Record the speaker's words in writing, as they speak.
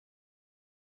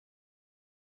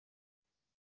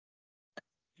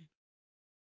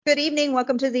Good evening.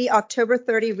 Welcome to the October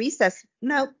 30 recess.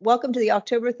 No, welcome to the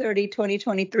October 30,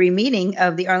 2023 meeting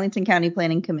of the Arlington County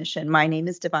Planning Commission. My name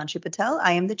is Devanshi Patel.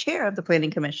 I am the chair of the Planning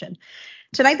Commission.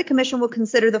 Tonight, the commission will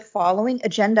consider the following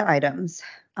agenda items: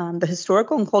 the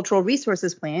Historical and Cultural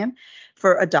Resources Plan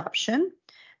for adoption,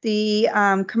 the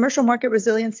Commercial Market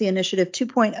Resiliency Initiative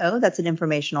 2.0, that's an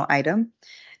informational item,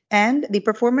 and the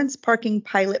Performance Parking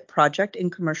Pilot Project in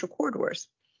Commercial Corridors.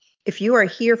 If you are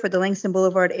here for the Langston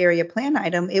Boulevard Area Plan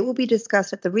item, it will be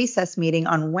discussed at the recess meeting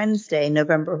on Wednesday,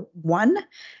 November 1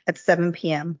 at 7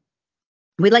 p.m.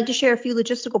 We'd like to share a few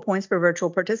logistical points for virtual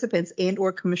participants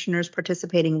and/or commissioners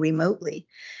participating remotely.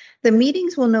 The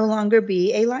meetings will no longer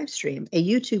be a live stream. A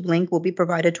YouTube link will be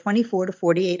provided 24 to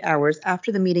 48 hours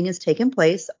after the meeting has taken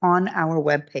place on our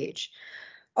webpage.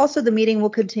 Also, the meeting will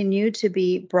continue to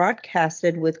be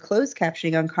broadcasted with closed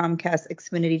captioning on Comcast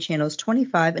Xfinity channels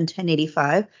 25 and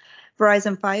 1085,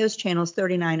 Verizon Fios channels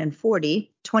 39 and 40,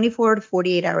 24 to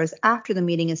 48 hours after the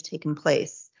meeting has taken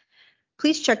place.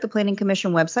 Please check the Planning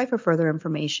Commission website for further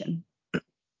information.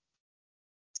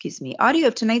 Audio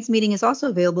of tonight's meeting is also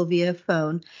available via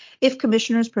phone. If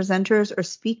commissioners, presenters, or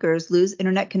speakers lose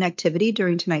internet connectivity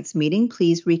during tonight's meeting,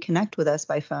 please reconnect with us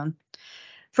by phone.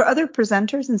 For other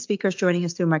presenters and speakers joining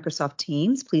us through Microsoft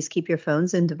Teams, please keep your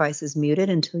phones and devices muted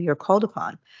until you're called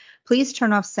upon. Please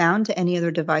turn off sound to any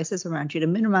other devices around you to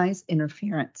minimize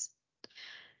interference.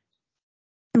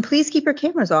 And please keep your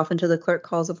cameras off until the clerk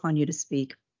calls upon you to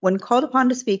speak. When called upon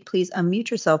to speak, please unmute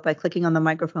yourself by clicking on the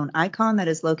microphone icon that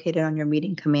is located on your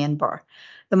meeting command bar.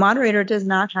 The moderator does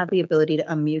not have the ability to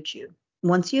unmute you.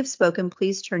 Once you have spoken,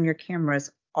 please turn your cameras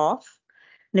off.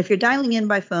 And if you're dialing in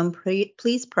by phone,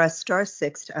 please press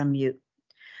 *6 to unmute.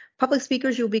 Public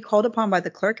speakers, you will be called upon by the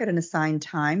clerk at an assigned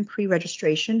time.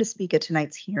 Pre-registration to speak at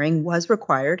tonight's hearing was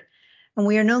required, and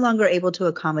we are no longer able to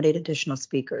accommodate additional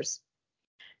speakers.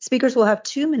 Speakers will have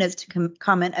 2 minutes to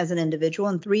comment as an individual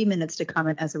and 3 minutes to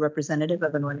comment as a representative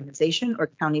of an organization or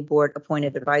county board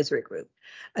appointed advisory group.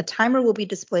 A timer will be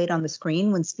displayed on the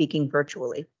screen when speaking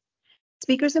virtually.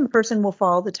 Speakers in person will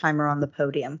follow the timer on the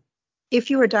podium. If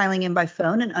you are dialing in by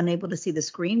phone and unable to see the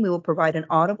screen, we will provide an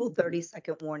audible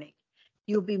 30-second warning.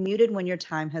 You will be muted when your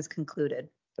time has concluded.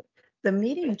 The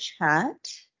meeting chat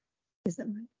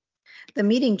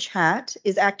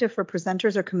is active for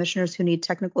presenters or commissioners who need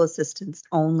technical assistance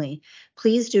only.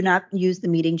 Please do not use the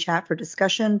meeting chat for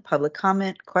discussion, public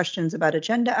comment, questions about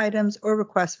agenda items, or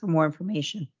requests for more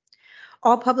information.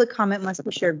 All public comment must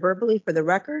be shared verbally for the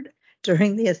record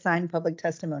during the assigned public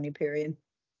testimony period.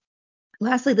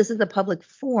 Lastly, this is a public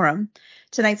forum.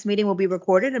 Tonight's meeting will be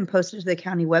recorded and posted to the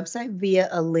county website via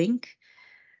a link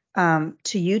to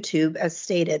YouTube as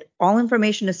stated. All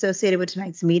information associated with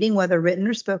tonight's meeting, whether written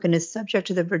or spoken, is subject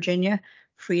to the Virginia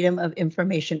Freedom of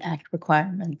Information Act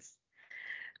requirements.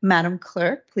 Madam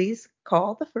Clerk, please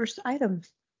call the first item.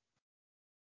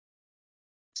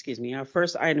 Our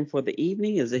first item for the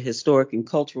evening is a Historic and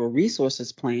Cultural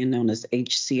Resources Plan known as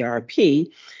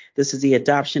HCRP. This is the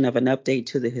adoption of an update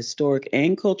to the Historic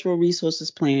and Cultural Resources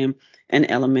Plan, an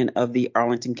element of the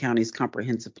Arlington County's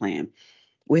Comprehensive Plan.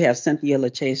 We have Cynthia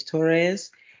Lachaise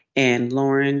Torres and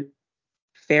Lauren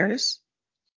Ferris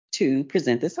to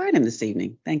present this item this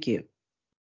evening. Thank you.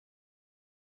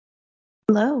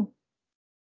 Hello.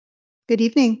 Good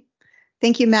evening.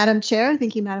 Thank you, Madam Chair.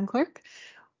 Thank you, Madam Clerk.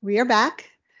 We are back.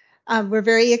 We're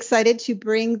very excited to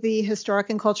bring the Historic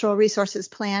and Cultural Resources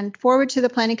Plan forward to the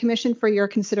Planning Commission for your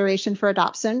consideration for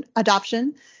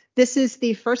adoption. This is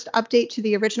the first update to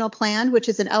the original plan, which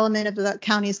is an element of the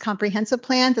county's comprehensive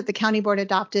plan that the county board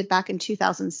adopted back in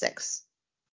 2006.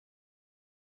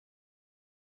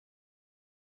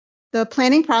 The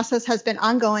planning process has been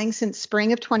ongoing since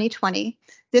spring of 2020.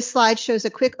 This slide shows a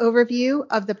quick overview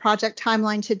of the project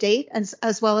timeline to date,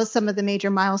 as well as some of the major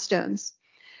milestones.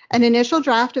 An initial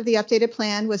draft of the updated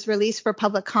plan was released for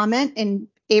public comment in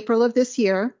April of this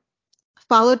year,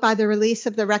 followed by the release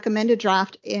of the recommended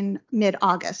draft in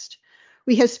mid-August.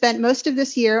 We have spent most of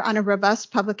this year on a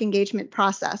robust public engagement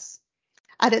process.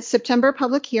 At its September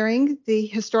public hearing, the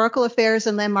Historical Affairs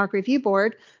and Landmark Review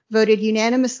Board voted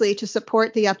unanimously to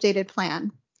support the updated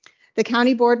plan. The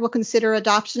county board will consider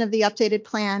adoption of the updated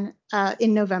plan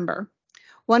in November.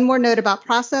 One more note about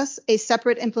process: a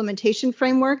separate implementation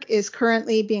framework is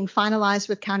currently being finalized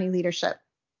with county leadership.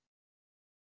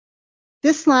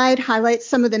 This slide highlights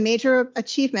some of the major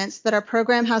achievements that our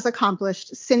program has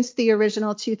accomplished since the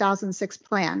original 2006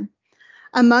 plan.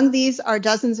 Among these are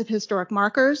dozens of historic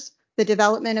markers, the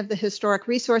development of the Historic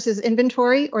Resources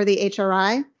Inventory, or the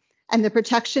HRI, and the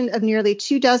protection of nearly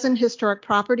 24 historic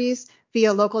properties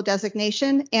via local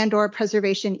designation and/or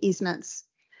preservation easements.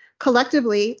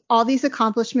 Collectively, all these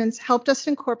accomplishments helped us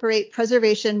incorporate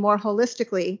preservation more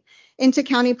holistically into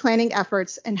county planning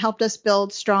efforts and helped us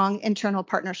build strong internal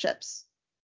partnerships.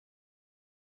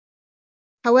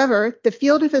 However, the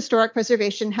field of historic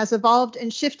preservation has evolved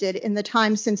and shifted in the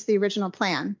time since the original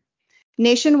plan.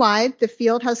 Nationwide, the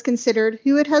field has considered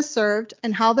who it has served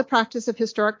and how the practice of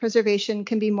historic preservation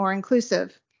can be more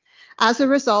inclusive. As a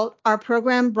result, our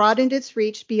program broadened its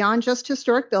reach beyond just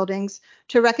historic buildings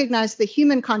to recognize the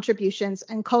human contributions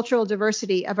and cultural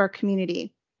diversity of our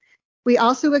community. We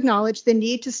also acknowledge the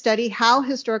need to study how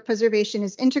historic preservation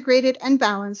is integrated and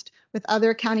balanced with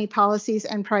other county policies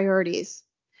and priorities.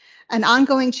 An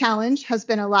ongoing challenge has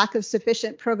been a lack of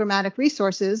sufficient programmatic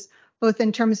resources, both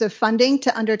in terms of funding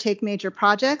to undertake major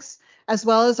projects, as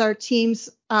well as our team's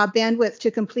bandwidth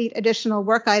to complete additional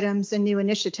work items and new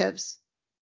initiatives.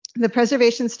 The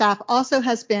preservation staff also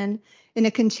has been in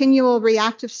a continual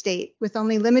reactive state with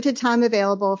only limited time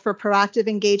available for proactive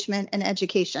engagement and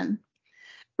education.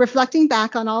 Reflecting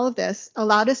back on all of this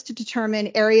allowed us to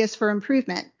determine areas for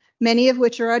improvement, many of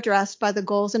which are addressed by the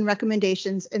goals and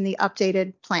recommendations in the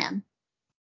updated plan.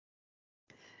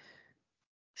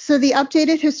 So the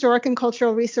updated Historic and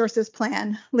Cultural Resources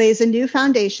Plan lays a new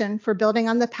foundation for building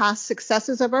on the past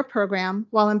successes of our program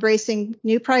while embracing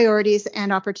new priorities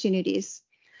and opportunities.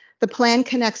 The plan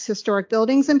connects historic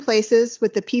buildings and places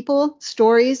with the people,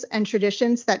 stories, and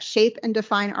traditions that shape and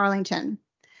define Arlington.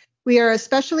 We are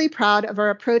especially proud of our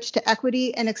approach to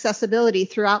equity and accessibility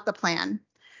throughout the plan,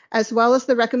 as well as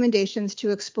the recommendations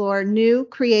to explore new,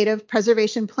 creative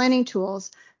preservation planning tools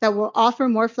that will offer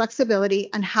more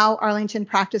flexibility on how Arlington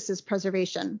practices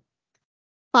preservation.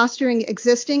 Fostering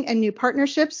existing and new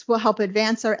partnerships will help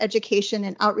advance our education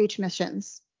and outreach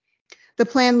missions. The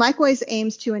plan likewise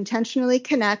aims to intentionally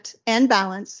connect and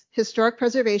balance historic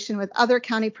preservation with other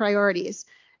county priorities,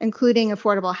 including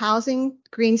affordable housing,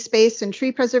 green space and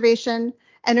tree preservation,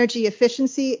 energy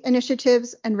efficiency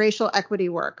initiatives, and racial equity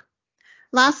work.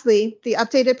 Lastly, the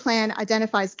updated plan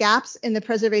identifies gaps in the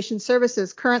preservation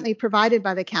services currently provided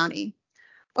by the county.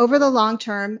 Over the long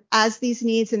term, as these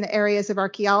needs in the areas of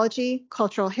archaeology,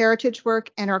 cultural heritage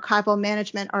work, and archival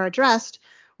management are addressed,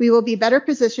 we will be better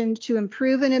positioned to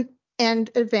improve and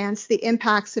advance the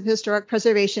impacts of historic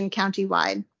preservation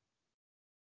countywide.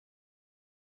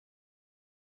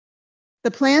 The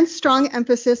plan's strong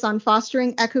emphasis on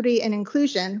fostering equity and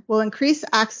inclusion will increase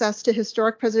access to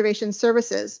historic preservation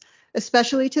services,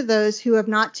 especially to those who have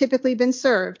not typically been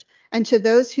served and to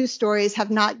those whose stories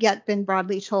have not yet been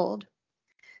broadly told.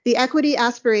 The equity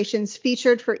aspirations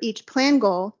featured for each plan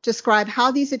goal describe how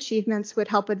these achievements would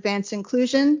help advance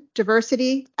inclusion,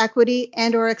 diversity, equity,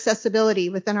 and/or accessibility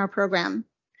within our program.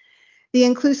 The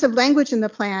inclusive language in the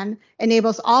plan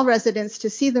enables all residents to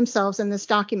see themselves in this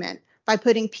document by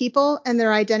putting people and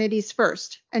their identities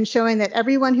first and showing that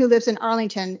everyone who lives in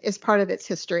Arlington is part of its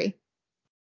history.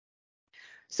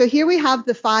 So here we have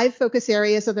the 5 focus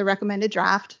areas of the recommended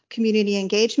draft: community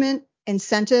engagement,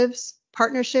 incentives,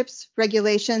 partnerships,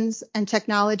 regulations, and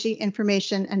technology,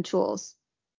 information, and tools.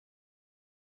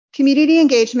 Community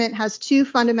engagement has 2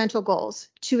 fundamental goals: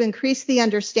 to increase the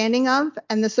understanding of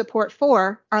and the support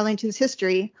for Arlington's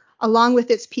history, along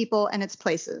with its people and its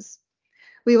places.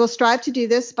 We will strive to do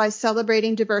this by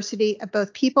celebrating diversity of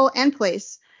both people and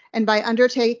place, and by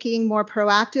undertaking more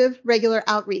proactive, regular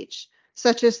outreach,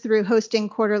 such as through hosting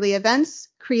quarterly events,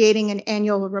 creating an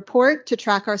annual report to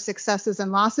track our successes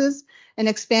and losses, and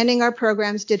expanding our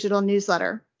program's digital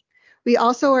newsletter. We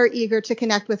also are eager to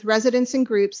connect with residents and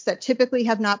groups that typically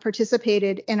have not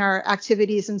participated in our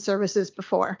activities and services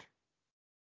before.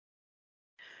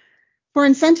 For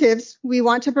incentives, we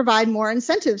want to provide more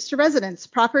incentives to residents,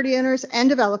 property owners, and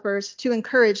developers to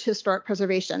encourage historic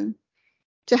preservation.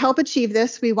 To help achieve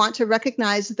this, we want to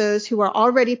recognize those who are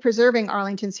already preserving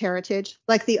Arlington's heritage,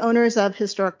 like the owners of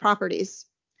historic properties.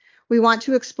 We want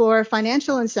to explore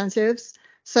financial incentives,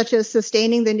 such as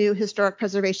sustaining the new Historic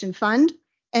Preservation Fund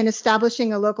and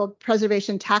establishing a local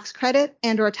preservation tax credit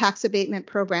and/or tax abatement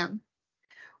program.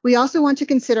 We also want to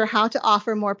consider how to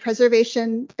offer more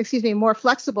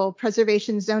flexible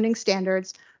preservation zoning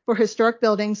standards for historic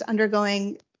buildings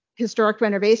undergoing historic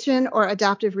renovation or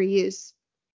adaptive reuse.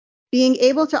 Being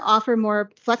able to offer more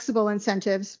flexible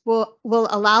incentives will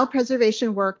allow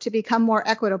preservation work to become more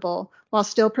equitable while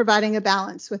still providing a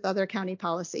balance with other county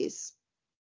policies.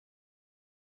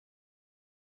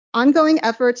 Ongoing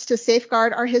efforts to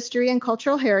safeguard our history and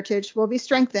cultural heritage will be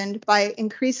strengthened by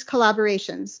increased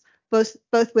collaborations,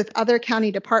 both with other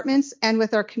county departments and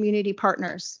with our community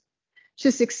partners.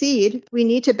 To succeed, we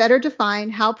need to better define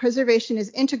how preservation is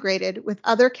integrated with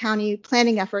other county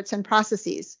planning efforts and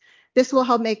processes, This will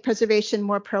help make preservation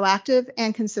more proactive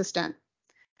and consistent.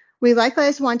 We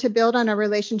likewise want to build on our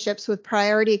relationships with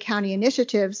priority county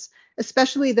initiatives,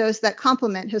 especially those that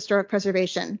complement historic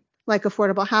preservation, like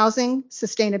affordable housing,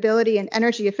 sustainability and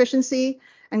energy efficiency,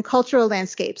 and cultural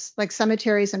landscapes like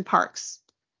cemeteries and parks.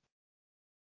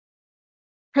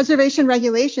 Preservation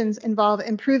regulations involve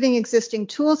improving existing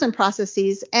tools and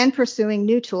processes and pursuing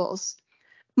new tools.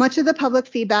 Much of the public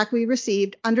feedback we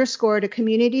received underscored a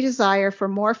community desire for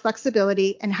more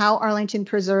flexibility in how Arlington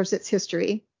preserves its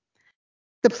history.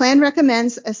 The plan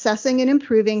recommends assessing and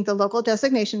improving the local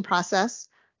designation process,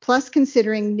 plus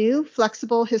considering new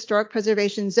flexible historic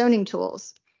preservation zoning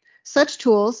tools. Such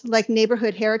tools, like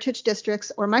neighborhood heritage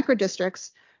districts or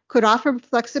microdistricts, could offer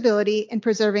flexibility in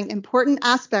preserving important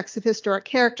aspects of historic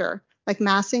character, like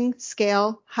massing,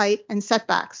 scale, height, and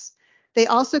setbacks. They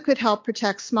also could help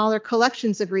protect smaller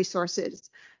collections of resources,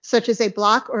 such as a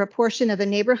block or a portion of a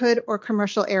neighborhood or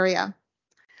commercial area.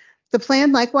 The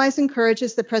plan likewise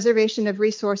encourages the preservation of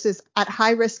resources at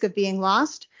high risk of being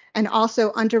lost and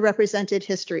also underrepresented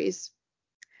histories.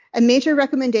 A major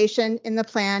recommendation in the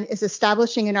plan is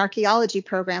establishing an archaeology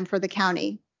program for the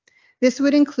county. This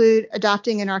would include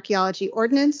adopting an archaeology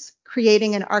ordinance,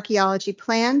 creating an archaeology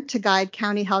plan to guide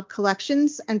county-held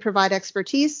collections and provide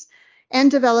expertise, and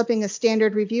developing a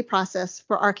standard review process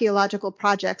for archaeological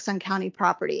projects on county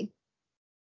property.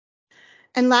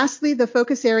 And lastly, the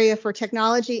focus area for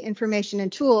technology, information,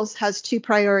 and tools has two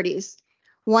priorities,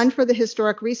 one for the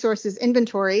Historic Resources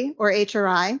Inventory, or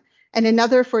HRI, and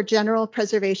another for General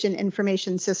Preservation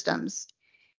Information Systems.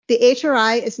 The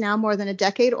HRI is now more than a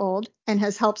decade old and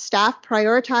has helped staff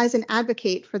prioritize and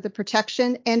advocate for the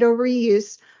protection and or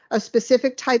reuse of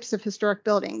specific types of historic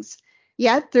buildings.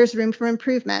 Yet there's room for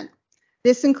improvement.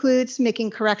 This includes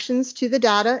making corrections to the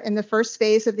data in the first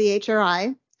phase of the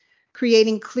HRI,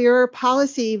 creating clearer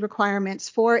policy requirements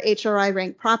for HRI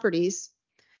ranked properties,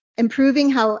 improving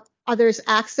how others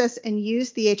access and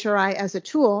use the HRI as a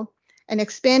tool, and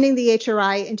expanding the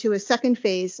HRI into a second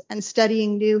phase and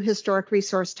studying new historic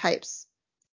resource types.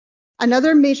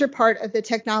 Another major part of the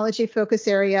technology focus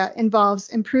area involves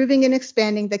improving and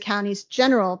expanding the county's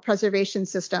general preservation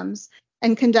systems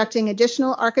and conducting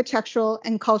additional architectural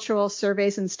and cultural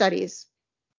surveys and studies.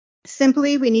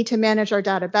 Simply, we need to manage our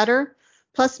data better,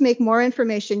 plus make more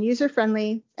information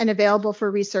user-friendly and available for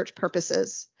research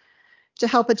purposes. To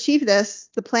help achieve this,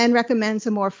 the plan recommends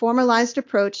a more formalized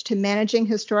approach to managing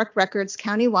historic records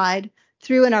countywide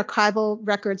through an archival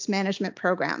records management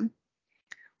program.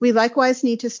 We likewise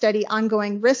need to study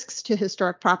ongoing risks to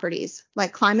historic properties,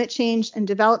 like climate change and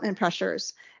development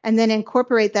pressures, and then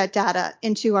incorporate that data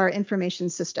into our information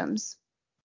systems.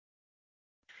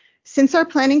 Since our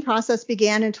planning process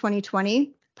began in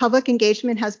 2020, public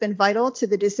engagement has been vital to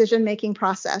the decision-making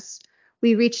process.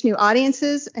 We reached new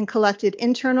audiences and collected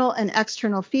internal and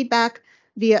external feedback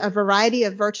via a variety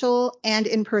of virtual and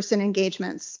in-person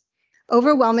engagements.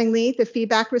 Overwhelmingly, the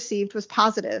feedback received was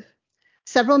positive.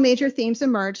 Several major themes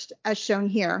emerged, as shown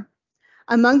here.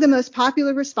 Among the most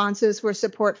popular responses were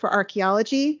support for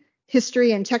archaeology,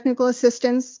 history and technical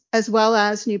assistance, as well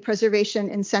as new preservation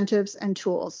incentives and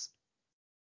tools.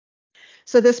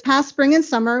 So this past spring and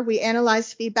summer, we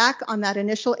analyzed feedback on that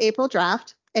initial April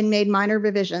draft and made minor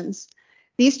revisions.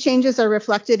 These changes are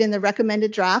reflected in the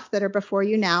recommended draft that are before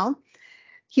you now.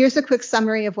 Here's a quick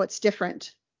summary of what's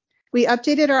different. We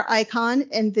updated our icon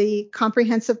in the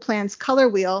comprehensive plan's color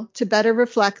wheel to better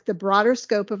reflect the broader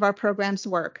scope of our program's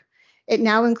work. It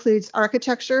now includes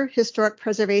architecture, historic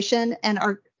preservation, and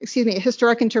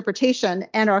historic interpretation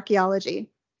and archaeology.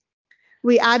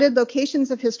 We added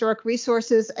locations of historic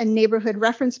resources and neighborhood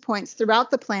reference points throughout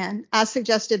the plan, as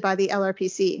suggested by the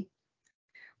LRPC.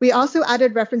 We also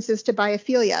added references to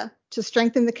biophilia to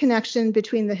strengthen the connection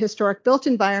between the historic built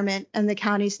environment and the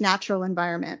county's natural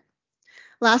environment.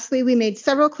 Lastly, we made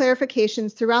several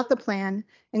clarifications throughout the plan,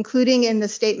 including in the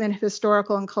Statement of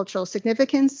Historical and Cultural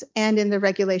Significance and in the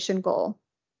regulation goal.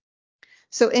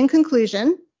 So in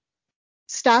conclusion,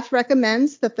 staff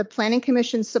recommends that the Planning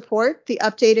Commission support the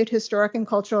updated Historic and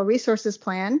Cultural Resources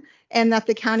Plan and that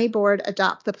the County Board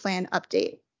adopt the plan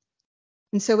update.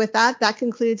 And so with that, that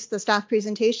concludes the staff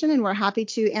presentation, and we're happy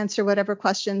to answer whatever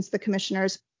questions the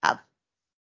commissioners have.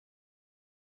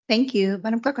 Thank you.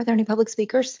 Madam Clerk, are there any public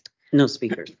speakers? No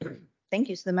speakers. Thank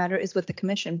you. So the matter is with the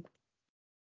commission.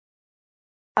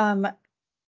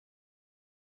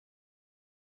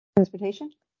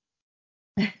 Transportation?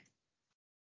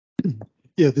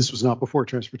 Yeah, this was not before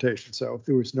transportation, so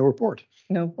there was no report.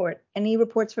 No report. Any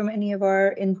reports from any of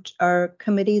our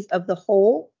committees of the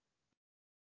whole?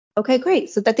 Okay, great.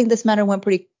 So I think this matter went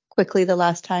pretty quickly the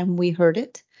last time we heard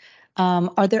it.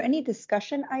 Are there any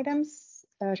discussion items?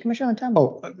 Commissioner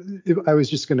Lentamo? Oh, I was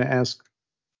just going to ask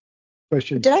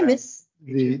questions. Did I miss?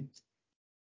 The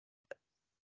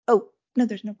Oh, no,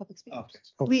 there's no public speakers. okay.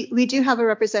 Oh, We do have a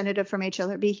representative from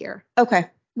HLRB here. Okay,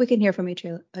 we can hear from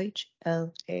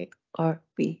HLARB.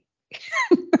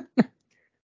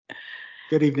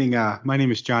 Good evening. My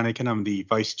name is John Aiken. I'm the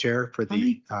vice chair for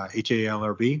the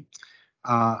HALRB.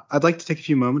 I'd like to take a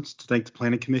few moments to thank the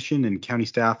Planning Commission and county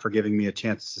staff for giving me a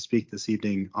chance to speak this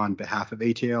evening on behalf of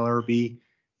HALRB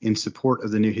in support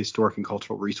of the new Historic and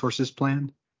Cultural Resources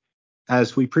Plan.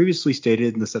 As we previously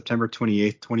stated in the September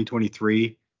 28th,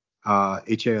 2023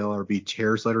 HALRB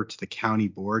chair's letter to the county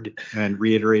board, and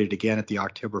reiterated again at the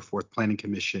October 4th Planning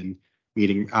Commission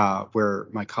meeting where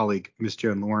my colleague, Ms.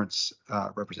 Joan Lawrence,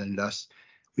 represented us,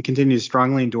 we continue to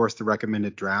strongly endorse the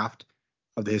recommended draft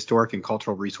of the Historic and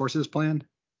Cultural Resources Plan.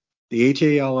 The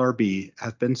HALRB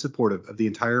has been supportive of the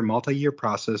entire multi-year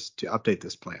process to update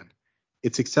this plan.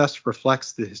 Its success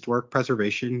reflects the Historic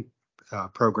Preservation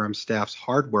Program staff's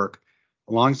hard work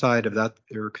alongside of that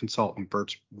their consultant,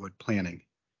 Birchwood Planning.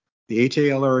 The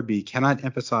HALRB cannot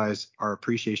emphasize our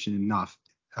appreciation enough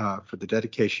for the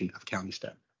dedication of county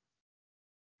staff.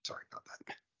 Sorry about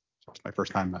that. It's my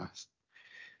first time.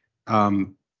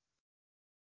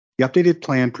 The updated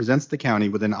plan presents the county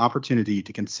with an opportunity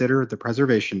to consider the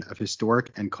preservation of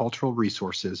historic and cultural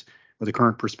resources with a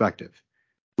current perspective.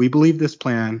 We believe this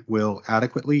plan will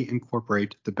adequately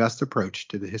incorporate the best approach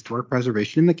to the historic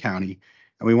preservation in the county,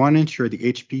 and we want to ensure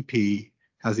the HPP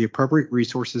has the appropriate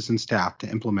resources and staff to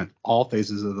implement all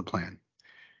phases of the plan.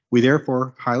 We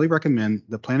therefore highly recommend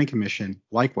the Planning Commission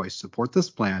likewise support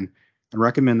this plan and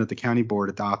recommend that the county board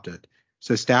adopt it,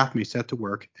 so staff may set to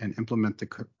work and implement the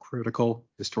critical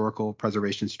historical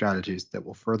preservation strategies that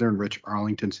will further enrich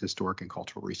Arlington's historic and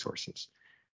cultural resources.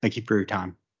 Thank you for your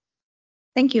time.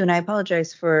 Thank you, and I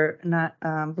apologize for not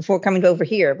before coming over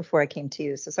here before I came to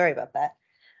you, so sorry about that.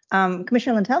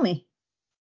 Commissioner Lentelme.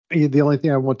 The only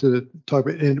thing I want to talk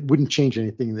about, and it wouldn't change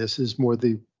anything, this is more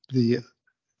the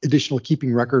additional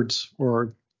keeping records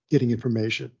or getting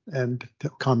information and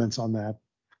comments on that.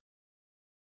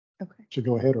 Okay. Should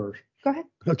go ahead or? Go ahead.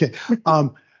 Okay.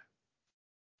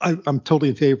 I'm totally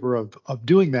in favor of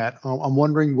doing that. I'm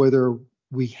wondering whether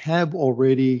we have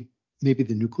already maybe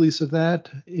the nucleus of that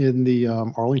in the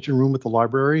Arlington room at the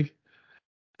library.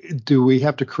 Do we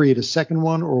have to create a second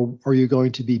one, or are you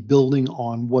going to be building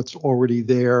on what's already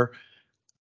there?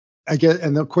 I get,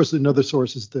 and of course, another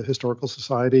source is the Historical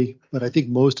Society, but I think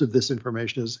most of this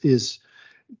information is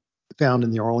found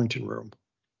in the Arlington room.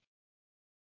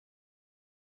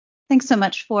 Thanks so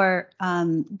much for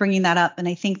bringing that up. And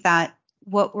I think that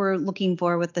what we're looking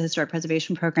for with the Historic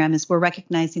Preservation Program is we're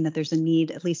recognizing that there's a need,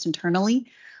 at least internally.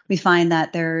 We find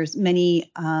that there's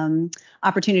many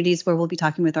opportunities where we'll be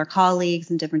talking with our colleagues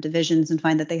in different divisions and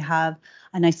find that they have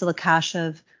a nice little cache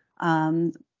of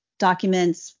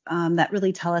documents that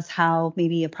really tell us how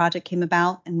maybe a project came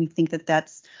about. And we think that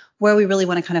that's where we really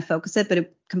want to kind of focus it. But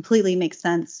it completely makes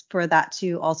sense for that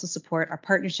to also support our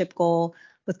partnership goal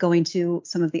with going to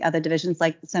some of the other divisions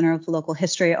like the Center of Local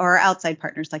History or our outside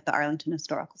partners like the Arlington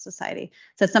Historical Society.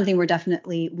 So it's something we're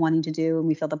definitely wanting to do, and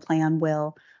we feel the plan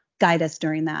will guide us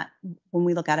during that when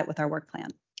we look at it with our work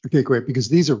plan. Okay, great, because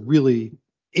these are really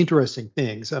interesting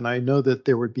things, and I know that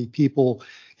there would be people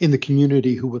in the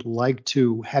community who would like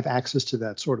to have access to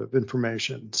that sort of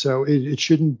information. So it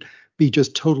shouldn't be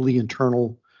just totally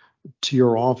internal to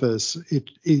your office.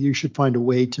 You should find a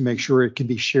way to make sure it can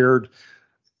be shared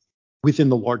within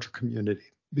the larger community,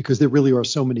 because there really are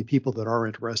so many people that are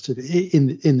interested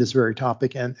in this very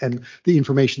topic and the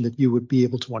information that you would be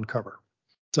able to uncover.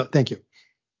 So thank you.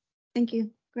 Thank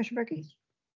you. Commissioner Berkey.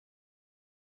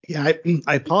 Yeah,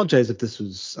 I apologize if this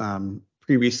was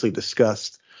previously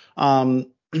discussed.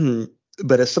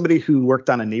 But as somebody who worked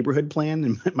on a neighborhood plan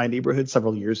in my neighborhood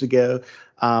several years ago,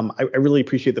 I really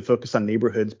appreciate the focus on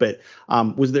neighborhoods. But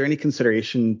was there any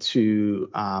consideration to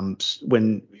there's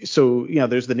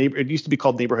it used to be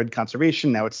called neighborhood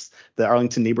conservation. Now it's the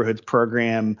Arlington Neighborhoods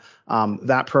Program.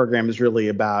 That program is really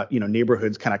about,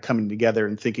 neighborhoods kind of coming together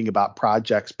and thinking about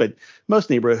projects. But most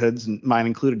neighborhoods, and mine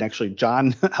included, actually,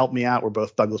 John helped me out. We're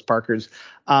both Douglas Parkers.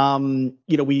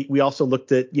 We also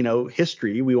looked at,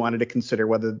 history. We wanted to consider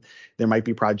whether there might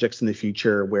be projects in the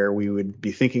future where we would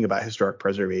be thinking about historic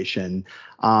preservation.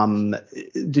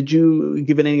 Did you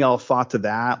give any thought to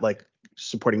that, like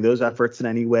supporting those efforts in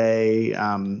any way?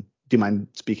 Do you mind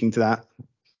speaking to that?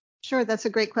 Sure, that's a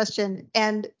great question.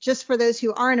 And just for those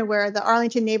who aren't aware, the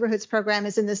Arlington Neighborhoods Program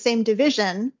is in the same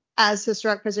division as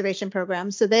Historic Preservation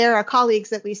Program. So they are our colleagues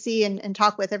that we see and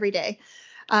talk with every day.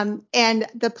 And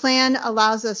the plan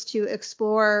allows us to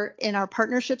explore in our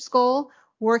partnerships goal,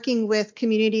 working with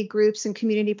community groups and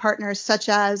community partners such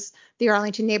as the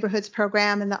Arlington Neighborhoods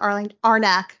Program and the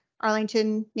ARNAC,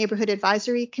 Arlington Neighborhood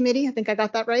Advisory Committee. I think I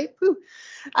got that right. Whew.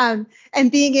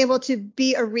 And being able to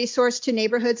be a resource to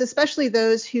neighborhoods, especially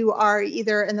those who are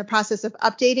either in the process of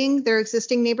updating their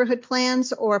existing neighborhood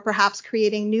plans or perhaps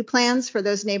creating new plans for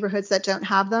those neighborhoods that don't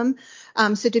have them.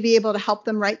 So to be able to help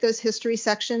them write those history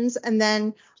sections, and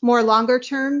then more longer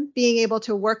term, being able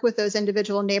to work with those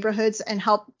individual neighborhoods and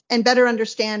help and better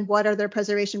understand what are their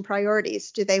preservation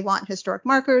priorities. Do they want historic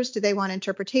markers? Do they want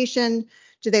interpretation?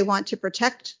 Do they want to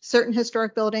protect certain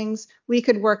historic buildings? We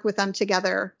could work with them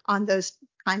together on those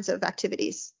kinds of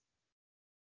activities.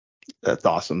 That's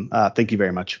awesome. Thank you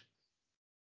very much.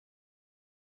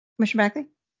 Commissioner Bagley?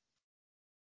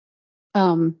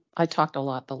 I talked a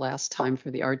lot the last time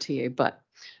for the RTA, but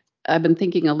I've been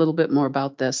thinking a little bit more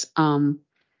about this. I'm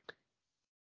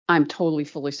totally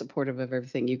fully supportive of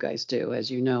everything you guys do. As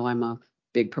you know, I'm a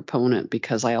big proponent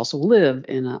because I also live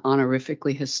in an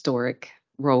honorifically historic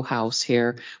row house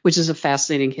here, which is a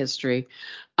fascinating history.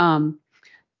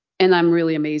 And I'm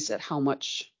really amazed at how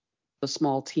much the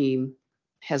small team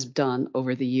has done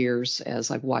over the years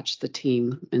as I've watched the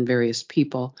team and various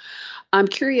people. I'm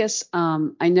curious,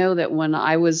 I know that when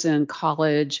I was in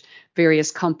college, various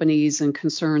companies and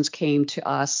concerns came to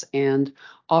us and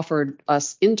offered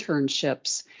us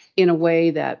internships in a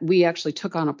way that we actually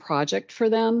took on a project for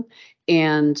them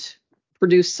and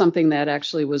produced something that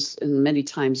actually was many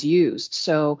times used.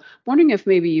 So wondering if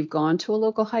maybe you've gone to a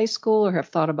local high school or have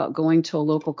thought about going to a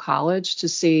local college to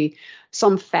see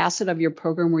some facet of your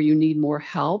program where you need more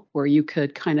help, where you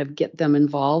could kind of get them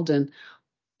involved, and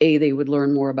A, they would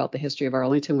learn more about the history of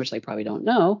Arlington, which they probably don't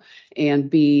know, and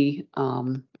B,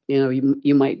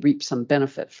 you might reap some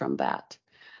benefit from that.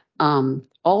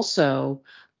 Also,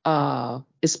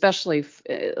 especially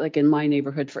like in my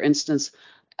neighborhood, for instance,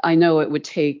 I know it would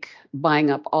take buying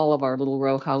up all of our little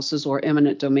row houses or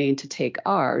eminent domain to take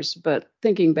ours, but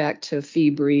thinking back to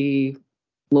Febrey,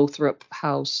 Lothrop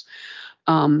House,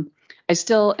 I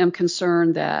still am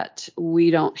concerned that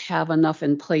we don't have enough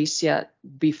in place yet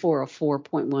before a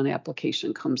 4.1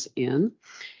 application comes in.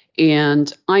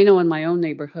 And I know in my own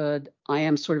neighborhood, I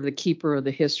am sort of the keeper of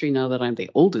the history now that I'm the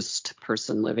oldest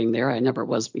person living there. I never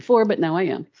was before, but now I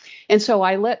am. And so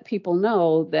I let people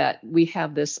know that we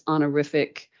have this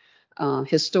honorific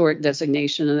historic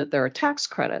designation and that there are tax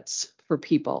credits for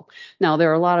people. Now,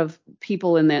 there are a lot of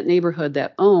people in that neighborhood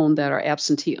that are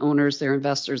absentee owners, they're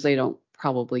investors, they don't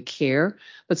probably care.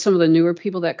 But some of the newer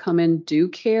people that come in do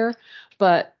care.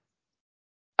 But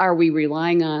are we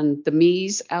relying on the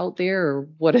me's out there, or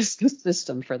what is the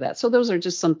system for that? So those are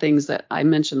just some things that I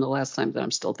mentioned the last time that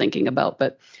I'm still thinking about,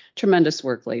 but tremendous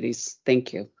work, ladies.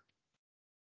 Thank you.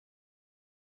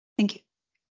 Thank you.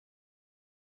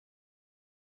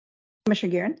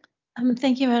 Commissioner Gearan?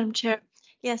 Thank you, Madam Chair.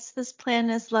 Yes, this plan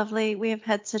is lovely. We have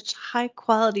had such high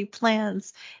quality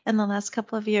plans in the last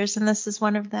couple of years, and this is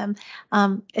one of them.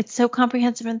 It's so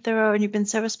comprehensive and thorough, and you've been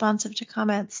so responsive to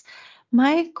comments.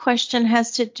 My question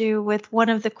has to do with one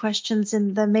of the questions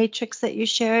in the matrix that you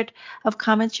shared of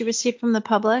comments you received from the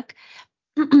public.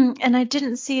 And I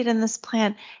didn't see it in this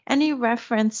plan. Any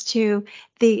reference to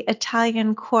the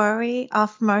Italian quarry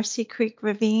off Marcy Creek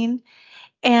Ravine?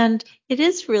 And it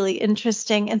is really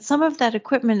interesting. And some of that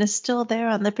equipment is still there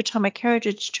on the Potomac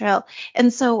Heritage Trail.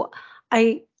 And so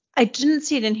I didn't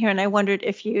see it in here, and I wondered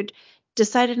if you'd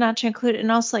decided not to include it,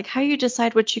 and also like how you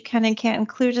decide what you can and can't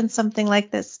include in something like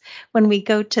this when we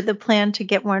go to the plan to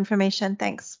get more information.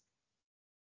 Thanks.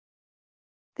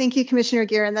 Thank you, Commissioner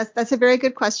Gearan. That's a very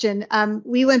good question.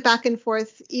 We went back and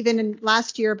forth even in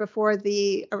last year before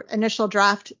the initial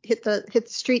draft hit the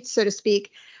streets, so to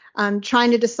speak,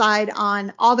 trying to decide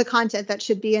on all the content that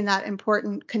should be in that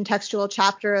important contextual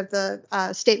chapter of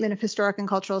the Statement of Historic and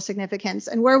Cultural Significance.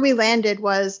 And where we landed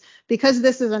was, because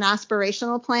this is an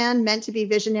aspirational plan meant to be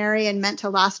visionary and meant to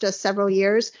last us several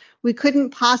years, we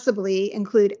couldn't possibly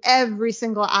include every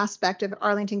single aspect of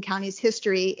Arlington County's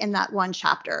history in that one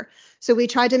chapter. So we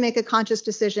tried to make a conscious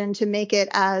decision to make it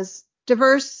as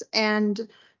diverse and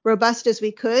robust as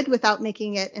we could without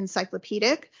making it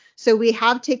encyclopedic. So we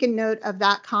have taken note of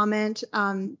that comment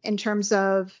in terms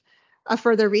of a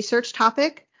further research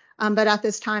topic, but at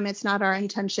this time, it's not our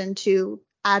intention to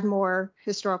add more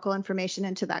historical information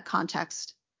into that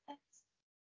context.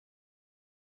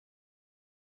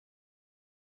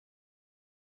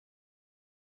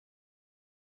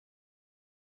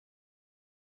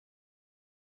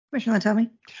 Commissioner Lantemi?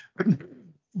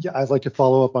 Yeah, I'd like to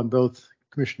follow up on both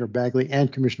Commissioner Bagley and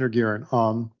Commissioner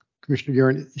Gearan. Commissioner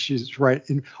Guerin, she's right.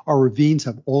 And our ravines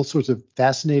have all sorts of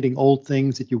fascinating old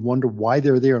things that you wonder why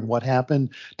they're there and what happened.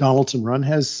 Donaldson Run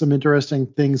has some interesting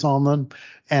things on them.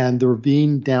 And the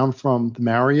ravine down from the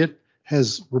Marriott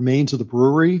has remains of the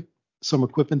brewery, some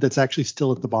equipment that's actually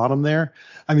still at the bottom there.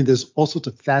 I mean, there's all sorts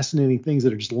of fascinating things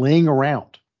that are just laying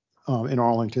around in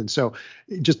Arlington. So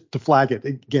just to flag it,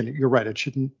 again, you're right. It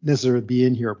shouldn't necessarily be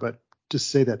in here, but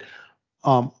just say that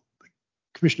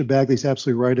Commissioner Bagley's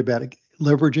absolutely right about it.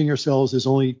 Leveraging yourselves. There's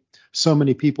only so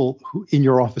many people in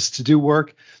your office to do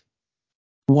work.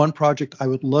 One project I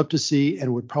would love to see,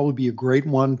 and would probably be a great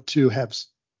one to have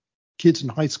kids in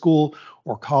high school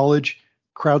or college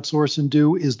crowdsource and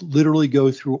do, is literally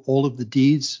go through all of the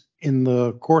deeds in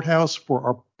the courthouse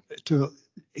to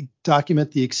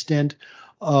document the extent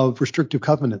of restrictive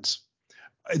covenants.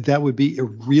 That would be a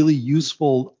really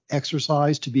useful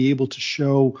exercise to be able to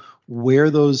show where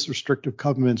those restrictive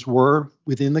covenants were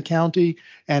within the county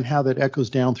and how that echoes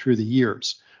down through the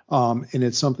years. And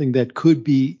it's something that could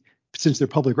be, since they're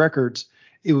public records,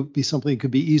 it would be something that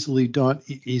could be easily done.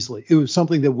 It was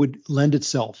something that would lend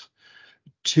itself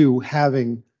to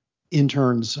having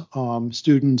interns,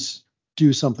 students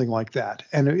do something like that.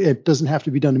 And it doesn't have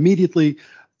to be done immediately.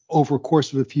 Over a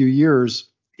course of a few years,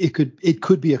 it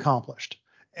could be accomplished.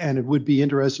 And it would be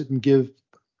interested and give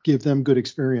them good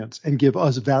experience and give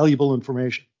us valuable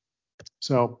information.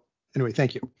 So anyway,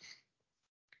 thank you.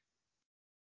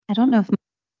 I don't know if.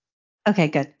 Okay,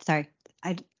 good. Sorry.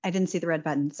 I didn't see the red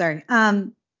button. Sorry.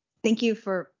 Thank you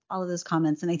for all of those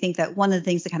comments. And I think that one of the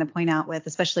things to kind of point out with,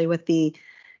 especially with the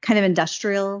kind of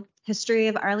industrial history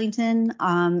of Arlington,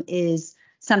 is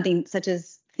something such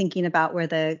as thinking about where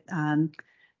the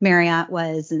Marriott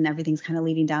was and everything's kind of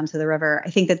leading down to the river.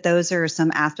 I think that those are some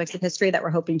aspects of history that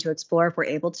we're hoping to explore if we're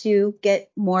able to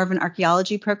get more of an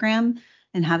archaeology program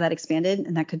and have that expanded.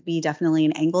 And that could be definitely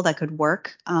an angle that could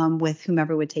work with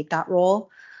whomever would take that role.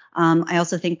 I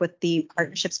also think with the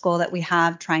partnerships goal that we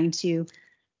have, trying to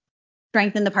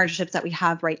strengthen the partnerships that we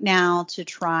have right now to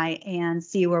try and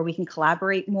see where we can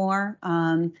collaborate more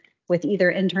with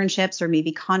either internships or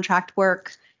maybe contract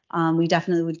work. We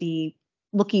definitely would be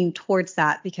looking towards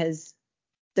that because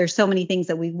there's so many things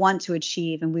that we want to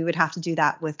achieve, and we would have to do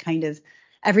that with kind of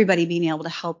everybody being able to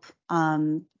help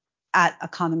at a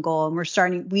common goal.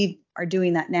 And we are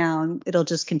doing that now, and it'll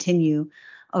just continue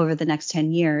over the next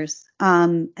 10 years.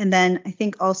 And then I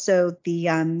think also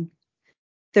the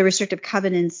restrictive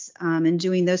covenants and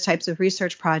doing those types of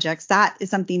research projects, that is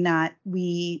something that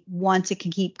we want to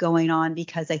keep going on,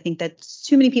 because I think that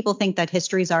too many people think that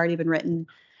history's already been written,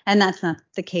 and that's not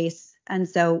the case. And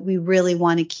so we really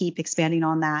want to keep expanding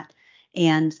on that,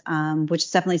 and which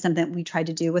is definitely something that we tried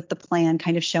to do with the plan,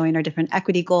 kind of showing our different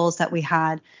equity goals that we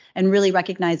had, and really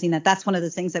recognizing that that's one of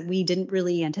the things that we didn't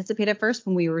really anticipate at first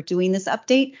when we were doing this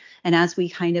update. And as we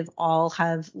kind of all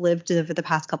have lived over the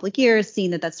past couple of years, seeing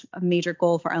that that's a major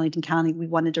goal for Arlington County, we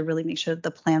wanted to really make sure that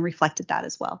the plan reflected that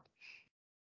as well.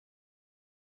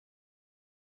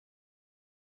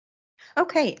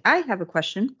 Okay, I have a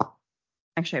question.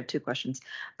 Actually, I have two questions.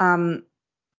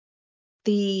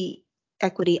 The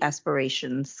equity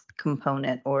aspirations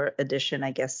component or addition,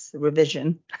 I guess,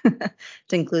 revision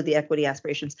to include the equity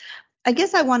aspirations. I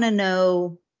guess I want to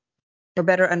know or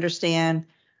better understand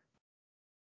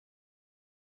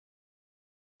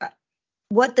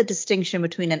what the distinction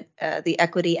between the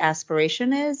equity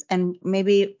aspiration is, and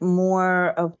maybe more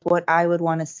of what I would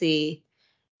want to see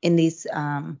in these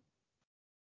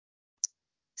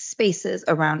spaces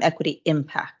around equity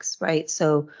impacts, right?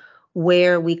 So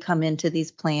where we come into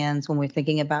these plans when we're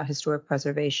thinking about historic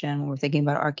preservation, when we're thinking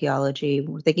about archaeology,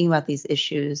 when we're thinking about these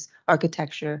issues,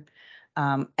 architecture,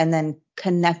 and then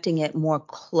connecting it more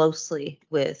closely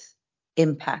with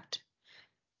impact.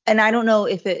 And I don't know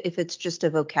if it's just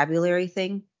a vocabulary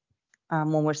thing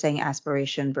when we're saying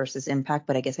aspiration versus impact,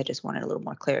 but I guess I just wanted a little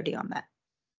more clarity on that.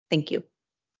 Thank you.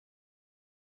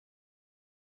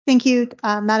 Thank you,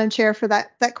 Madam Chair, for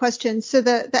that question. So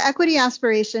the equity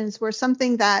aspirations were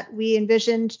something that we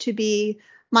envisioned to be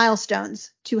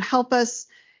milestones to help us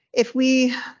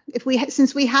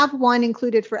since we have one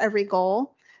included for every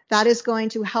goal, that is going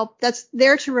to help. That's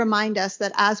there to remind us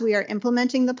that as we are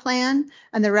implementing the plan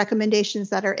and the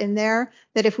recommendations that are in there,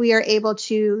 that if we are able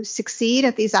to succeed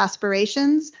at these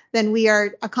aspirations, then we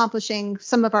are accomplishing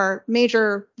some of our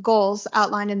major goals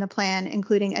outlined in the plan,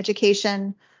 including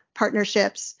education,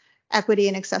 partnerships, equity,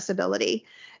 and accessibility.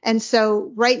 And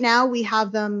so right now we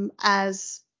have them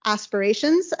as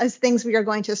aspirations, as things we are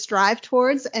going to strive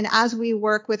towards. And as we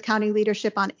work with county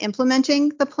leadership on implementing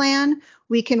the plan,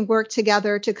 we can work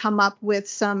together to come up with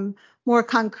some more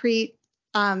concrete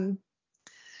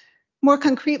more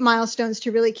concrete milestones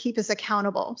to really keep us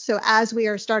accountable. So as we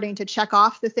are starting to check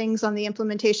off the things on the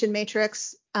implementation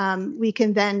matrix, we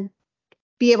can then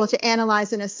be able to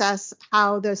analyze and assess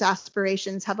how those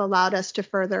aspirations have allowed us to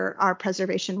further our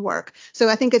preservation work. So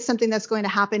I think it's something that's going to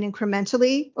happen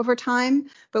incrementally over time,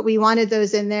 but we wanted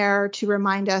those in there to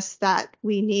remind us that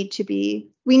we need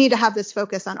to have this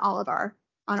focus on all of our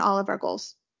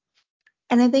goals.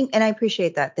 And I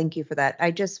appreciate that. Thank you for that. I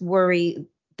just worry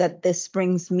that this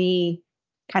brings me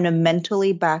kind of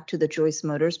mentally back to the Joyce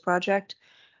Motors project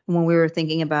when we were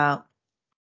thinking about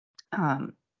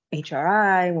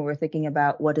HRI, when we're thinking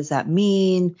about what does that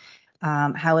mean,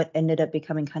 how it ended up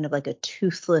becoming kind of like a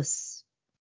toothless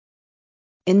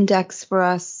index for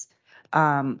us.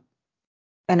 And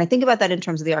I think about that in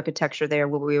terms of the architecture there,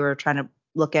 where we were trying to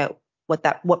look at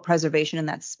what preservation in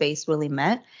that space really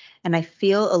meant. And I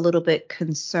feel a little bit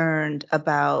concerned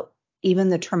about even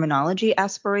the terminology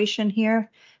aspiration here,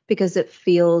 because it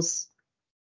feels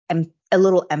a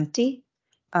little empty.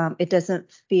 It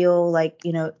doesn't feel like,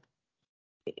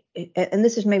 and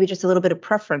this is maybe just a little bit of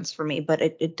preference for me, but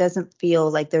it doesn't feel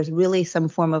like there's really some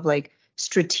form of like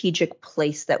strategic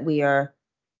place that we are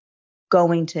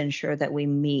going to ensure that we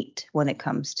meet when it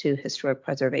comes to historic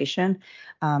preservation.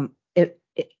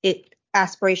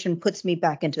 Aspiration puts me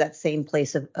back into that same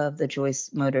place of the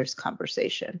Joyce Motors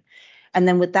conversation. And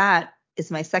then with that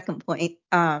is my second point,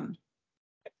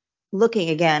 looking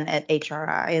again at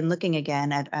HRI and looking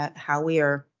again at how we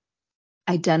are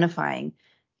identifying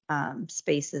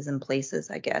spaces and places,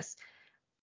 I guess.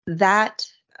 That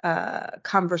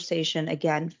conversation,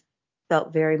 again,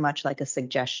 felt very much like a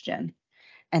suggestion.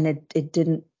 And it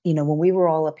didn't, when we were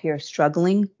all up here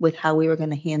struggling with how we were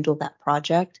going to handle that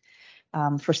project,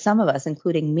 for some of us,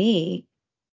 including me,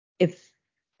 if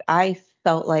I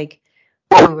felt like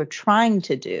what we were trying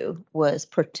to do was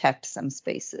protect some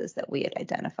spaces that we had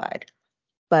identified,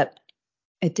 but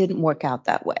it didn't work out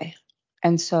that way.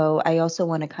 And so I also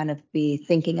want to kind of be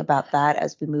thinking about that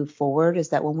as we move forward, is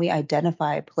that when we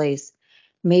identify a place,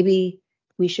 maybe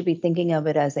we should be thinking of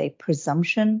it as a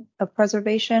presumption of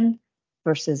preservation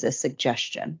versus a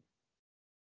suggestion.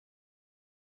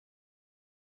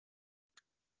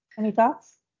 Any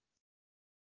thoughts?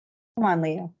 Come on,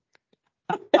 Leo.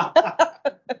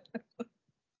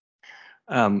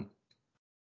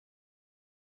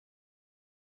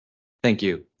 Thank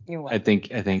you. You're welcome.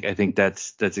 I think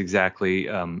that's exactly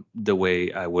the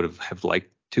way I would have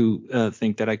liked to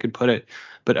think that I could put it,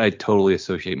 but I totally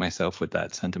associate myself with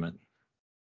that sentiment.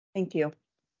 Thank you.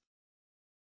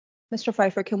 Mr.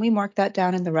 Pfeiffer, can we mark that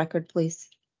down in the record, please?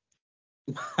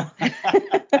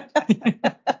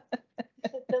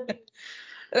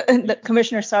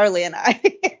 Commissioner Sarli and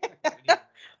I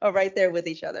are right there with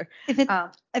each other.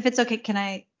 If it's okay, can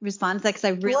I respond to that?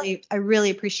 Because I really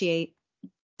appreciate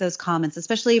those comments,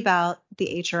 especially about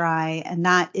the HRI. And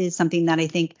that is something that I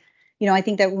think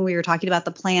that when we were talking about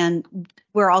the plan,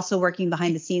 we're also working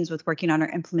behind the scenes with working on our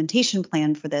implementation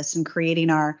plan for this and creating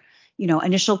our,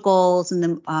 initial goals, and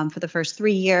then for the first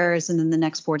 3 years, and then the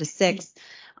next 4 to 6,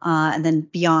 and then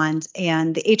beyond.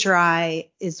 And the HRI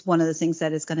is one of the things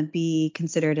that is going to be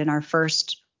considered in our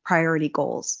first priority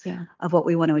goals of what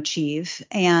we want to achieve.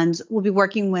 And we'll be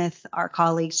working with our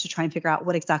colleagues to try and figure out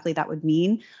what exactly that would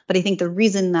mean. But I think the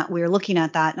reason that we're looking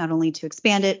at that, not only to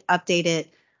expand it, update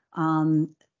it,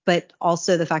 but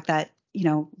also the fact that,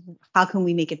 how can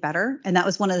we make it better? And that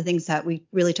was one of the things that we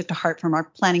really took to heart from our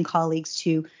planning colleagues,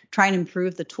 to try and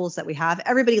improve the tools that we have.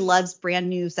 Everybody loves brand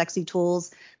new, sexy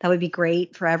tools. That would be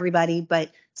great for everybody.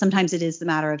 But sometimes it is the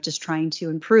matter of just trying to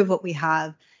improve what we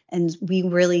have. And we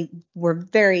really were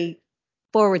very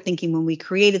forward thinking when we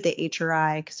created the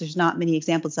HRI, because there's not many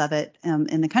examples of it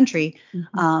in the country.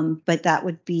 But that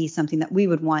would be something that we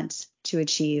would want to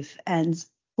achieve. And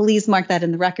please mark that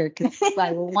in the record, because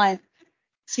I will want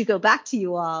to go back to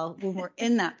you all when we're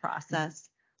in that process.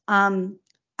 I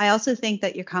also think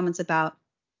that your comments about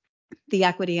the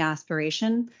equity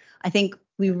aspiration, I think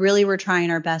we really were trying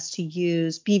our best to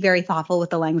be very thoughtful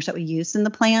with the language that we used in the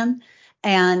plan.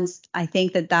 And I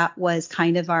think that was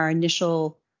kind of our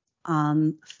initial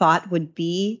thought would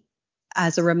be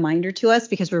as a reminder to us,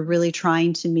 because we're really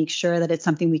trying to make sure that it's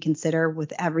something we consider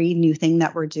with every new thing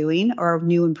that we're doing or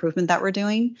new improvement that we're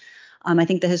doing. I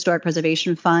think the Historic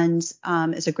Preservation Fund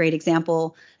is a great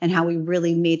example, and how we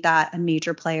really made that a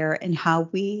major player in how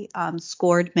we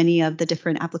scored many of the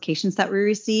different applications that we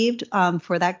received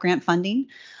for that grant funding,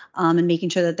 and making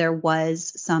sure that there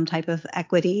was some type of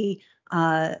equity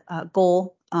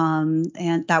goal,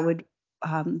 and that would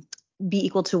be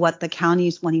equal to what the county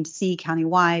is wanting to see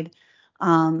countywide.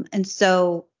 And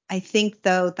so I think,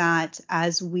 though, that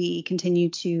as we continue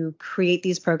to create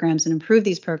these programs and improve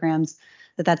these programs,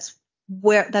 that's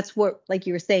where, like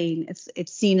you were saying,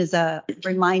 it's seen as a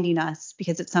reminding us,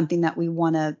 because it's something that we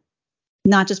want to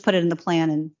not just put it in the plan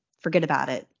and forget about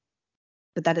it,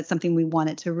 but that it's something we want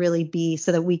it to really be,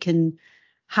 so that we can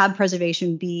have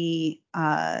preservation be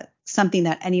something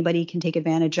that anybody can take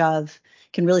advantage of,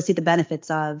 can really see the benefits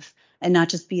of, and not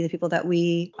just be the people that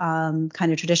we kind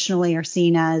of traditionally are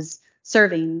seen as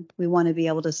serving. We want to be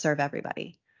able to serve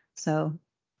everybody. So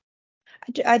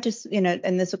I just,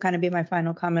 and this will kind of be my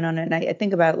final comment on it. And I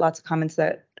think about lots of comments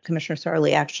that Commissioner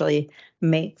Sarli actually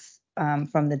makes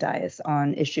from the dais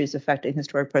on issues affecting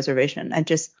historic preservation.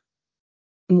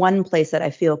 One place that I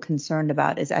feel concerned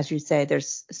about is, as you say,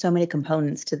 there's so many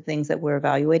components to the things that we're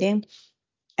evaluating.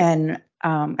 And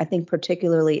I think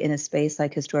particularly in a space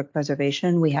like historic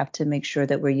preservation, we have to make sure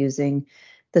that we're using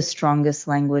the strongest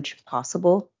language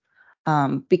possible,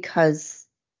 because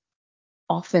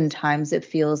oftentimes it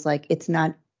feels like it's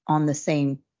not on the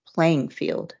same playing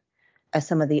field as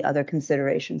some of the other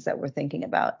considerations that we're thinking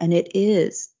about. And it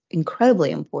is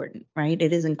incredibly important, right?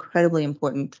 It is incredibly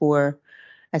important for,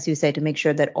 as you say, to make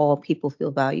sure that all people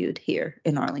feel valued here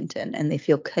in Arlington and they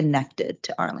feel connected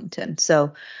to Arlington.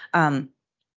 So I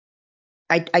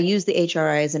use the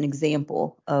HRI as an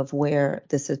example of where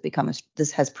this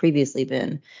has previously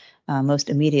been most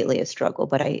immediately a struggle,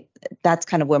 but that's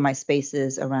kind of where my space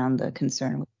is around the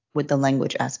concern with the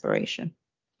language aspiration.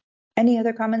 Any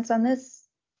other comments on this?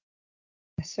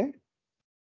 Yes, sir.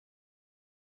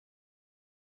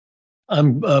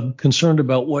 I'm concerned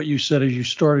about what you said as you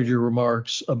started your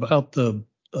remarks about the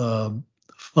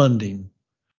funding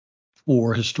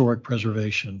for historic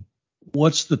preservation.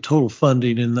 What's the total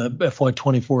funding in the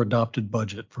FY24 adopted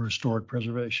budget for historic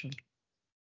preservation?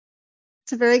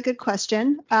 It's a very good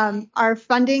question. Our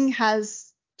funding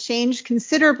has changed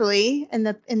considerably in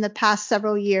the past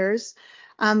several years.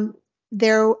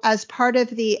 There, as part of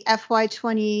the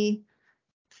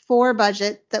FY24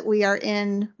 budget that we are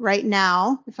in right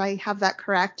now, if I have that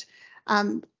correct,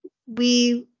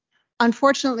 we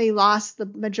unfortunately lost the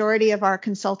majority of our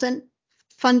consultant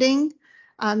funding,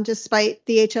 despite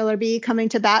the HLRB coming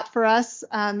to bat for us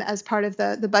as part of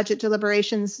the budget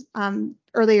deliberations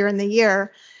earlier in the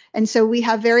year. And so we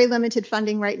have very limited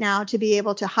funding right now to be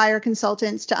able to hire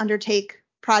consultants to undertake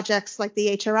projects like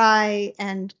the HRI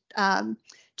and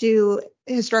do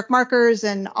historic markers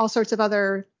and all sorts of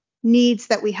other needs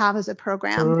that we have as a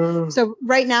program. So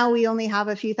right now we only have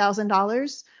a few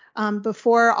 $1,000s.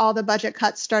 Before all the budget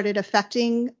cuts started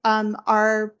affecting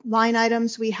our line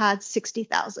items, we had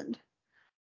 60,000.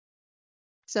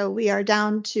 So we are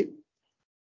down to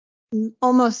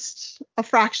almost a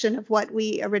fraction of what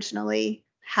we originally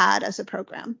had as a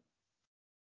program.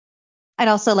 I'd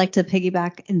also like to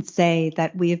piggyback and say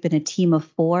that we have been a team of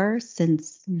 4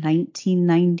 since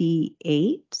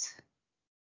 1998.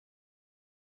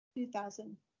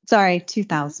 2000. Sorry,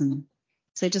 2000.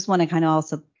 So I just want to kind of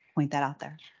also point that out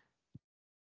there.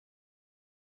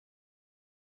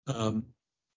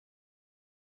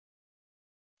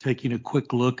 Taking a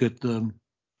quick look at the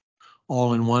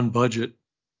all-in-one budget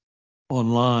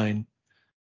online,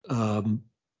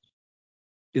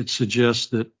 it suggests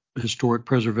that historic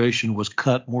preservation was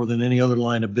cut more than any other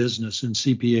line of business in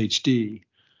CPHD.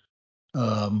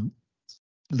 The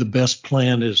best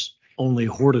plan is only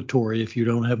hortatory if you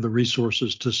don't have the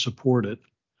resources to support it.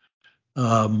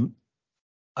 I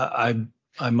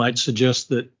might suggest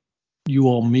that you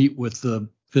all meet with the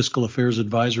Fiscal Affairs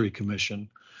Advisory Commission.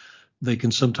 They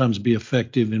can sometimes be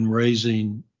effective in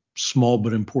raising small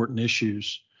but important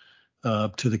issues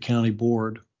to the county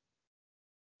board.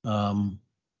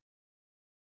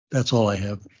 That's all I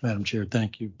have, Madam Chair.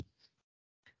 Thank you.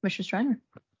 Commissioner Schreiner.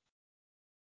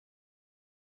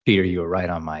 Peter, you were right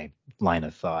on my line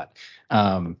of thought.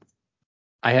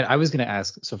 I was going to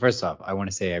ask. So first off, I want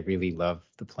to say I really love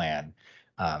the plan.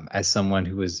 As someone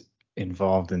who was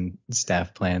involved in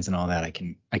staff plans and all that, I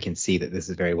can see that this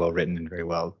is very well written and very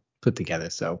well put together.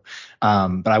 So,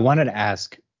 but I wanted to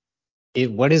ask,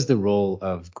 what is the role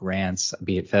of grants,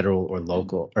 be it federal or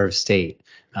local or state,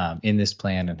 in this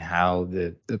plan, and how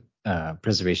the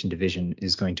preservation division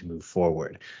is going to move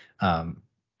forward? I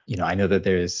know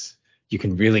that you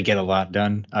can really get a lot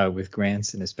done with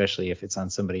grants, and especially if it's on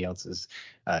somebody else's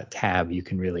tab, you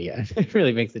can really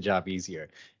really make the job easier.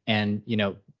 And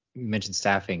you mentioned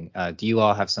staffing. Do you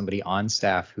all have somebody on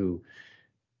staff who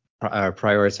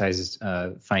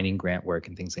prioritizes finding grant work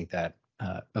and things like that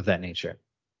of that nature?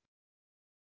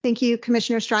 Thank you,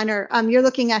 Commissioner Schreiner. You're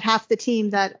looking at half the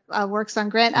team that works on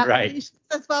grant applications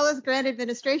as well as grant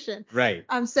administration. Right.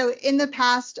 So in the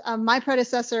past, my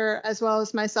predecessor, as well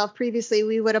as myself previously,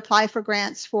 we would apply for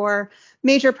grants for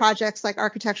major projects like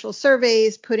architectural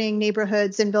surveys, putting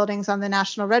neighborhoods and buildings on the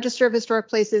National Register of Historic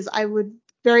Places. I would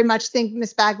very much think,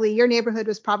 Ms. Bagley, your neighborhood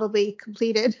was probably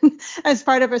completed as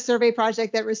part of a survey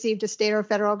project that received a state or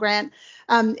federal grant.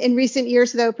 In recent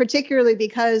years, though, particularly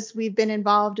because we've been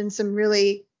involved in some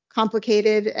really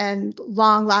complicated and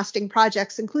long-lasting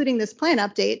projects, including this plan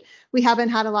update, we haven't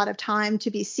had a lot of time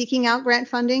to be seeking out grant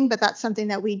funding, but that's something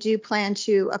that we do plan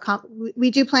to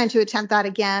attempt that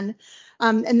again.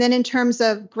 And then in terms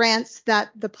of grants that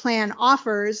the plan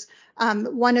offers,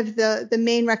 one of the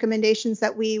main recommendations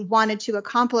that we wanted to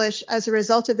accomplish as a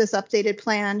result of this updated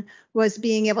plan was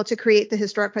being able to create the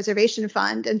Historic Preservation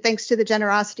Fund. And thanks to the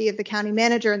generosity of the county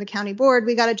manager and the county board,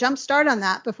 we got a jump start on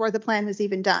that before the plan was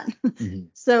even done. Mm-hmm.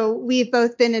 So we've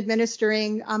both been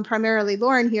administering, primarily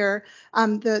Lauren here,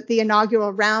 the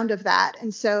inaugural round of that.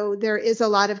 And so there is a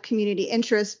lot of community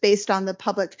interest based on the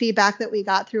public feedback that we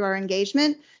got through our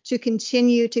engagement to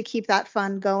continue to keep that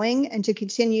fund going and to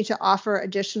continue to offer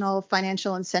additional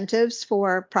financial incentives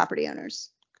for property owners.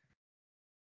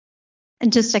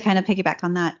 And just to kind of piggyback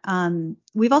on that,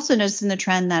 we've also noticed in the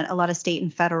trend that a lot of state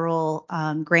and federal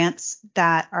grants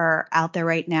that are out there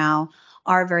right now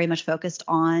are very much focused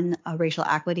on a racial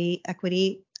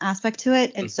equity aspect to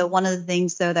it. And so one of the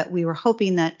things, though, that we were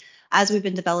hoping that as we've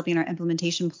been developing our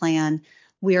implementation plan,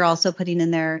 we are also putting in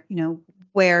there,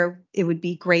 where it would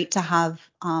be great to have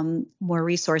more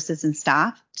resources and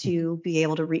staff to be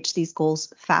able to reach these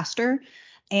goals faster.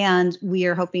 And we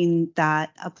are hoping that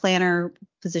a planner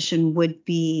position would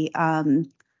be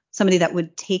somebody that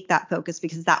would take that focus,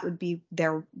 because that would be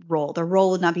their role. Their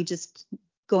role would not be just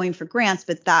going for grants,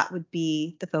 but that would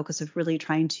be the focus of really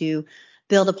trying to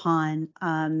build upon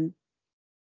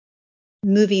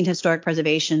moving historic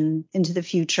preservation into the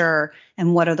future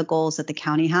and what are the goals that the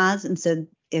county has. And so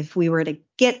if we were to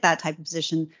get that type of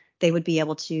position, they would be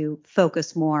able to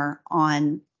focus more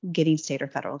on getting state or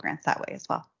federal grants that way as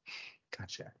well.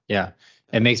 Gotcha. Yeah.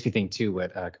 It makes me think too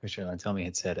what Commissioner Lantelmi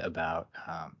had said about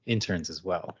interns as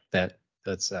well.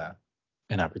 That's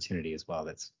an opportunity as well.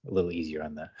 That's a little easier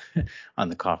on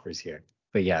the coffers here.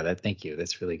 But yeah, thank you.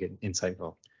 That's really good,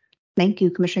 insightful. Thank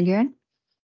you, Commissioner Guerin.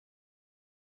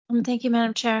 Thank you,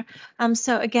 Madam Chair.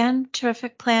 So again,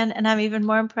 terrific plan, and I'm even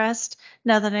more impressed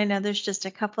now that I know there's just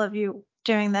a couple of you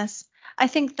doing this. I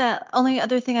think the only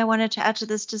other thing I wanted to add to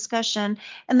this discussion,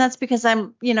 and that's because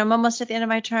I'm almost at the end of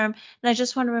my term, and I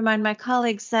just want to remind my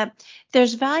colleagues that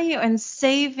there's value in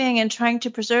saving and trying to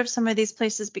preserve some of these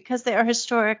places because they are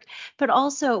historic, but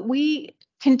also we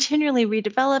continually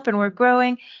redevelop and we're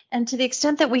growing. And to the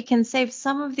extent that we can save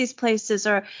some of these places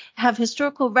or have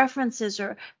historical references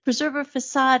or preserve a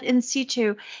facade in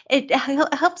situ, it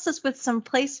helps us with some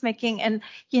placemaking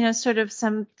and, sort of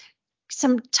some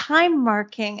time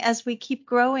marking as we keep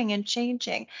growing and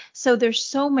changing. So there's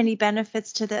so many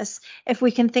benefits to this if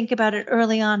we can think about it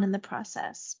early on in the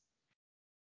process.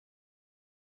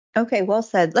 Okay, well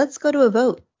said. Let's go to a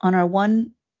vote on our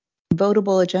one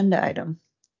votable agenda item.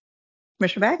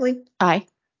 Commissioner Bagley? Aye.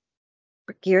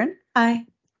 Guerin? Aye.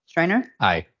 Schreiner?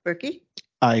 Aye. Berkey?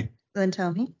 Aye.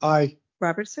 Lantelmi? Aye.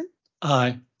 Robertson?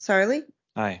 Aye. Sarli?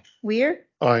 Aye. Weir?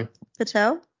 Aye.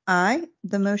 Patel? Aye.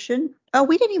 The motion. Oh,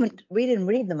 we didn't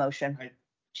read the motion.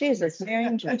 Jesus, Mary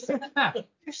and Joseph.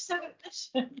 You're so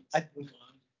efficient.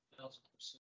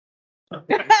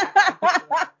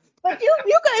 But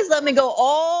you guys let me go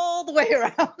all the way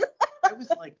around. I was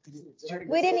like,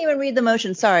 We didn't even read the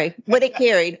motion. Sorry, but it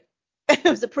carried. It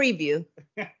was a preview.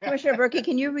 Commissioner Berkey,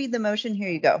 can you read the motion? Here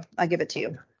you go. I'll give it to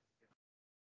you.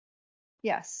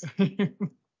 Yes.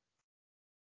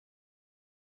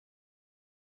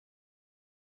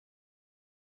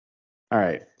 All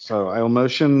right, so I will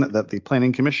motion that the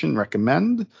Planning Commission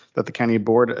recommend that the County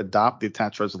Board adopt the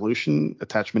attached resolution,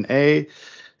 Attachment A,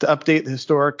 to update the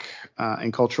Historic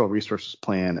and Cultural Resources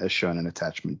Plan as shown in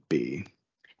Attachment B.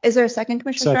 Is there a second,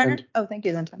 Commissioner Second. Schreiner? Oh, thank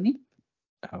you, then, Tony.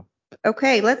 Oh.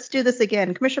 Okay, let's do this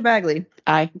again. Commissioner Bagley.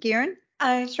 Aye. Guerin.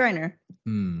 Aye. Schreiner.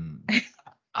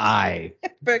 Aye.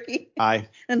 Berkey. Aye.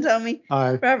 And Tommy.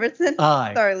 Aye. Robertson.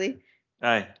 Aye. Sarli.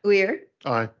 Aye. Weir.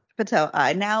 Aye. Patel,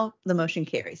 aye. Now the motion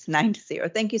carries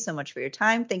 9-0. Thank you so much for your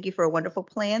time. Thank you for a wonderful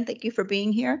plan. Thank you for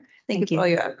being here. Thank you for all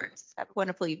your efforts. Have a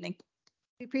wonderful evening.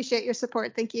 We appreciate your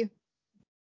support. Thank you.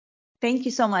 Thank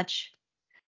you so much.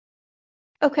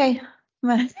 Okay,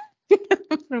 Madam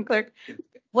Clerk,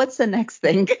 what's the next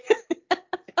thing?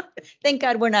 Thank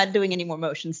God we're not doing any more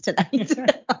motions tonight.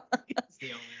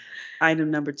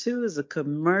 Item number 2 is a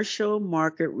Commercial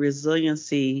Market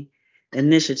Resiliency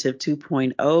Initiative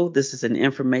 2.0. This is an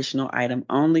informational item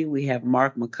only. We have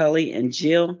Mark McCulley and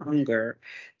Jill Hunger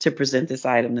to present this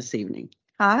item this evening.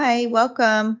 Hi,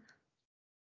 welcome.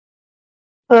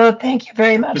 Well, thank you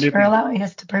very much Good for evening. allowing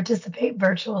us to participate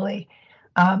virtually.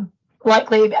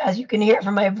 Likely, as you can hear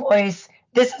from my voice,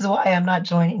 this is why I'm not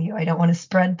joining you. I don't want to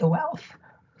spread the wealth.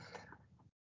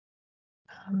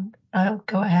 I'll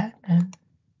go ahead and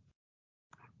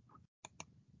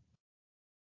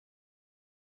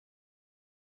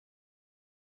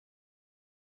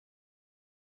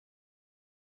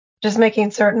just making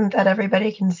certain that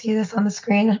everybody can see this on the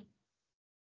screen.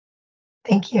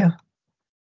 Thank you.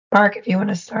 Mark, if you want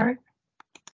to start.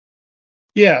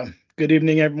 Yeah, good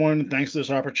evening, everyone. Thanks for this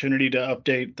opportunity to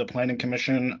update the Planning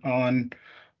Commission on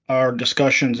our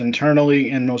discussions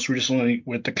internally and most recently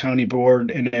with the County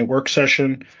Board in a work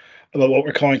session about what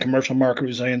we're calling Commercial Market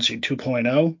Resiliency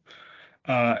 2.0.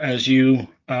 As you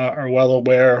are well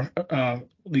aware, at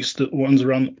least the ones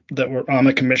that were on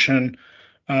the commission,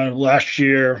 last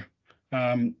year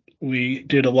we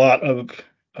did a lot of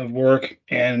work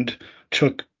and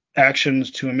took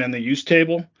actions to amend the use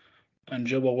table. And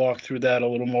Jill will walk through that a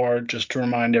little more just to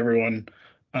remind everyone.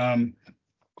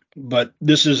 But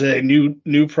this is a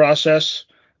new process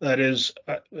that is,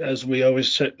 as we always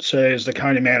say, is the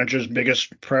county manager's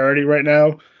biggest priority right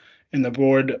now. And the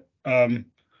board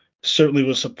certainly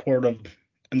was supportive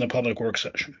in the public work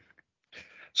session.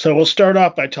 So we'll start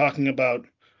off by talking about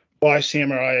why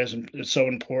CMRI is so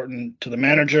important to the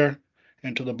manager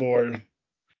and to the board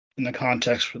in the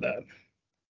context for that.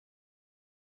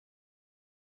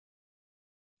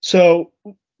 So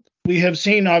we have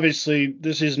seen, obviously,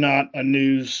 this is not a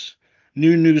new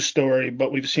news story,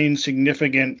 but we've seen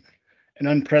significant and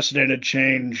unprecedented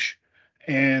change.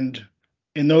 And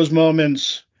in those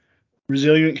moments,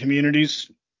 resilient communities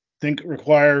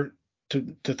require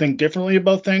to think differently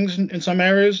about things in some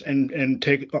areas and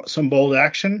take some bold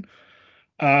action.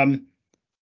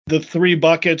 The 3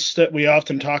 buckets that we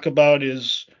often talk about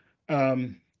is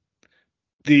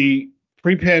the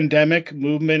pre-pandemic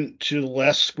movement to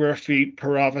less square feet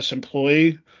per office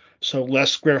employee. So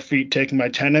less square feet taken by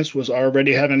tenants was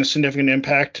already having a significant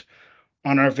impact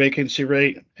on our vacancy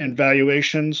rate and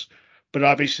valuations. But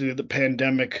obviously the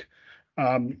pandemic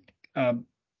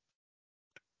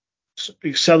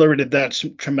accelerated that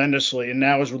tremendously. And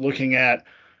now as we're looking at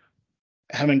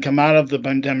having come out of the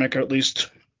pandemic, or at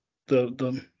least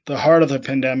the heart of the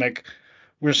pandemic,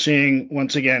 we're seeing,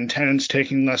 once again, tenants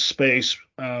taking less space,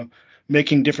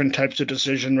 making different types of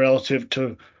decisions relative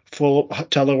to full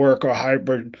telework or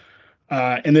hybrid.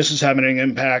 And this is having an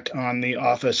impact on the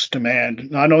office demand,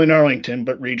 not only in Arlington,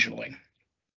 but regionally.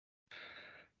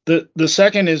 The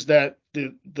second is that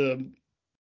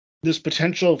this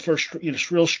potential for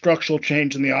real structural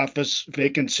change in the office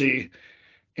vacancy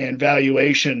and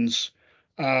valuations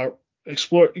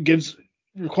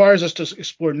requires us to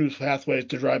explore new pathways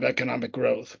to drive economic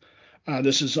growth.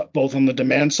 This is both on the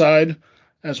demand side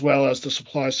as well as the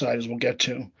supply side, as we'll get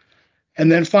to.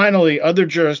 And then finally, other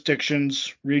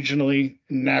jurisdictions, regionally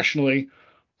and nationally,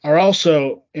 are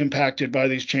also impacted by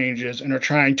these changes and are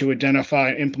trying to identify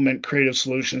and implement creative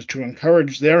solutions to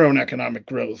encourage their own economic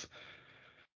growth.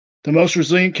 The most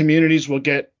resilient communities will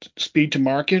get speed to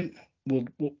market will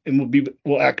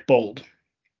act bold.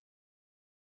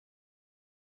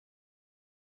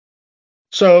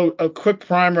 So a quick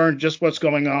primer on just what's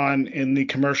going on in the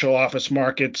commercial office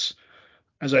markets.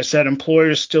 As I said,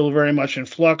 employers still very much in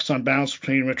flux on balance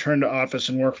between return to office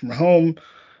and work from home.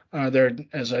 They're,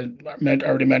 as I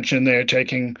already mentioned, they're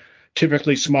taking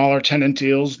typically smaller tenant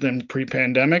deals than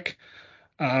pre-pandemic.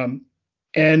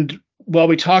 And while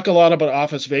we talk a lot about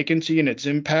office vacancy and its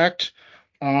impact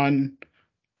on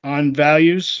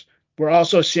values, we're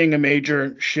also seeing a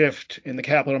major shift in the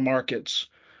capital markets.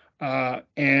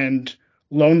 And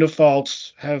loan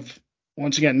defaults have,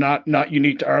 once again, not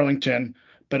unique to Arlington,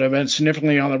 but have been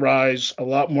significantly on the rise, a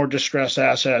lot more distressed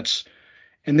assets.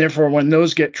 And therefore, when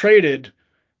those get traded,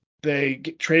 they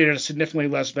get traded at a significantly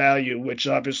less value, which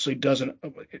obviously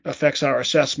affects our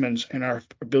assessments and our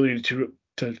ability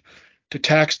to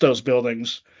tax those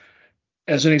buildings.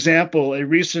 As an example, a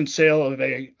recent sale of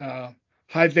a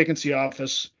high vacancy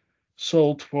office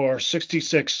sold for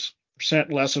 66%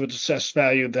 less of its assessed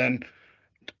value than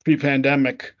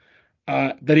pre-pandemic.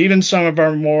 But even some of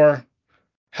our more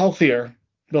healthier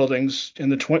buildings in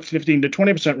the 15 to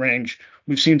 20% range,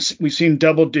 we've seen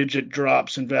double-digit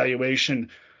drops in valuation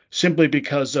simply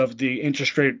because of the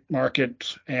interest rate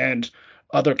market and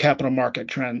other capital market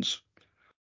trends.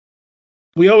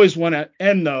 We always want to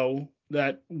end, though,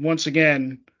 that once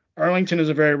again, Arlington is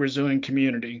a very resilient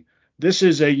community. This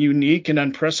is a unique and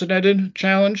unprecedented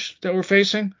challenge that we're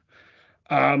facing.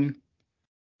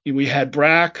 We had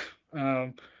BRAC,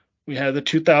 we had the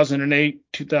 2008,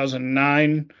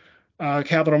 2009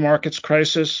 capital markets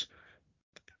crisis,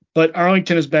 but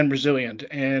Arlington has been resilient,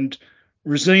 and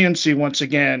resiliency once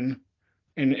again,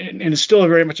 and is still a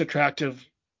very much attractive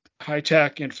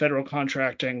high-tech and federal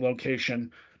contracting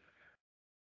location.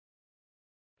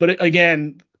 But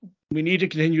again, we need to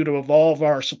continue to evolve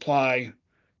our supply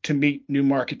to meet new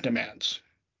market demands.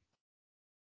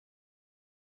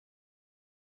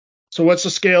 So what's the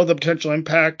scale of the potential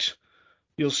impact?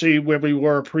 You'll see where we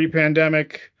were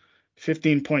pre-pandemic,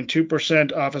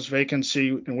 15.2% office vacancy,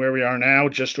 and where we are now,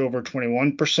 just over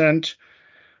 21%.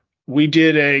 We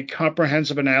did a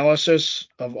comprehensive analysis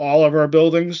of all of our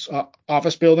buildings,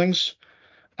 office buildings,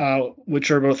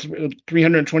 which are both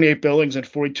 328 buildings and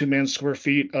 42 million square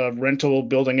feet of rentable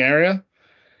building area.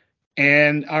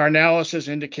 And our analysis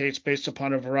indicates, based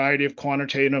upon a variety of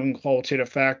quantitative and qualitative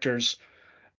factors,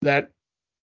 that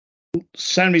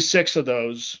 76 of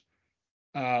those,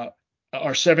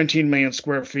 our 17 million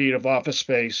square feet of office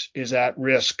space, is at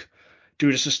risk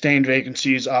due to sustained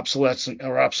vacancies,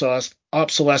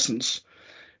 obsolescence.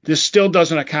 This still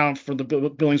doesn't account for the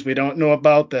buildings we don't know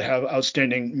about that have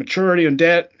outstanding maturity and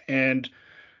debt and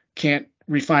can't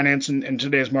refinance in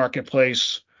today's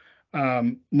marketplace,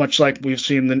 much like we've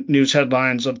seen the news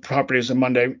headlines of properties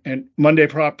in Monday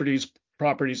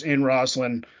properties in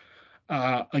Roslyn.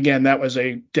 Again, that was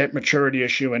a debt maturity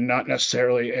issue and not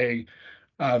necessarily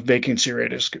a vacancy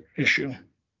rate issue.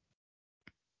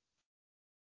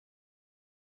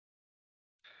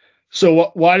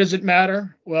 So why does it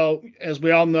matter? Well, as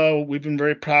we all know, we've been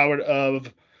very proud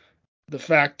of the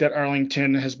fact that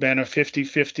Arlington has been a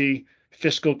 50-50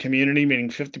 fiscal community, meaning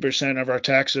 50% of our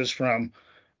taxes from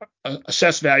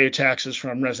assessed value taxes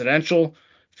from residential,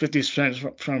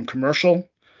 50% from commercial.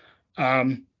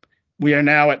 We are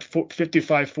now at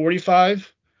 55-45,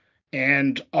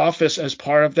 and office as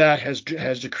part of that has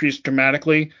decreased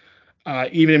dramatically.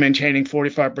 Even maintaining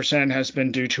 45% has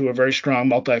been due to a very strong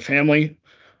multifamily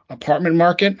apartment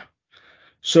market.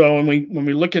 So when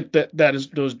we look at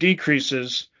those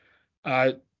decreases,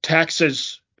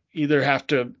 taxes either have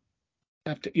to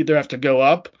go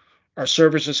up or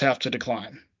services have to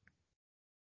decline.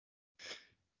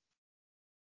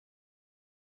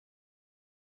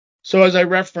 So as I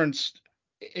referenced,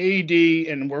 AED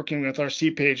and working with our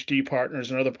CPHD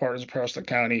partners and other partners across the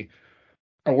county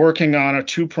are working on a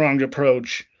two-pronged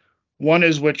approach. One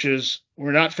is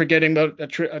we're not forgetting about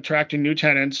attracting new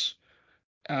tenants,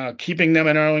 keeping them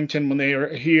in Arlington when they are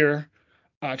here,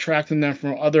 attracting them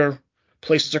from other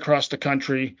places across the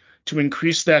country to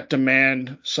increase that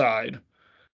demand side.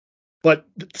 But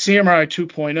CMRI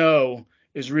 2.0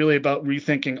 is really about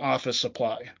rethinking office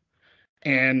supply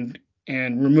and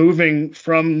removing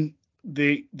from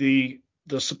the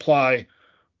supply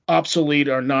obsolete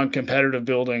or non-competitive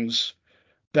buildings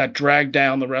that drag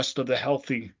down the rest of the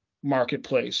healthy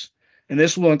marketplace. And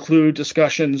this will include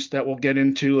discussions that we'll get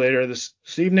into later this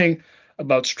evening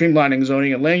about streamlining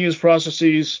zoning and land use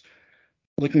processes,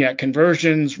 looking at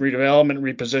conversions, redevelopment,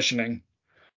 repositioning,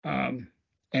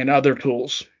 and other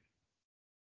tools.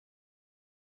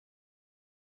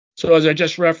 So as I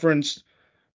just referenced,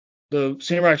 the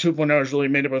CMRI 2.0 is really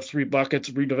made up of three buckets: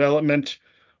 redevelopment,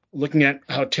 looking at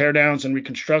how teardowns and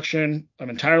reconstruction of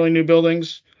entirely new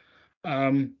buildings,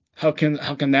 how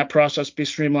can that process be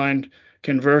streamlined?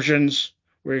 Conversions,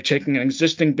 where you're taking an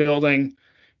existing building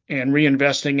and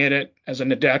reinvesting in it as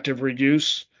an adaptive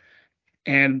reuse.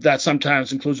 And that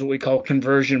sometimes includes what we call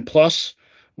conversion plus,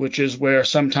 which is where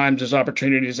sometimes there's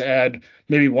opportunities to add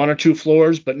maybe one or two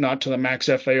floors, but not to the max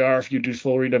FAR if you do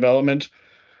full redevelopment.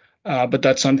 But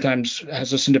that sometimes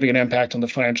has a significant impact on the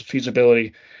financial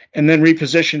feasibility. And then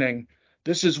repositioning.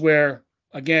 This is where,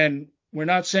 again, we're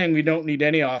not saying we don't need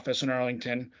any office in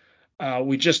Arlington.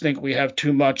 We just think we have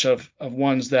too much of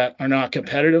ones that are not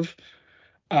competitive.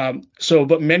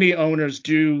 But many owners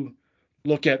do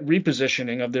look at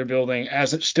repositioning of their building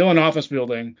as it's still an office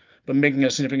building, but making a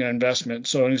significant investment.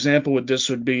 So an example with this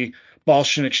would be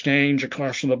Ballston Exchange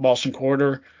across from the Ballston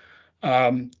Quarter,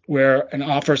 where an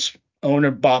office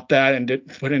owner bought that and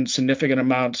put in significant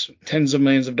amounts, tens of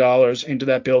millions of dollars into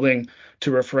that building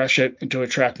to refresh it and to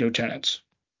attract new tenants.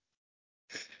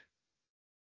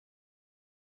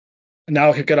 And now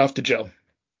I'll kick it off to Jill.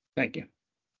 Thank you.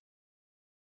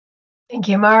 Thank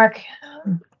you, Mark.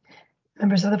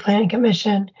 Members of the Planning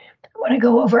Commission, I want to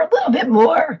go over a little bit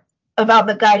more about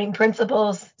the guiding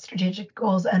principles, strategic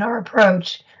goals, and our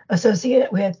approach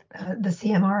associated with the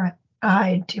CMRI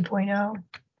 2.0.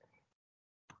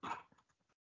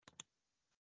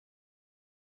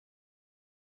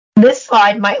 This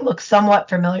slide might look somewhat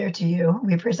familiar to you.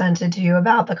 We presented to you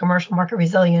about the Commercial Market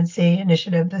Resiliency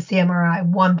Initiative, the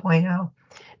CMRI 1.0,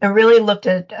 and really looked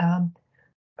at kind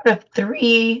of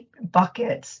 3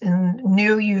 buckets in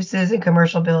new uses in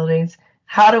commercial buildings.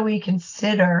 How do we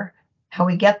consider how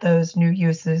we get those new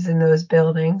uses in those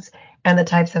buildings and the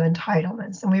types of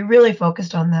entitlements? And we really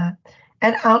focused on that.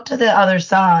 And out to the other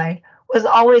side was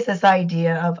always this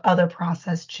idea of other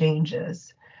process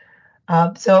changes.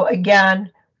 So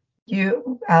again,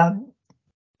 you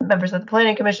members of the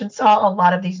Planning Commission saw a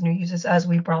lot of these new uses as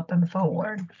we brought them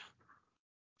forward.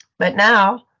 But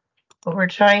now what we're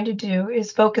trying to do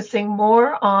is focusing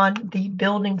more on the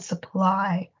building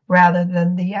supply rather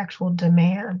than the actual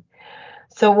demand.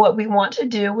 So what we want to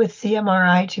do with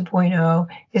CMRI 2.0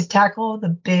 is tackle the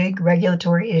big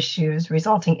regulatory issues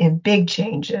resulting in big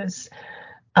changes.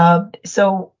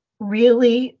 So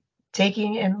really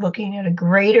taking and looking at a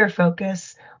greater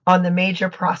focus on the major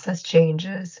process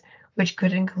changes, which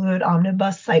could include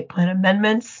omnibus site plan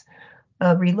amendments,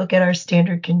 relook at our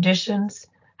standard conditions.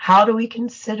 How do we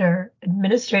consider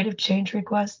administrative change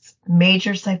requests,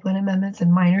 major site plan amendments,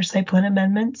 and minor site plan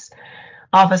amendments,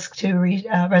 office to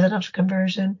residential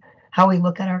conversion, how we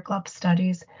look at our GLUP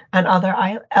studies, and other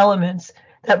elements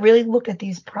that really look at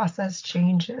these process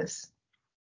changes.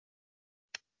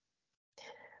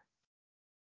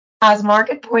 As Mark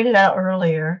had pointed out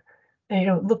earlier,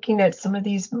 looking at some of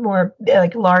these more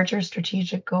like larger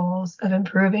strategic goals of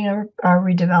improving our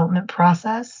redevelopment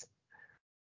process,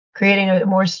 creating a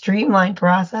more streamlined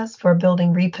process for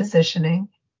building repositioning,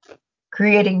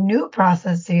 creating new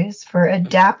processes for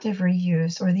adaptive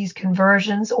reuse or these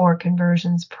conversions or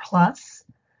conversions plus,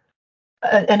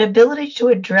 an ability to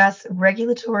address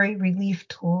regulatory relief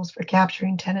tools for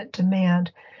capturing tenant demand.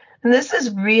 And this is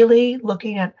really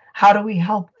looking at how do we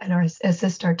help and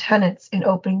assist our tenants in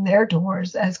opening their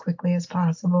doors as quickly as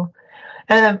possible.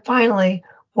 And then finally,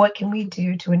 what can we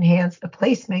do to enhance the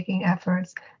placemaking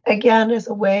efforts, again, as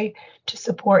a way to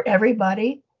support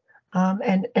everybody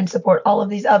and support all of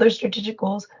these other strategic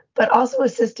goals, but also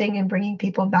assisting in bringing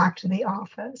people back to the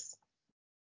office.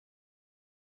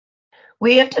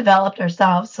 We have developed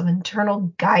ourselves some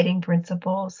internal guiding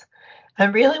principles.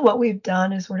 And really what we've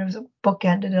done is sort of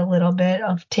bookended a little bit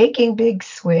of taking big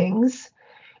swings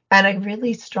and a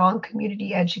really strong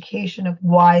community education of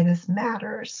why this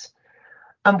matters.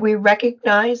 We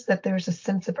recognize that there's a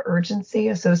sense of urgency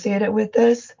associated with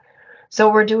this.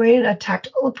 So we're doing a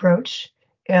tactical approach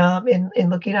in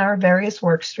looking at our various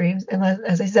work streams. And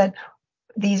as I said,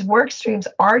 these work streams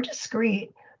are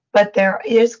discrete, but there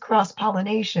is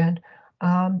cross-pollination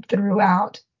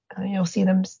throughout. You'll see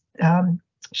them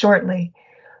shortly.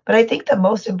 But I think the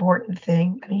most important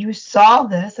thing, you saw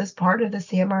this as part of the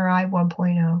CMRI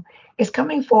 1.0, is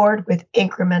coming forward with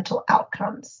incremental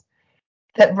outcomes.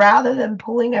 That rather than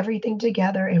pulling everything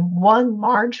together in one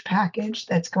large package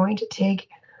that's going to take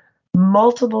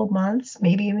multiple months,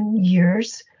 maybe even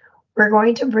years, we're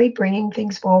going to be bringing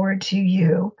things forward to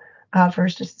you,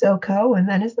 first as SoCo and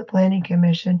then as the Planning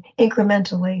Commission,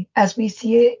 incrementally as we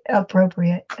see it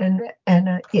appropriate.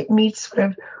 And it meets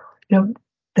sort of,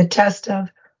 the test of,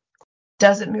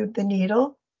 does it move the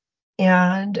needle?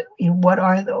 And what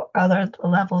are the other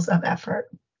levels of effort?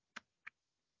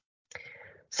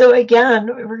 So again,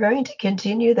 we're going to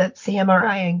continue that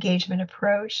CMRI engagement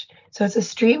approach. So it's a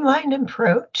streamlined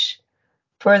approach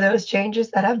for those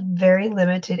changes that have very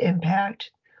limited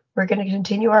impact. We're going to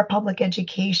continue our public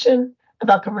education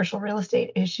about commercial real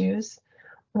estate issues.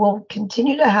 We'll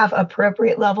continue to have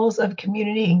appropriate levels of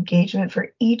community engagement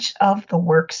for each of the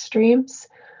work streams.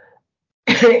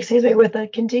 Excuse me, with a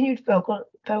continued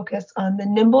focus on the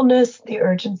nimbleness, the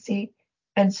urgency,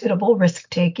 and suitable risk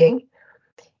taking.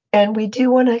 And we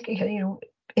do want to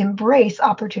embrace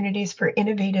opportunities for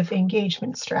innovative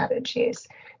engagement strategies.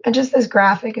 And just this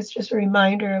graphic is just a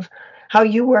reminder of how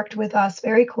you worked with us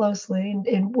very closely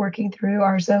in working through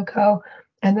our ZOCO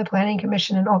and the Planning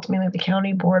Commission and ultimately the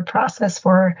County Board process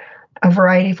for a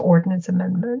variety of ordinance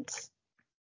amendments.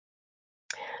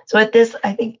 So at this,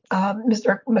 I think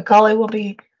Mr. McCauley will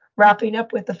be wrapping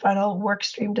up with the final work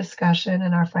stream discussion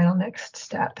and our final next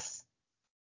steps.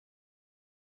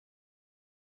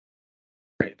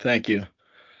 Great, thank you.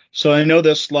 So I know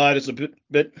this slide is a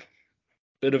bit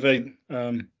of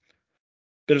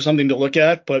something to look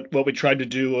at, but what we tried to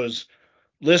do was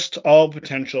list all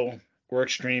potential work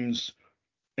streams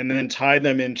and then tie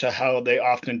them into how they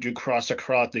often do cross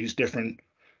across these different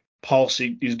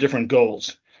these different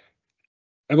goals.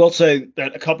 I will say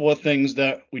that a couple of things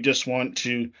that we just want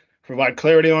to provide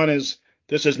clarity on is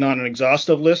this is not an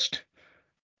exhaustive list.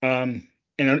 And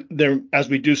there, as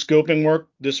we do scoping work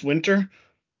this winter,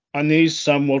 On these,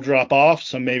 some will drop off,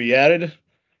 some may be added,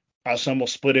 some will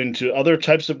split into other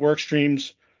types of work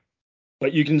streams,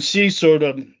 but you can see sort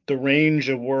of the range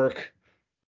of work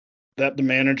that the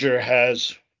manager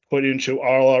has put into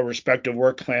all our respective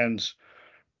work plans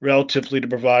relatively to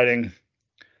providing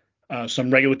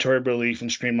some regulatory relief and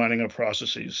streamlining of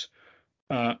processes.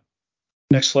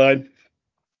 Next slide.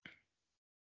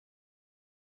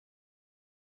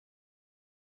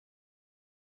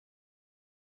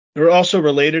 There are also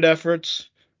related efforts.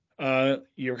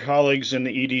 Your colleagues in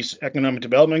the ED's Economic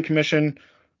Development Commission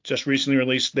just recently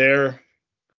released their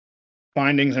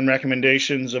findings and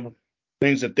recommendations of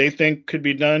things that they think could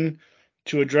be done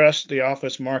to address the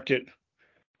office market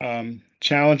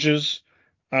challenges.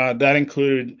 That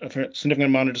included a significant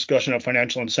amount of discussion of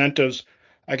financial incentives.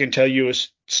 I can tell you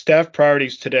staff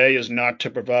priorities today is not to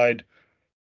provide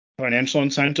financial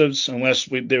incentives unless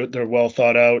they're well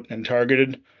thought out and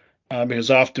targeted,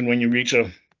 because often when you reach a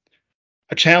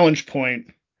challenge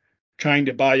point, trying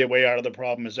to buy your way out of the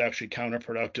problem is actually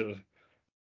counterproductive.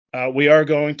 We are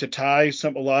going to tie a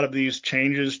lot of these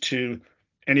changes to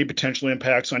any potential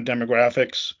impacts on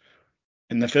demographics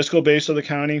in the fiscal base of the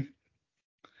county.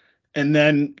 And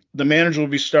then the manager will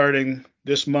be starting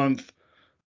this month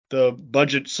the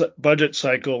budget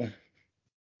cycle,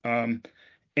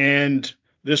 and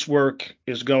this work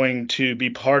is going to be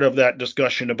part of that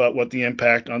discussion about what the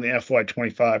impact on the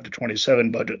FY25 to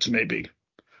 27 budgets may be.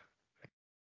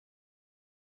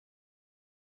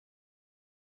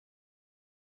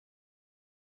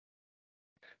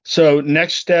 So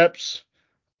next steps,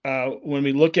 when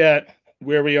we look at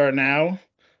where we are now,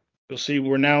 you'll see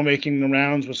we're now making the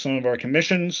rounds with some of our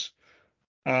commissions.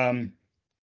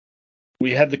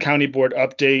 We had the county board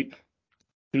update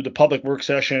through the public work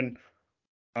session.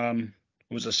 It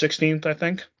was the 16th, I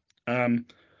think. And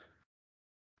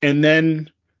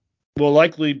then we'll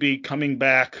likely be coming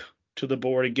back to the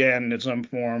board again in some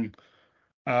form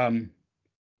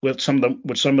with some of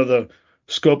the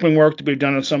scoping work to be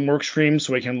done on some work streams,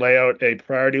 so we can lay out a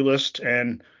priority list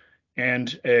and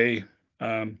a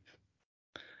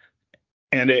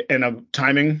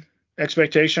timing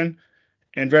expectation.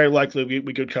 And very likely we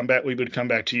would come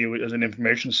back to you as an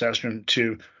information session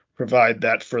to provide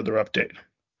that further update.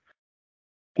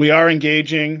 We are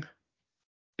engaging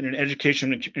in an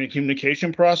education and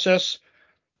communication process.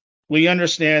 We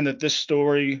understand that the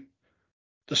story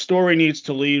needs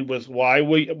to lead with why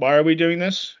are we doing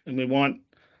this, and we want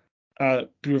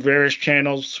through various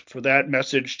channels for that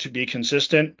message to be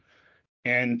consistent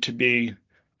and to be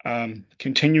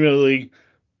continually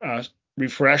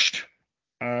refreshed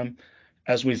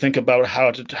as we think about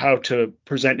how to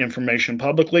present information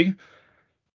publicly.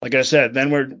 Like I said,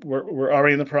 then we're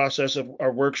already in the process of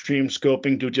our work stream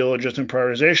scoping, due diligence, and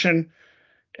prioritization.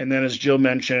 And then, as Jill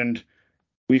mentioned,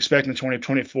 we expect in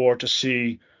 2024 to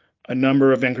see a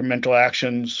number of incremental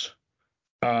actions,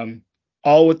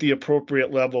 all with the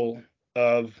appropriate level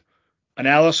of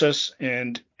analysis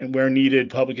and where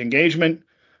needed public engagement.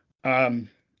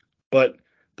 But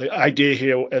the idea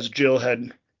here, as Jill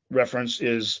had referenced,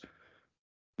 is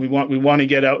we want to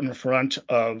get out in front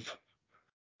of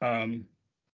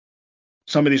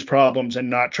some of these problems and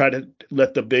not try to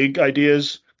let the big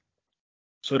ideas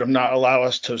sort of not allow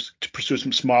us to pursue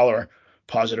some smaller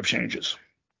positive changes.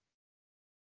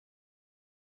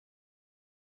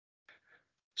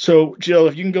 So Jill,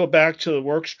 if you can go back to the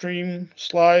work stream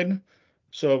slide.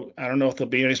 So I don't know if there'll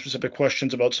be any specific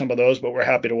questions about some of those, but we're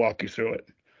happy to walk you through it.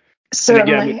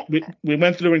 Certainly. And again, we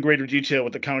went through in greater detail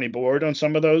with the county board on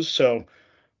some of those. So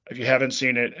if you haven't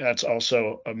seen it, that's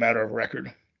also a matter of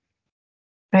record.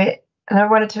 Right. And I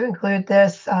wanted to include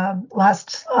this last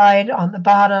slide on the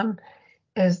bottom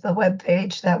is the web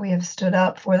page that we have stood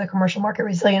up for the commercial market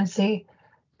resiliency.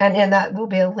 And in that will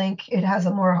be a link. It has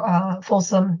a more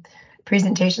fulsome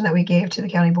presentation that we gave to the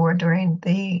county board during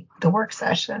the work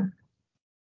session.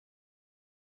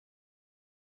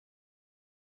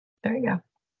 There you go.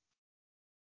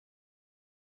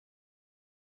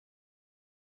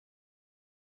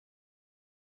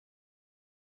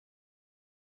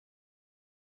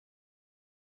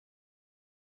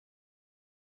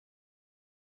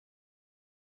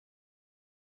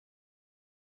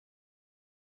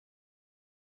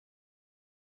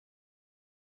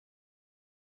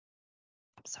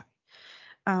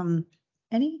 Sorry.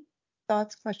 Any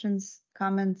thoughts, questions,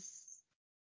 comments?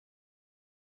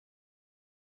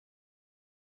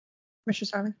 Mr.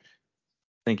 Sarli?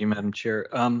 Thank you, Madam Chair.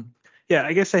 Yeah,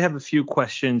 I guess I have a few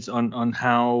questions on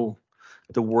how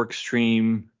the work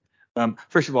stream.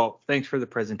 First of all, thanks for the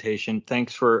presentation.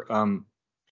 Thanks for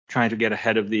trying to get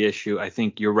ahead of the issue. I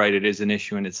think you're right, it is an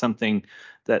issue, and it's something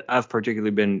that I've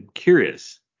particularly been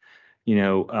curious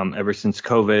ever since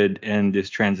COVID and this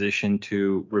transition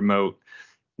to remote,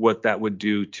 what that would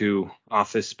do to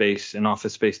office space and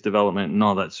office space development and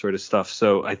all that sort of stuff.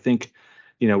 So I think,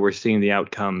 we're seeing the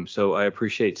outcome. So I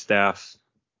appreciate staff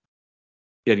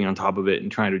getting on top of it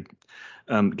and trying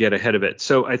to get ahead of it.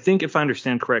 So I think if I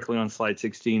understand correctly on slide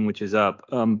 16, which is up,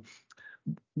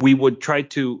 we would try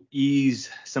to ease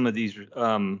some of these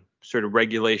sort of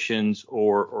regulations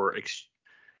or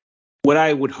what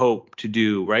I would hope to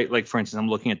do, right? Like, for instance, I'm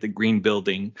looking at the green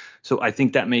building. So I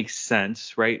think that makes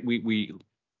sense, right? We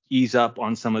ease up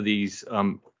on some of these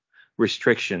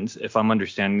restrictions, if I'm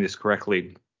understanding this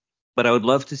correctly. But I would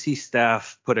love to see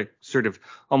staff put a sort of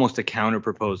almost a counter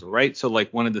proposal, right? So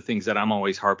like one of the things that I'm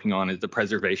always harping on is the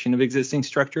preservation of existing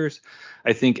structures.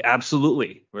 I think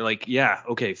absolutely. We're like, yeah,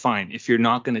 okay, fine. If you're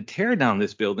not going to tear down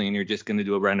this building and you're just going to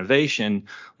do a renovation,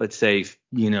 let's say,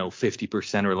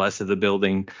 50% or less of the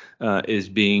building is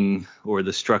being, or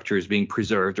the structure is being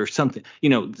preserved or something,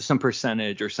 some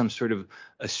percentage or some sort of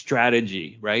a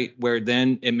strategy, right? Where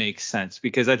then it makes sense,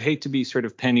 because I'd hate to be sort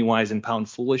of penny wise and pound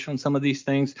foolish on some of these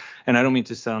things. And I don't mean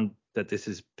to sound that this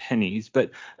is pennies,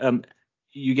 but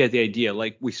you get the idea.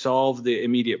 Like, we solve the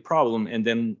immediate problem and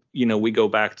then, we go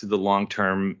back to the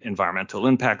long-term environmental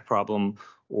impact problem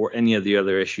or any of the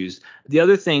other issues. The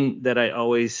other thing that I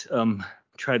always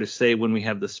try to say when we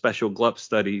have the special GLUP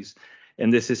studies,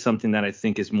 and this is something that I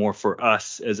think is more for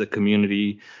us as a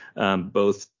community,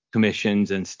 both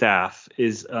commissions and staff,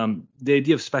 is the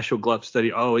idea of special GLUP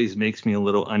study always makes me a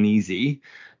little uneasy,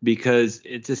 because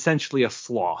it's essentially a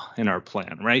flaw in our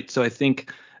plan, right? So I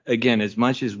think, again, as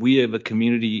much as we have a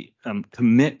community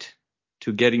commit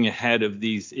to getting ahead of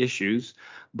these issues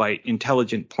by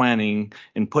intelligent planning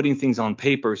and putting things on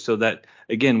paper so that,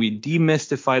 again, we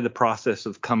demystify the process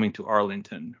of coming to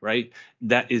Arlington, right?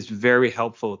 That is very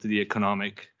helpful to the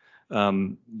economic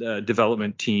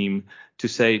development team to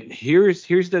say, here's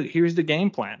the game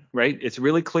plan, right? It's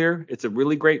really clear. It's a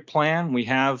really great plan. We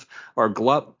have our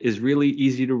GLUP is really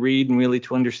easy to read and really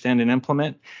to understand and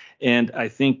implement. And I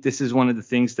think this is one of the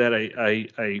things that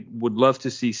I would love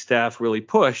to see staff really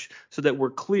push, so that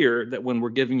we're clear that when we're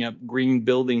giving up green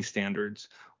building standards,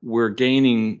 we're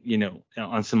gaining,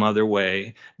 on some other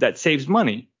way that saves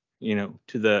money, to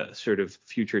the sort of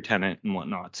future tenant and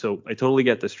whatnot. So I totally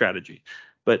get the strategy.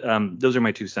 But those are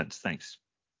my 2 cents. Thanks.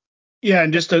 Yeah,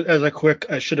 and just as a quick,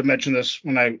 I should have mentioned this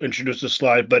when I introduced the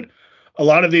slide, but a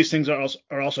lot of these things are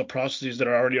also processes that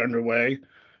are already underway.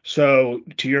 So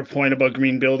to your point about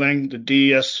green building, the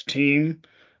DES team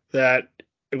that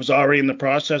it was already in the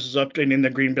process is updating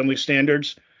the green building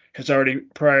standards, has already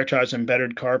prioritized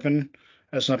embedded carbon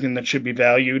as something that should be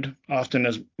valued often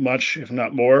as much, if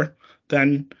not more,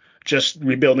 than just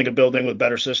rebuilding a building with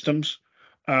better systems.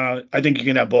 I think you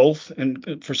can have both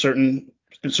in certain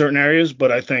areas,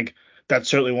 but I think that's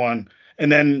certainly one.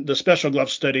 And then the special GLUP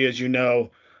study, as you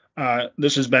know,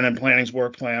 this has been in planning's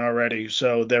work plan already,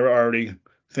 so they're already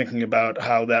thinking about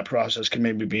how that process can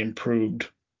maybe be improved.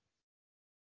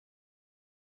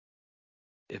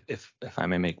 If I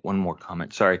may make one more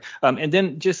comment, sorry. And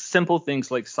then just simple things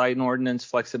like sign ordinance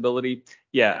flexibility.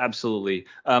 Yeah, absolutely.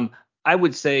 I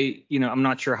would say, I'm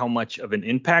not sure how much of an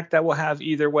impact that will have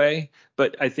either way,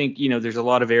 but I think, there's a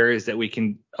lot of areas that we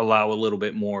can allow a little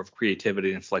bit more of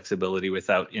creativity and flexibility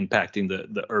without impacting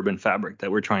the urban fabric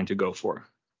that we're trying to go for.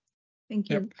 Thank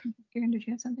you. Yep. Karen, did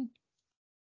you have something?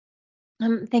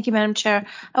 Thank you, Madam Chair.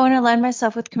 I want to align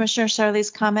myself with Commissioner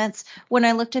Sarli's comments. When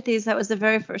I looked at these, that was the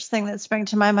very first thing that sprang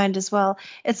to my mind as well.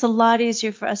 It's a lot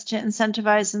easier for us to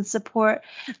incentivize and support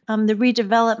the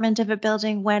redevelopment of a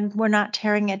building when we're not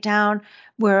tearing it down.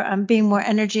 We're being more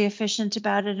energy efficient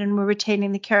about it, and we're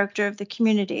retaining the character of the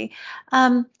community.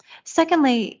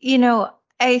 Secondly,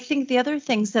 I think the other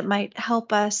things that might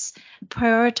help us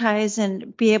prioritize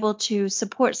and be able to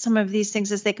support some of these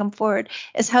things as they come forward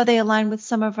is how they align with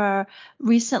some of our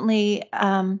recently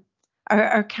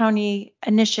our county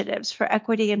initiatives for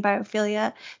equity and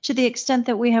biophilia, to the extent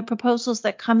that we have proposals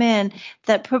that come in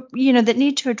that that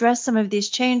need to address some of these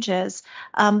changes,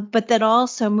 but that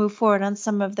also move forward on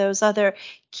some of those other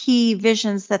key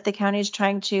visions that the county is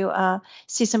trying to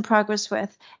see some progress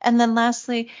with. And then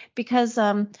lastly, because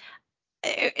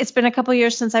it's been a couple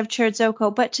years since I've chaired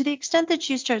ZOCO, but to the extent that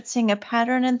you start seeing a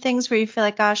pattern in things where you feel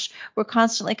like, gosh, we're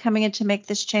constantly coming in to make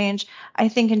this change, I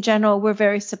think in general, we're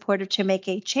very supportive to make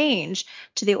a change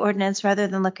to the ordinance rather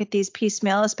than look at these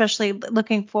piecemeal, especially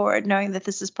looking forward, knowing that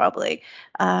this is probably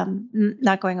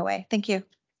not going away. Thank you.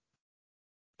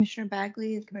 Commissioner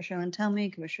Bagley, Commissioner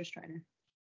Lantelmi, Commissioner Strider.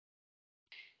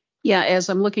 Yeah, as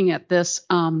I'm looking at this,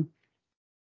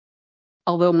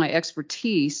 although my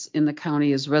expertise in the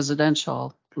county is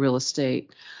residential, real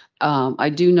estate. I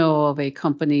do know of a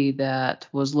company that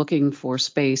was looking for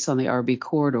space on the RB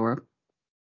corridor,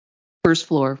 first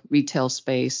floor retail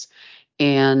space.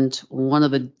 And one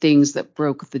of the things that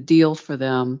broke the deal for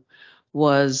them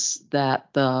was that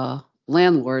the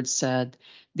landlord said,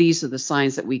 these are the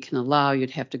signs that we can allow.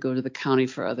 You'd have to go to the county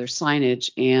for other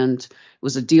signage. And it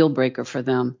was a deal breaker for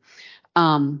them,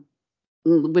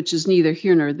 which is neither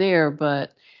here nor there.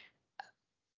 But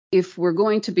if we're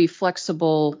going to be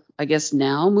flexible, I guess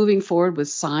now moving forward with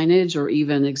signage or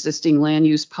even existing land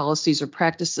use policies or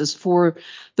practices for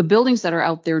the buildings that are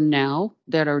out there now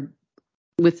that are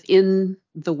within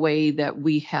the way that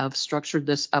we have structured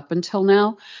this up until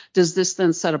now, does this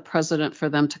then set a precedent for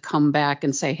them to come back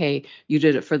and say, hey, you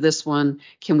did it for this one,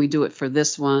 can we do it for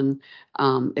this one,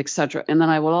 et cetera? And then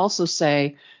I will also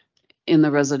say, in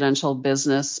the residential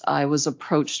business, I was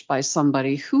approached by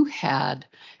somebody who had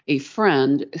a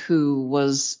friend who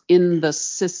was in the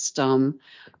system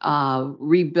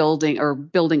rebuilding or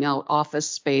building out office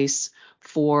space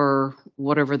for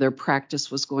whatever their practice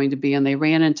was going to be. And they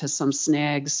ran into some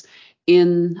snags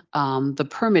in the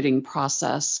permitting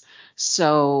process.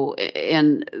 So,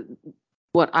 and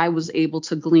what I was able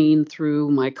to glean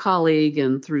through my colleague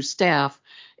and through staff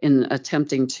in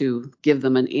attempting to give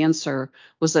them an answer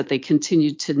was that they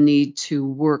continued to need to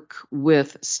work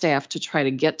with staff to try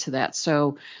to get to that.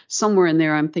 So somewhere in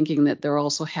there, I'm thinking that there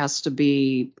also has to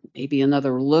be maybe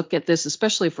another look at this,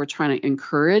 especially if we're trying to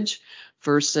encourage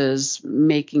versus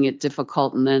making it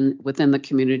difficult. And then within the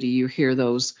community, you hear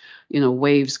those,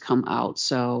 waves come out.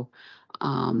 So,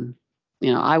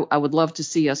 I would love to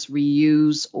see us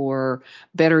reuse or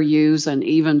better use. And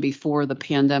even before the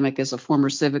pandemic, as a former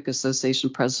Civic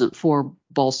Association president for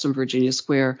Ballston, Virginia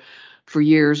Square, for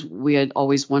years, we had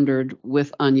always wondered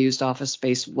with unused office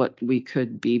space what we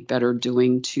could be better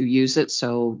doing to use it.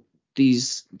 So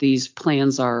these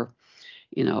plans are,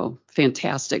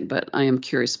 fantastic, but I am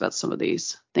curious about some of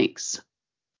these. Thanks.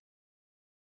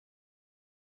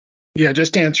 Yeah,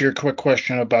 just to answer your quick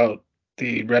question about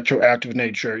the retroactive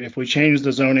nature, if we change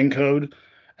the zoning code,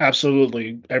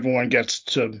 absolutely everyone gets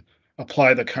to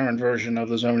apply the current version of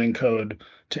the zoning code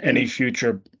to any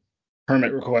future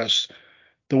permit requests.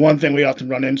 The one thing we often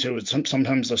run into is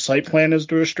sometimes the site plan is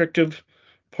the restrictive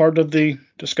part of the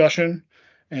discussion.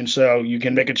 And so you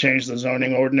can make a change to the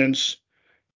zoning ordinance,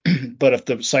 but if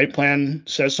the site plan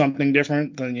says something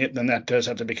different, then that does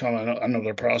have to become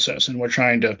another process. And we're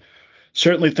trying to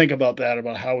certainly think about that,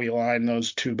 about how we align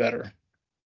those two better.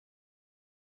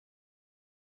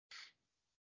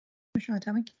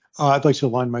 I'd like to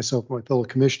align myself with fellow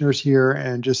commissioners here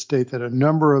and just state that a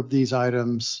number of these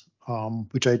items,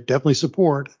 which I definitely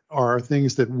support, are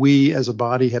things that we as a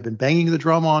body have been banging the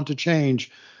drum on to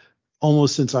change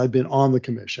almost since I've been on the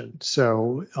commission.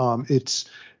 So it's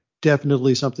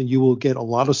definitely something you will get a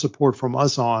lot of support from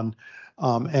us on.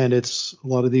 And it's a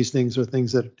lot of these things are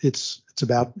things that it's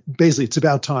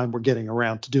about time we're getting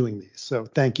around to doing these. So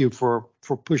thank you for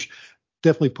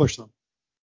definitely push them.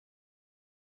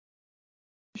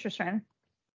 Mr. Strider.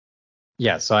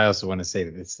 Yeah, so I also want to say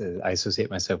that I associate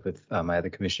myself with my other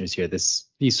commissioners here. These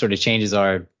sort of changes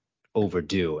are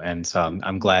overdue, and so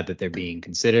I'm glad that they're being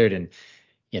considered. And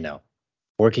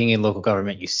working in local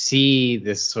government, you see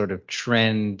this sort of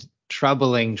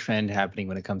troubling trend happening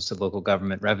when it comes to local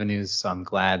government revenues. So I'm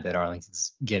glad that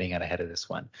Arlington's getting out ahead of this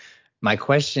one. My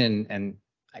question, and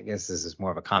I guess this is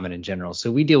more of a comment in general.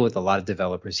 So we deal with a lot of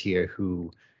developers here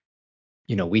who,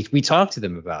 we talk to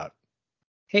them about,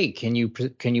 hey, can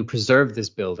you preserve this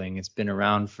building? It's been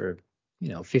around for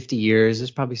 50 years.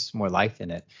 There's probably some more life in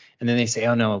it. And then they say,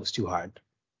 oh no, it was too hard.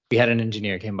 We had an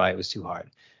engineer came by, it was too hard.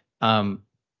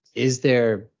 Is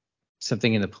there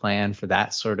something in the plan for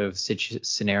that sort of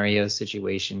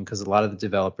situation? Because a lot of the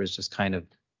developers just kind of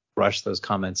brush those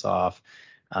comments off.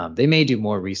 They may do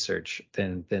more research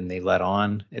than they let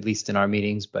on, at least in our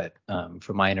meetings. But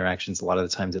from my interactions, a lot of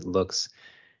the times it looks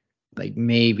like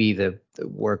maybe the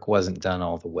work wasn't done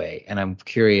all the way. And I'm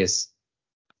curious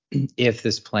if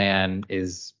this plan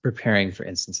is preparing for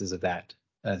instances of that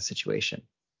situation.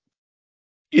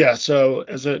 Yeah, so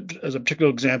as a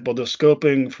particular example, the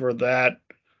scoping for that,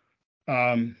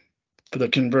 for the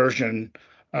conversion,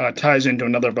 ties into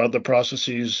another of other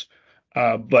processes.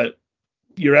 But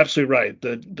you're absolutely right.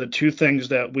 The two things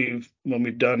that when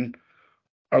we've done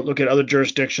are look at other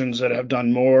jurisdictions that have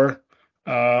done more,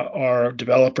 are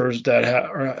developers that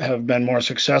have been more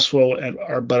successful and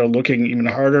are looking even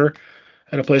harder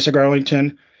at a place like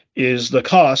Arlington, is the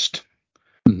cost.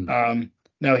 Mm-hmm.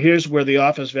 Now here's where the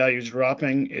office value is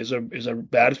dropping is a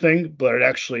bad thing, but it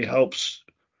actually helps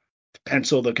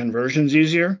pencil the conversions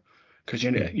easier because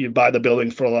you buy the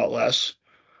building for a lot less.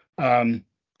 and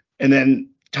then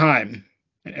time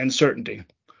and certainty.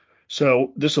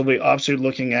 So this will be obviously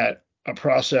looking at a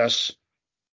process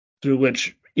through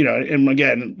which, and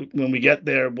again, when we get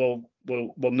there, we'll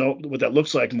know what that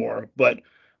looks like more. But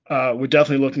we're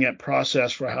definitely looking at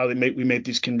process for how we make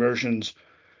these conversions.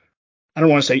 I don't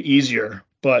want to say easier,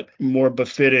 but more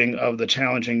befitting of the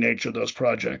challenging nature of those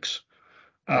projects.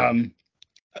 The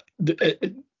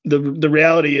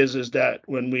reality is that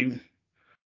when we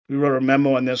wrote a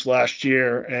memo on this last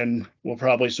year, and we'll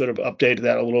probably sort of update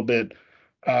that a little bit.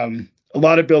 A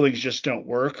lot of buildings just don't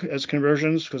work as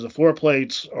conversions because the floor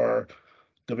plates or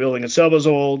the building itself is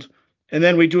old. And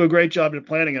then we do a great job at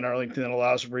planning in Arlington that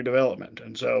allows for redevelopment.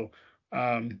 And so,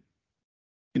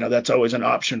 that's always an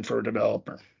option for a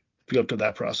developer if you go through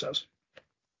that process.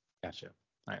 Gotcha.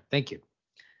 All right. Thank you.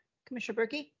 Commissioner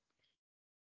Berkey?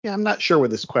 Yeah, I'm not sure where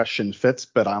this question fits,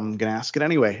 but I'm going to ask it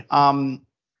anyway.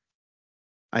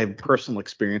 I have personal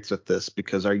experience with this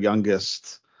because our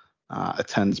youngest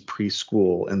attends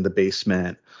preschool in the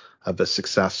basement of a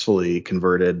successfully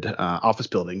converted office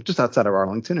building just outside of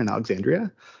Arlington in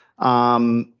Alexandria.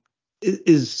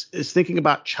 Is thinking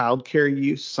about childcare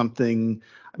use something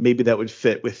maybe that would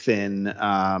fit within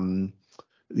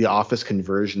the office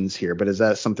conversions here? But is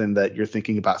that something that you're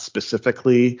thinking about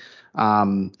specifically?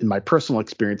 In my personal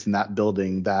experience in that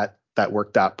building, that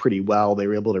worked out pretty well. They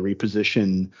were able to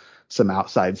reposition some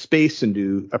outside space and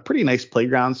do a pretty nice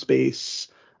playground space.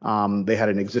 They had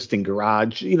an existing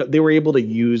garage. They were able to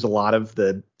use a lot of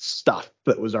the stuff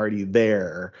that was already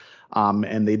there.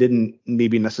 And they didn't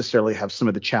maybe necessarily have some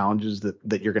of the challenges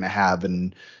that you're going to have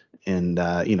in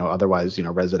otherwise,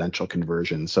 residential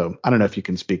conversion. So I don't know if you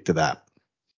can speak to that.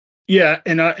 Yeah.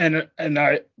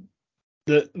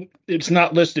 It's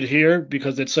not listed here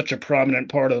because it's such a prominent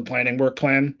part of the planning work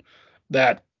plan,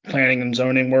 that planning and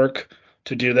zoning work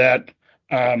to do that,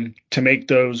 to make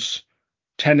those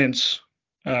tenants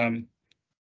have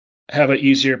an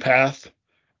easier path,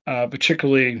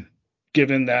 particularly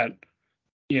given that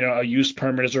a use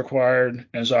permit is required,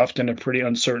 and is often a pretty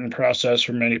uncertain process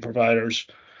for many providers.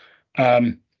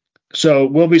 So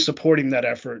we'll be supporting that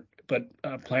effort, but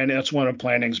planning, that's one of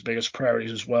planning's biggest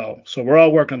priorities as well. So we're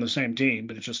all working on the same team,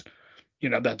 but it's just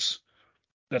that's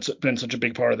been such a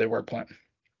big part of their work plan.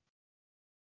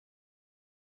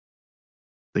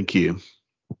 Thank you.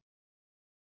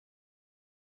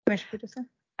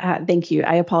 Thank you.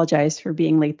 I apologize for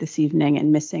being late this evening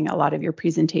and missing a lot of your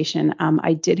presentation.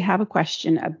 I did have a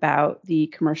question about the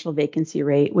commercial vacancy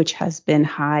rate, which has been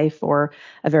high for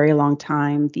a very long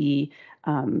time. The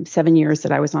 7 years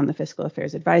that I was on the Fiscal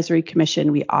Affairs Advisory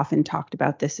Commission, we often talked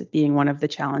about this as being one of the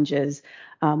challenges.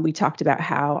 We talked about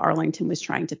how Arlington was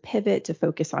trying to pivot to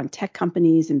focus on tech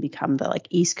companies and become the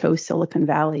East Coast Silicon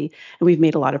Valley. And we've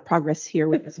made a lot of progress here,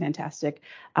 which is fantastic.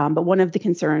 But one of the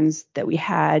concerns that we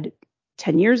had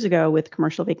 10 years ago with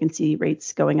commercial vacancy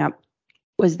rates going up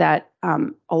was that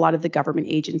a lot of the government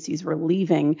agencies were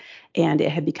leaving, and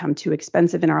it had become too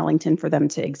expensive in Arlington for them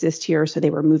to exist here. So they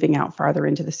were moving out farther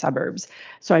into the suburbs.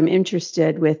 So I'm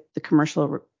interested with the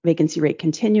commercial vacancy rate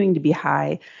continuing to be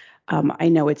high. I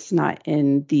know it's not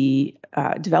in the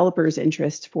developer's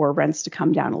interest for rents to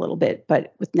come down a little bit,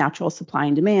 but with natural supply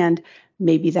and demand,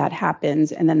 maybe that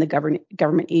happens. And then the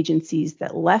government agencies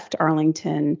that left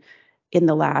Arlington in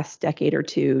the last decade or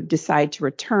two decide to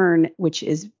return, which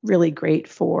is really great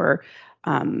for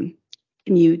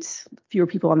commutes, fewer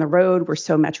people on the road. We're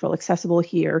so metro accessible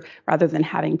here rather than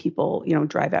having people,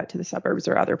 drive out to the suburbs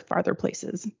or other farther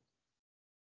places.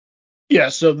 Yeah.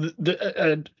 So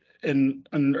in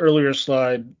an earlier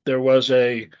slide, there was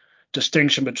a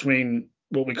distinction between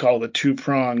what we call the two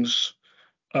prongs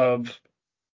of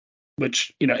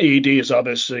which, AED is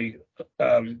obviously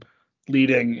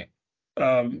leading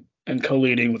and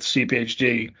co-leading with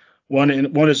CPHD. One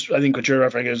is, I think what you're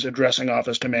referring is addressing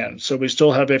office demand. So we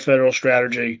still have a federal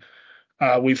strategy.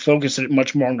 We focused it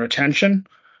much more on retention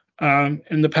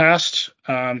in the past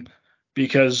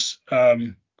because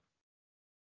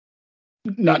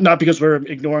not because we're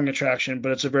ignoring attraction,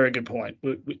 but it's a very good point.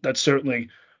 That's certainly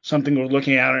something we're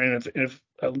looking at. And if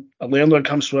a landlord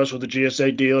comes to us with a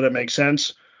GSA deal that makes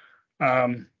sense,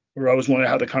 we're always want to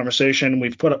have the conversation.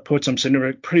 We've put some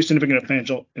pretty significant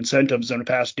financial incentives in the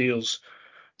past deals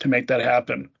to make that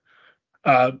happen.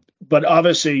 But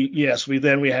obviously, yes, we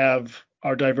have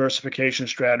our diversification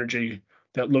strategy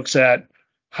that looks at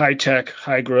high tech,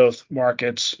 high growth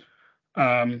markets.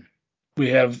 The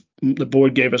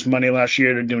board gave us money last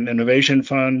year to do an innovation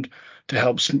fund to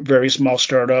help some very small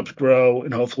startups grow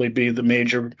and hopefully be the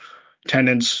major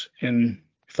tenants in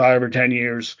 5 or 10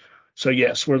 years. So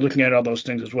yes, we're looking at all those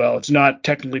things as well. It's not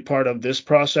technically part of this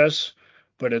process,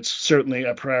 but it's certainly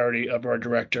a priority of our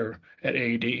director at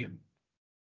AED.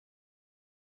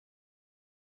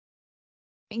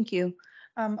 Thank you.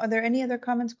 Are there any other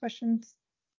comments, questions?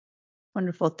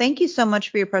 Wonderful. Thank you so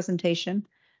much for your presentation.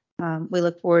 We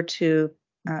look forward to,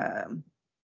 I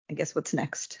guess, what's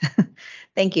next.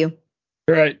 Thank you.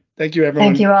 All right. Thank you, everyone.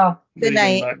 Thank you all. Good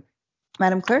night. Bye.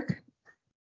 Madam Clerk?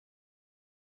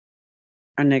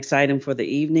 Our next item for the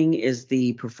evening is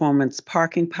the performance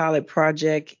parking pilot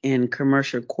project in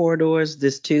commercial corridors.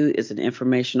 This too is an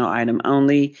informational item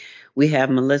only. We have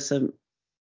Melissa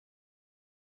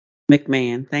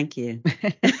McMahon, thank you,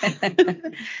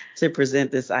 to present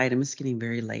this item. It's getting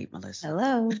very late, Melissa.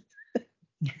 Hello.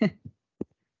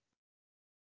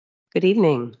 Good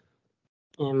evening.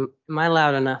 Am I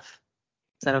loud enough?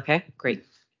 Is that okay? Great.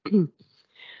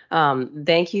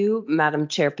 Thank you, Madam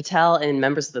Chair Patel and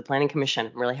members of the Planning Commission.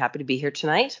 I'm really happy to be here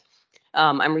tonight.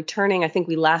 I'm returning, I think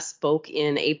we last spoke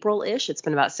in April-ish. It's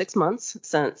been about 6 months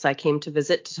since I came to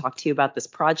visit to talk to you about this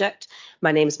project.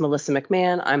 My name is Melissa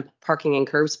McMahon. I'm Parking and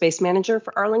Curb Space Manager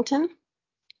for Arlington.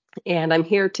 And I'm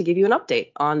here to give you an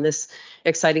update on this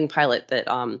exciting pilot that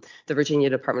the Virginia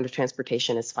Department of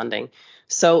Transportation is funding.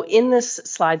 So in this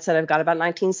slide set, I've got about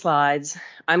 19 slides.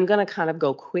 I'm going to kind of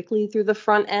go quickly through the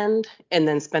front end and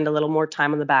then spend a little more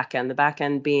time on the back end. The back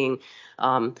end being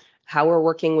how we're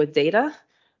working with data,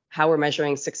 how we're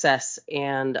measuring success,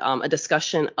 and a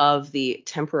discussion of the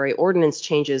temporary ordinance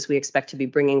changes we expect to be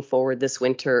bringing forward this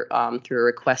winter through a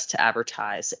request to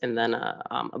advertise and then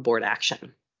a board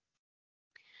action.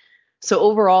 So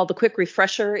overall, the quick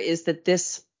refresher is that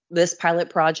this pilot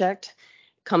project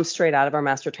comes straight out of our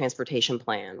master transportation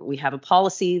plan. We have a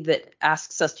policy that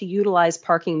asks us to utilize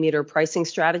parking meter pricing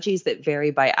strategies that vary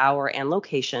by hour and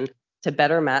location to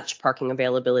better match parking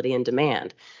availability and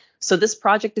demand. So this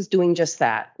project is doing just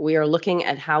that. We are looking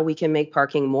at how we can make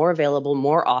parking more available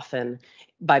more often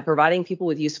by providing people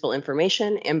with useful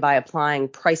information and by applying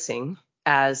pricing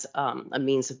as a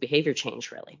means of behavior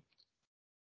change, really.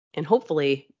 And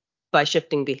hopefully, by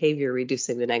shifting behavior,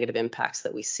 reducing the negative impacts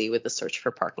that we see with the search for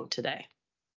parking today.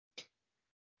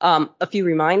 A few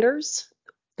reminders,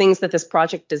 things that this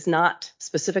project does not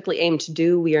specifically aim to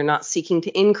do. We are not seeking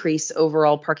to increase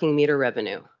overall parking meter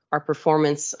revenue. Our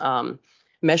performance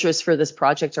measures for this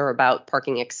project are about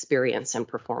parking experience and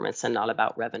performance and not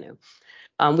about revenue.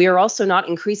 We are also not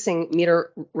increasing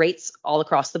meter rates all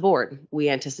across the board. We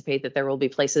anticipate that there will be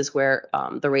places where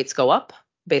the rates go up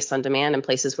based on demand and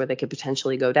places where they could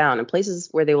potentially go down and places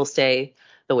where they will stay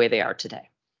the way they are today.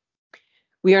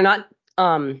 We are not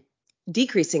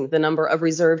decreasing the number of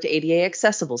reserved ADA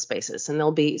accessible spaces, and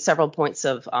there'll be several points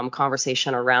of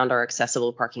conversation around our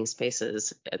accessible parking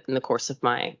spaces in the course of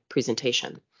my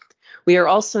presentation. We are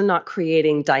also not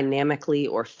creating dynamically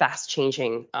or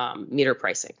fast-changing meter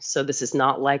pricing. So this is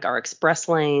not like our express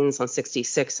lanes on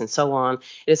 66 and so on.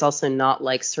 It is also not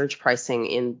like surge pricing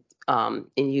in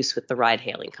use with the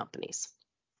ride-hailing companies.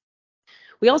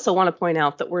 We also want to point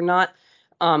out that we're not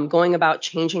going about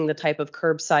changing the type of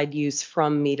curbside use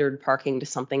from metered parking to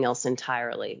something else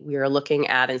entirely. We are looking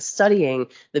at and studying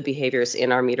the behaviors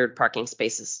in our metered parking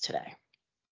spaces today.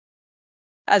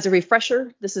 As a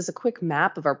refresher, this is a quick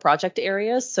map of our project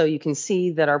areas. So you can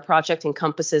see that our project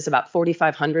encompasses about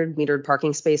 4,500 metered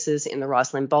parking spaces in the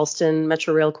Rosslyn-Ballston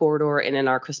Metro Rail corridor and in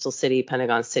our Crystal City,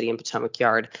 Pentagon City, and Potomac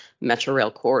Yard Metro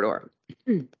Rail corridor.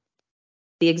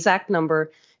 The exact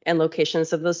number and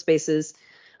locations of those spaces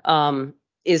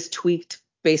is tweaked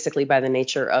basically by the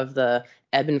nature of the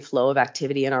ebb and flow of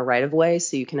activity in our right-of-way.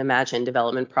 So you can imagine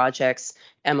development projects,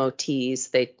 MOTs,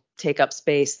 they take up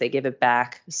space, they give it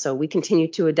back. So we continue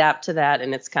to adapt to that,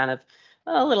 and it's kind of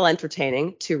a little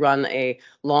entertaining to run a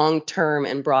long-term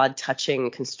and broad-touching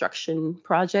construction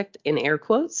project, in air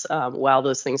quotes, while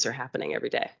those things are happening every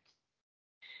day.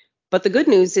 But the good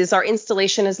news is our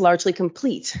installation is largely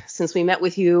complete. Since we met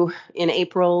with you in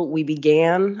April, we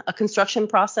began a construction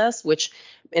process, which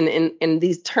in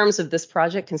these terms of this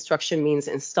project, construction means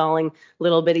installing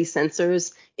little bitty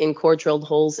sensors in core drilled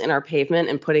holes in our pavement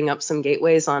and putting up some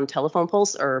gateways on telephone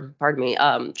poles, or pardon me,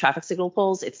 traffic signal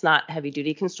poles. It's not heavy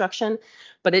duty construction,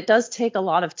 but it does take a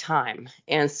lot of time.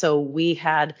 And so we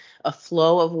had a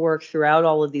flow of work throughout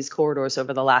all of these corridors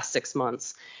over the last 6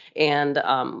 months. And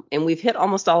we've hit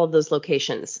almost all of those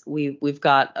locations. We've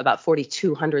got about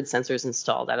 4,200 sensors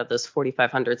installed out of those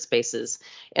 4,500 spaces,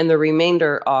 and the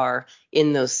remainder are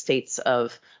in those states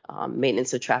of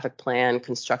maintenance of traffic plan,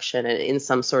 construction, and in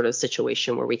some sort of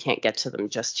situation where we can't get to them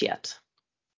just yet.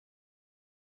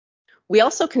 We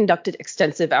also conducted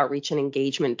extensive outreach and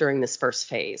engagement during this first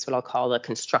phase, what I'll call the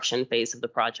construction phase of the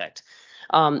project.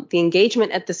 The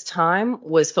engagement at this time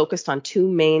was focused on two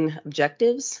main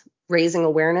objectives. raising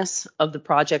awareness of the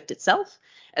project itself,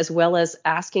 as well as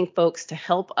asking folks to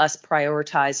help us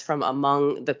prioritize from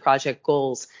among the project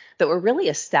goals that were really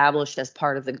established as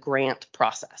part of the grant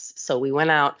process. So we went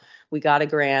out, we got a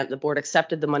grant, the board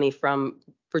accepted the money from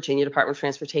Virginia Department of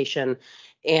Transportation,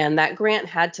 and that grant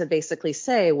had to basically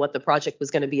say what the project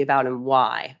was going to be about and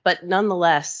why. But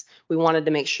nonetheless, we wanted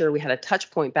to make sure we had a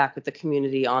touch point back with the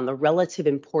community on the relative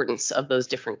importance of those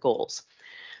different goals.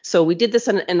 So we did this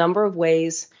in a number of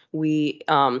ways. We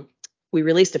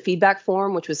released a feedback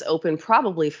form, which was open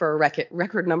probably for a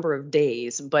record number of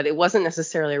days, but it wasn't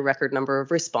necessarily a record number of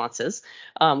responses.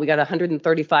 We got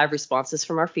 135 responses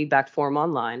from our feedback form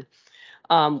online.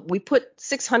 We put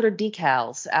 600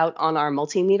 decals out on our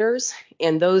multimeters,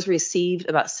 and those received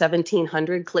about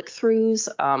 1,700 click-throughs,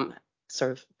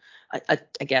 sort of,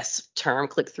 I guess, term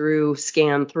click-through,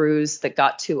 scan-throughs that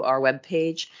got to our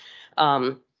webpage.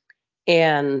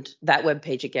 And that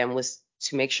webpage, again, was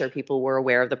to make sure people were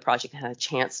aware of the project and had a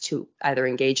chance to either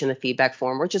engage in the feedback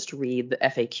form or just read the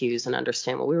FAQs and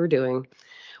understand what we were doing.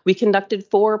 We conducted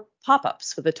 4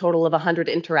 pop-ups with a total of 100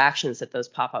 interactions at those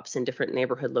pop-ups in different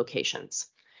neighborhood locations.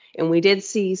 And we did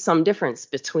see some difference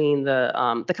between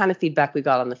the kind of feedback we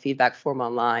got on the feedback form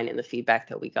online and the feedback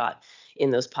that we got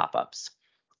in those pop-ups.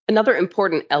 Another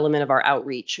important element of our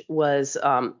outreach was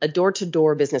a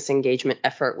door-to-door business engagement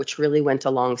effort, which really went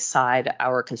alongside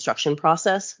our construction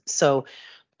process. So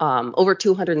over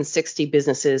 260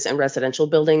 businesses and residential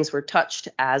buildings were touched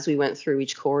as we went through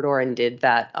each corridor and did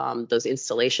that those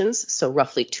installations. So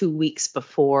roughly 2 weeks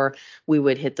before we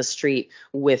would hit the street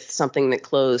with something that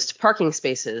closed parking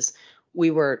spaces, we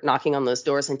were knocking on those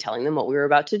doors and telling them what we were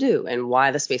about to do and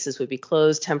why the spaces would be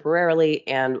closed temporarily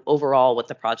and overall what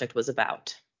the project was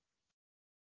about.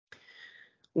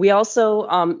 We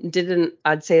also did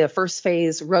a first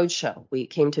phase roadshow. We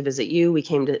came to visit you. We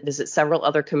came to visit several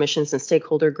other commissions and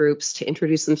stakeholder groups to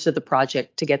introduce them to the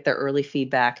project, to get their early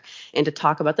feedback, and to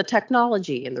talk about the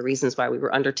technology and the reasons why we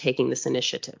were undertaking this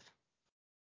initiative.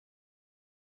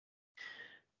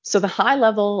 So the high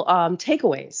level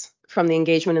takeaways from the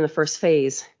engagement in the first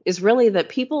phase is really that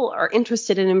people are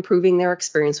interested in improving their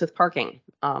experience with parking.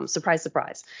 Surprise,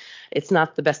 surprise. It's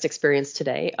not the best experience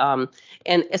today,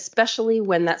 and especially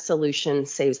when that solution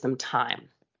saves them time.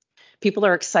 People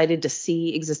are excited to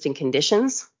see existing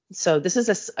conditions. So this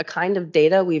is a kind of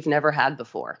data we've never had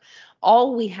before.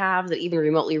 All we have that even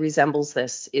remotely resembles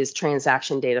this is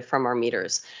transaction data from our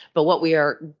meters. But what we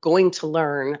are going to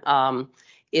learn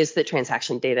is that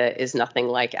transaction data is nothing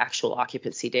like actual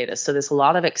occupancy data. So there's a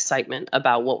lot of excitement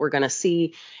about what we're going to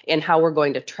see and how we're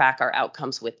going to track our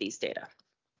outcomes with these data.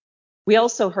 We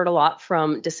also heard a lot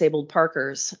from disabled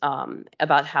parkers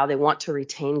about how they want to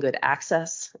retain good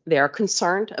access. They are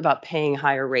concerned about paying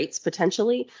higher rates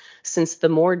potentially, since the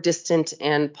more distant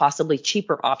and possibly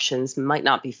cheaper options might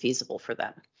not be feasible for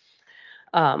them.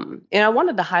 And I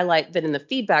wanted to highlight that in the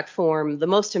feedback form, the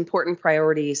most important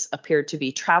priorities appeared to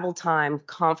be travel time,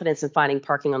 confidence in finding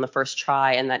parking on the first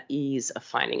try, and that ease of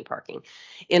finding parking.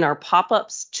 In our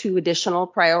pop-ups, 2 additional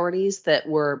priorities that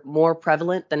were more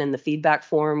prevalent than in the feedback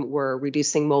form were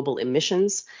reducing mobile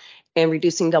emissions and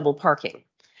reducing double parking.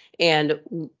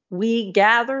 And we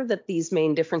gather that these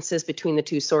main differences between the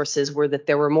 2 sources were that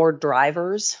there were more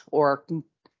drivers or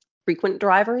frequent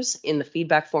drivers in the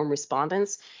feedback form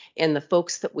respondents, and the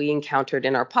folks that we encountered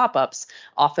in our pop-ups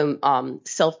often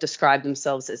self-described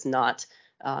themselves as not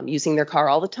using their car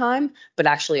all the time, but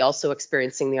actually also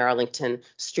experiencing the Arlington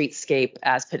streetscape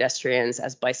as pedestrians,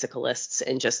 as bicyclists,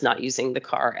 and just not using the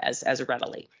car as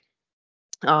readily.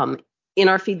 In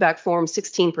our feedback form,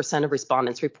 16% of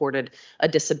respondents reported a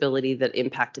disability that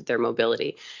impacted their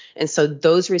mobility. And so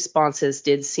those responses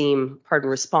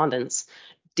respondents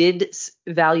did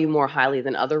value more highly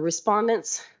than other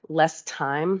respondents, less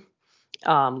time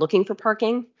looking for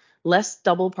parking, less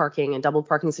double parking, and double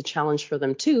parking is a challenge for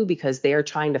them too, because they are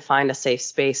trying to find a safe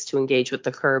space to engage with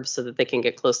the curb so that they can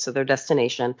get close to their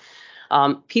destination.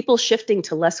 People shifting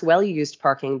to less well-used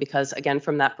parking because, again,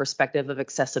 from that perspective of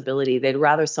accessibility, they'd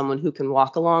rather someone who can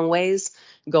walk a long ways,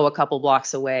 go a couple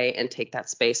blocks away and take that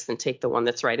space than take the one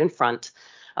that's right in front.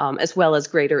 As well as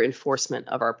greater enforcement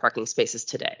of our parking spaces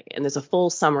today. And there's a full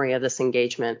summary of this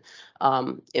engagement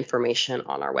information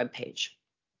on our webpage.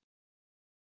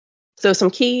 So some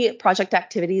key project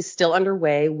activities still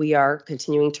underway. We are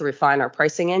continuing to refine our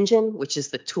pricing engine, which is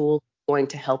the tool going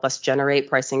to help us generate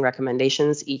pricing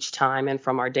recommendations each time and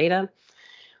from our data.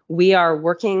 We are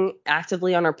working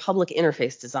actively on our public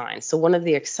interface design. So one of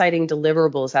the exciting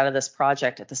deliverables out of this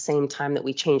project at the same time that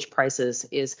we change prices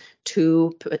is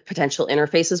 2 potential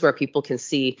interfaces where people can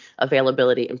see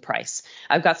availability and price.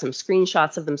 I've got some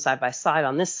screenshots of them side by side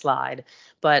on this slide,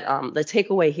 but the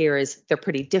takeaway here is they're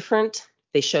pretty different.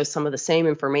 They show some of the same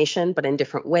information, but in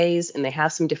different ways, and they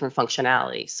have some different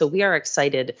functionality. So we are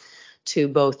excited to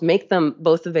both make them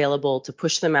both available, to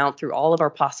push them out through all of our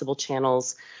possible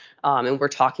channels. And we're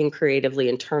talking creatively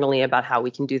internally about how we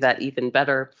can do that even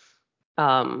better.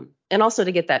 And also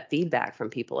to get that feedback from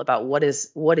people about what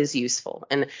is useful.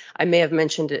 And I may have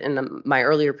mentioned it in my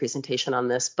earlier presentation on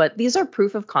this, but these are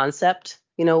proof of concept.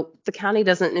 You know, the county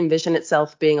doesn't envision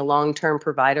itself being a long-term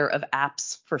provider of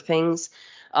apps for things.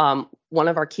 One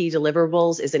of our key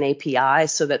deliverables is an API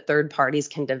so that third parties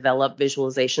can develop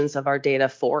visualizations of our data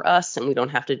for us, and we don't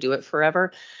have to do it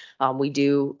forever. We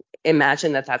do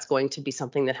imagine that that's going to be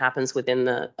something that happens within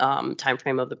the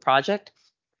timeframe of the project.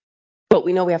 But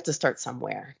we know we have to start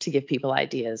somewhere to give people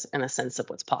ideas and a sense of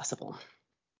what's possible.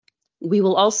 We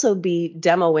will also be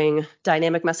demoing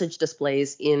dynamic message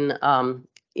displays in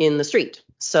the street.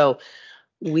 So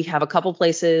we have a couple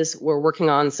places. We're working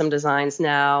on some designs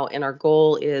now, and our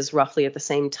goal is roughly at the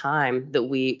same time that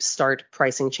we start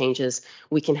pricing changes,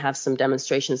 we can have some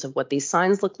demonstrations of what these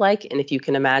signs look like. And if you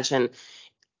can imagine,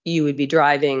 you would be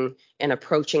driving and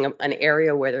approaching an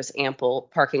area where there's ample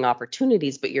parking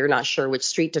opportunities, but you're not sure which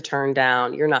street to turn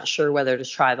down. You're not sure whether to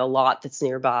try the lot that's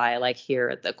nearby, like here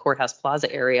at the Courthouse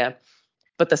Plaza area,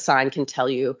 but the sign can tell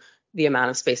you the amount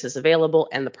of spaces available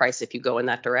and the price if you go in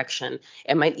that direction.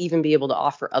 It might even be able to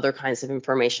offer other kinds of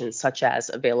information, such as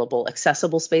available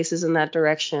accessible spaces in that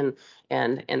direction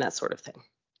and that sort of thing.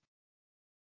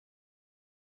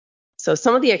 So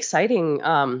some of the exciting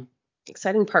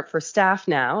part for staff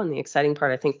now, and the exciting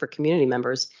part I think for community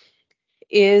members,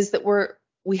 is that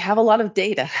we have a lot of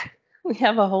data. We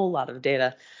have a whole lot of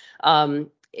data.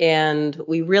 And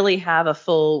we really have a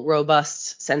full,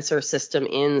 robust sensor system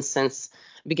in since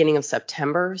beginning of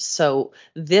September. So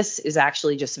this is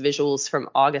actually just visuals from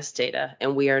August data,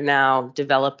 and we are now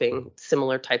developing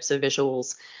similar types of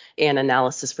visuals and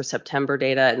analysis for September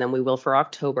data, and then we will for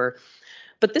October.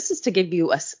 But this is to give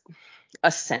you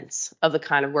a sense of the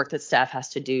kind of work that staff has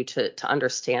to do to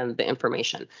understand the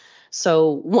information. So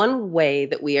one way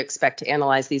that we expect to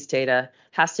analyze these data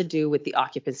has to do with the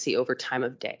occupancy over time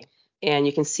of day. And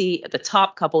you can see at the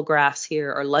top couple graphs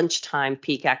here are lunchtime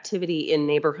peak activity in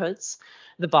neighborhoods,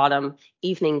 the bottom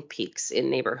evening peaks in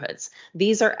neighborhoods.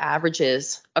 These are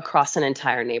averages across an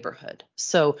entire neighborhood.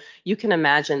 So you can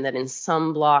imagine that in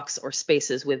some blocks or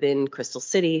spaces within Crystal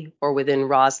City or within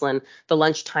Roslyn, the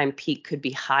lunchtime peak could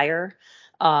be higher.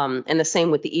 And the same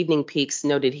with the evening peaks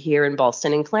noted here in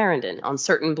Ballston and Clarendon. On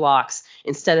certain blocks,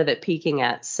 instead of it peaking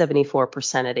at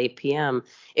 74% at 8 p.m.,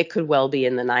 it could well be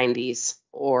in the 90s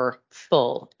or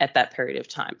full at that period of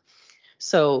time.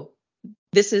 So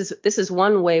this is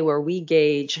one way where we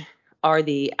gauge, are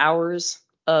the hours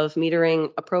of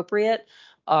metering appropriate?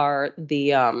 Are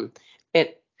the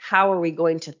how are we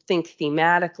going to think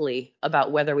thematically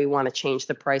about whether we want to change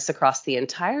the price across the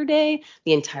entire day,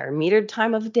 the entire metered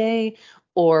time of day,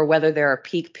 or whether there are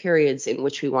peak periods in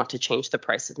which we want to change the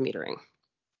price of metering?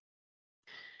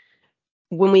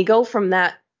 When we go from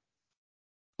that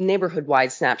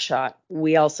neighborhood-wide snapshot,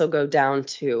 we also go down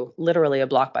to literally a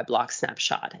block-by-block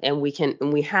snapshot, and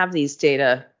we have these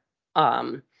data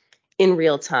in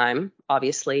real time,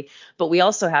 obviously, but we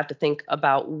also have to think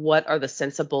about what are the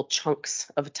sensible chunks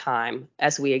of time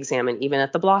as we examine even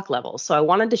at the block level. So I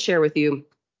wanted to share with you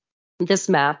this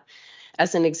map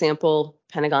as an example,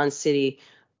 Pentagon City,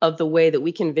 of the way that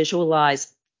we can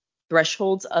visualize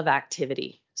thresholds of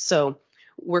activity. So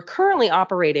we're currently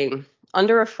operating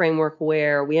under a framework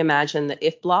where we imagine that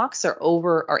if blocks are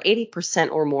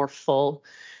 80% or more full,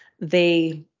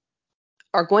 they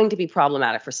are going to be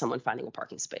problematic for someone finding a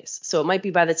parking space. So it might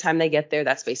be by the time they get there,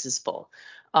 that space is full.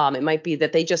 It might be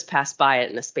that they just passed by it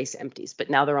and the space empties, but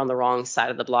now they're on the wrong side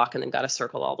of the block and then got to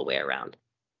circle all the way around.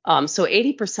 So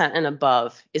 80% and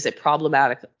above is a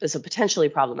potentially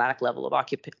problematic level of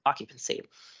occupancy.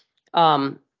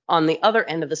 On the other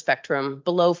end of the spectrum,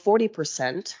 below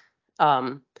 40%,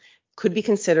 could be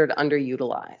considered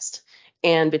underutilized.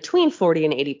 And between 40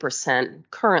 and 80%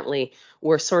 currently,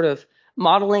 we're sort of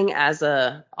modeling as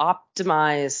a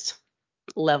optimized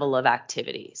level of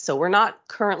activity. So we're not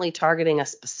currently targeting a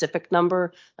specific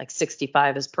number, like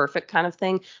 65 is perfect kind of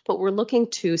thing, but we're looking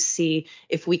to see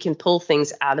if we can pull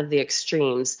things out of the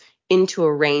extremes into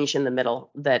a range in the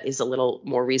middle that is a little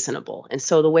more reasonable. And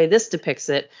so the way this depicts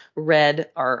it, red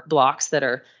are blocks that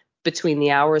are between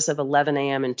the hours of 11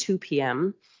 a.m. and 2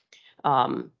 p.m.,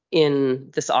 in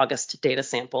this August data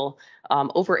sample,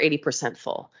 over 80%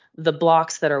 full. The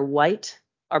blocks that are white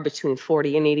are between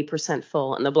 40 and 80%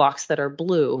 full, and the blocks that are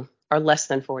blue are less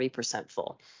than 40%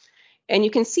 full. And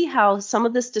you can see how some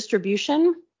of this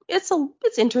distribution, it's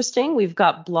interesting. We've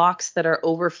got blocks that are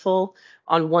over full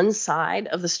on one side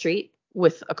of the street,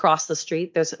 with across the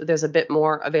street there's a bit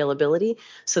more availability.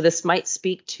 So this might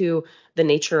speak to the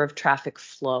nature of traffic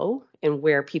flow and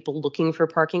where people looking for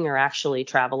parking are actually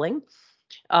traveling.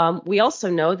 We also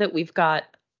know that we've got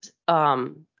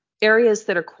areas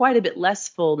that are quite a bit less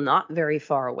full, not very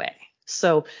far away.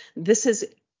 So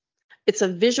it's a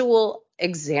visual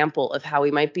example of how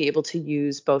we might be able to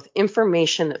use both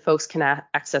information that folks can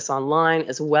access online,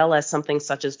 as well as something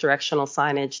such as directional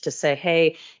signage to say,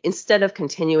 hey, instead of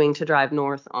continuing to drive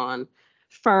north on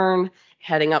Fern,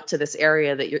 heading up to this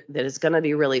area that is going to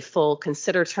be really full,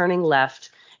 consider turning left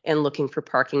and looking for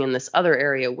parking in this other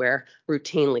area where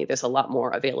routinely there's a lot more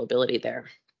availability there.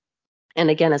 And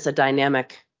again, as a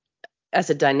dynamic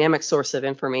source of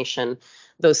information,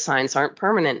 those signs aren't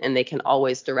permanent, and they can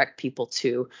always direct people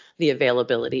to the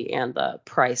availability and the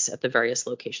price at the various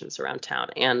locations around town,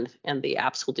 and the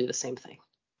apps will do the same thing.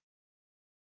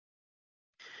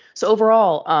 So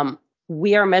overall,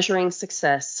 we are measuring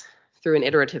success through an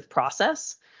iterative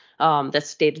process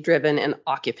that's data-driven and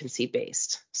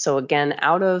occupancy-based. So again,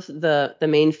 out of the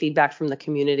main feedback from the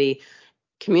community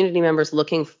members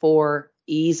looking for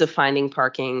ease of finding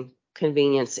parking,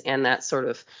 convenience, and that sort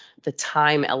of the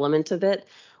time element of it,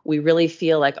 we really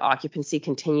feel like occupancy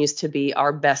continues to be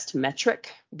our best metric,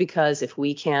 because if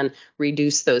we can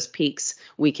reduce those peaks,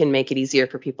 we can make it easier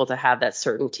for people to have that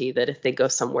certainty that if they go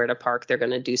somewhere to park, they're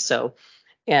going to do so,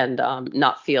 and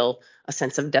not feel a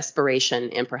sense of desperation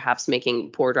and perhaps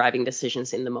making poor driving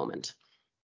decisions in the moment.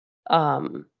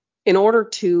 In order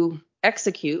to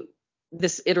execute,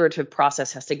 this iterative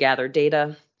process has to gather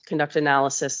data, conduct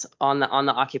analysis on the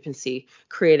occupancy,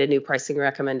 create a new pricing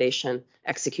recommendation,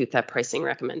 execute that pricing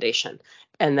recommendation,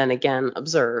 and then again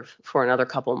observe for another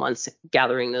couple months,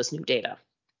 gathering those new data.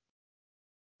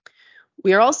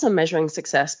 We are also measuring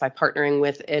success by partnering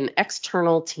with an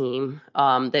external team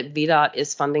that VDOT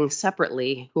is funding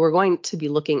separately, who are going to be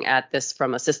looking at this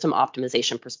from a system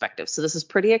optimization perspective. So this is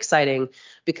pretty exciting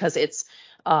because it's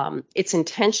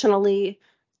intentionally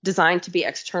designed to be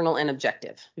external and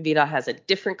objective. VDOT has a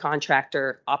different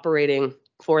contractor operating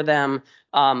for them,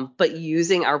 but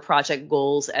using our project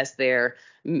goals as their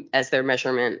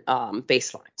measurement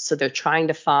baseline. So they're trying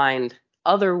to find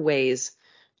other ways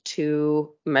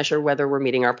to measure whether we're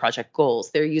meeting our project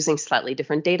goals. They're using slightly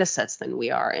different data sets than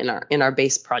we are in our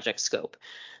base project scope.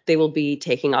 They will be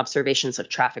taking observations of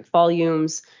traffic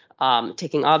volumes,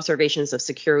 taking observations of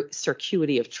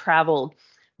circuity of travel.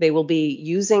 They will be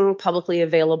using publicly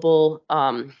available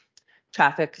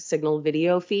traffic signal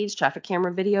video feeds, traffic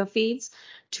camera video feeds,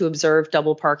 to observe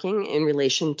double parking in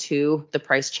relation to the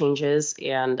price changes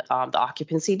and the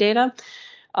occupancy data.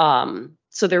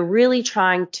 So they're really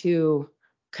trying to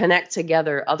connect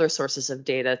together other sources of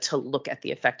data to look at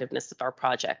the effectiveness of our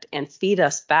project and feed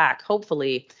us back,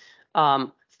 hopefully,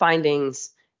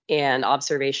 findings and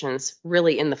observations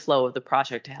really in the flow of the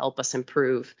project to help us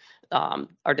improve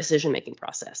our decision-making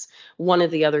process. One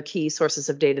of the other key sources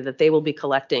of data that they will be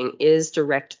collecting is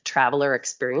direct traveler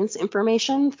experience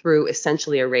information through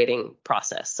essentially a rating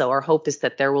process. So our hope is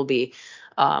that there will be,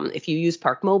 if you use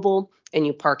Park Mobile and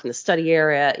you park in the study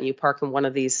area and you park in one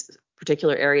of these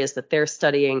particular areas that they're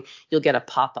studying, you'll get a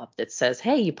pop-up that says,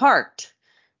 hey, you parked.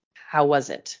 How was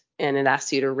it? And it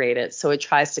asks you to rate it. So it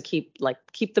tries to keep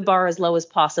the bar as low as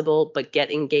possible, but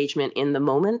get engagement in the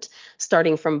moment,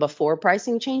 starting from before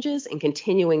pricing changes and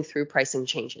continuing through pricing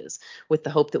changes with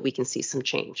the hope that we can see some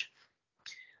change.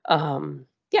 So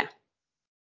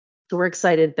we're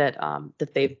excited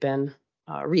that they've been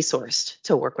resourced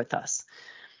to work with us.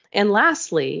 And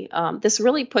lastly, this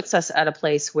really puts us at a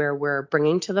place where we're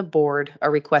bringing to the board a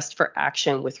request for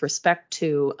action with respect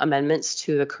to amendments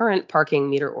to the current parking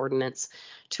meter ordinance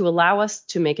to allow us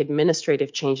to make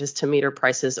administrative changes to meter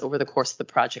prices over the course of the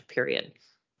project period.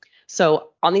 So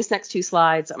on these next two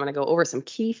slides, I'm going to go over some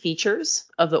key features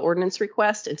of the ordinance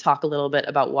request and talk a little bit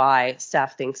about why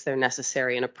staff thinks they're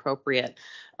necessary and appropriate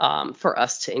for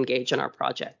us to engage in our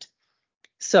project.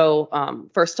 So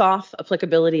first off,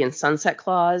 applicability and sunset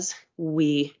clause.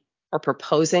 We are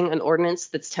proposing an ordinance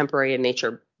that's temporary in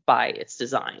nature by its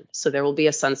design. So there will be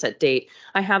a sunset date.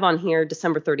 I have on here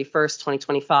December 31st,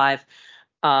 2025.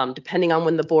 Depending on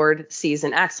when the board sees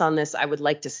and acts on this, I would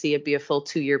like to see it be a full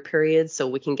 2-year period so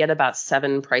we can get about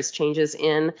 7 price changes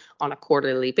in on a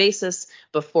quarterly basis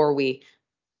before we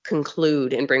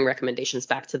conclude and bring recommendations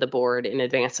back to the board in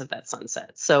advance of that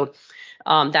sunset. So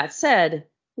that said,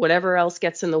 whatever else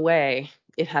gets in the way,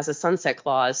 it has a sunset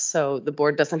clause, so the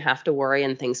board doesn't have to worry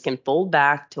and things can fold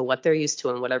back to what they're used to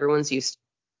and what everyone's used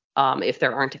to, if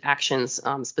there aren't actions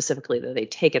specifically that they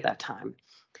take at that time.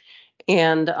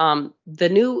 And the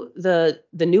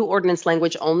new ordinance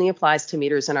language only applies to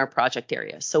meters in our project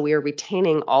area. So we are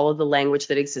retaining all of the language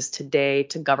that exists today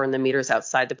to govern the meters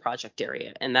outside the project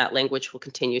area, and that language will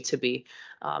continue to be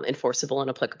enforceable and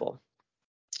applicable.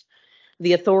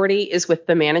 The authority is with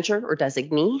the manager or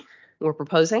designee we're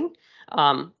proposing.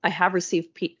 I have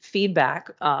received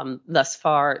feedback thus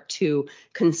far to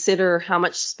consider how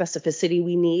much specificity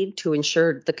we need to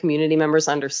ensure the community members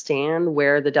understand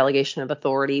where the delegation of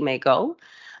authority may go.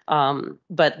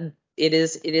 But it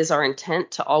is our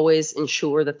intent to always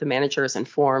ensure that the manager is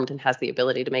informed and has the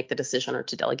ability to make the decision or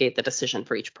to delegate the decision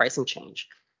for each pricing change.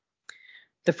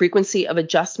 The frequency of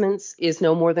adjustments is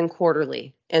no more than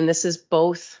quarterly, and this is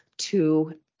both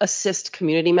to assist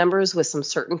community members with some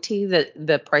certainty that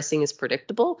the pricing is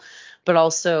predictable, but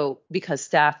also because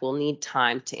staff will need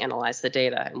time to analyze the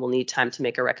data and will need time to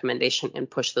make a recommendation and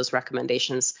push those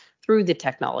recommendations through the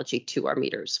technology to our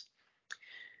meters.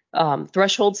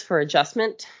 Thresholds for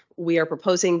adjustment, we are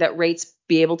proposing that rates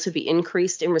be able to be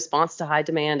increased in response to high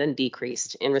demand and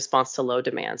decreased in response to low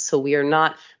demand. So we are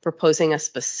not proposing a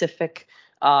specific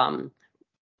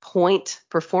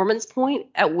performance point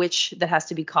at which that has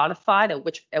to be codified,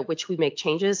 at which we make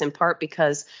changes, in part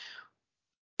because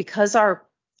our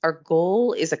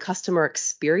goal is a customer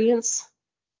experience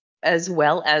as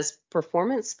well as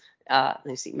performance.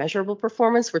 Measurable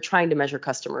performance. We're trying to measure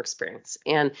customer experience,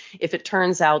 and if it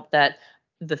turns out that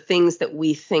the things that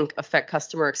we think affect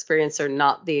customer experience are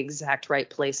not the exact right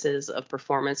places of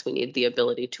performance, we need the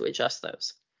ability to adjust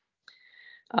those.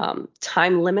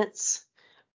 Time limits.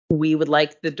 We would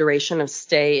like the duration of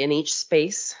stay in each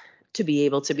space to be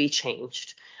able to be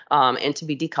changed and to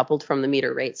be decoupled from the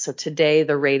meter rate. So today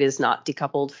the rate is not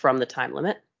decoupled from the time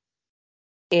limit.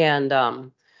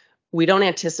 And we don't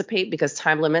anticipate, because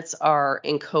time limits are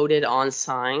encoded on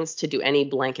signs, to do any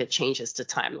blanket changes to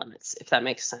time limits, if that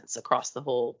makes sense, across the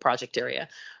whole project area.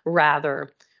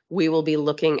 Rather, we will be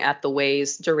looking at the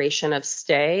ways duration of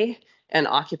stay and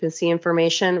occupancy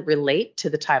information relate to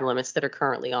the time limits that are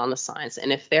currently on the signs.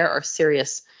 And if there are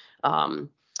serious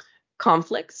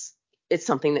conflicts, it's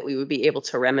something that we would be able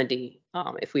to remedy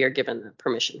if we are given the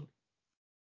permission.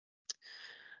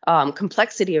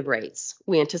 Complexity of rates.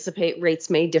 We anticipate rates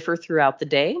may differ throughout the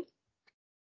day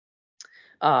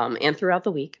and throughout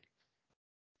the week.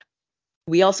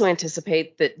 We also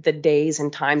anticipate that the days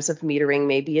and times of metering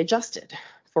may be adjusted.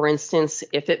 For instance,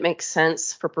 if it makes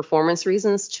sense for performance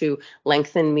reasons to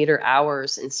lengthen meter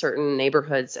hours in certain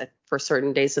neighborhoods for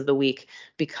certain days of the week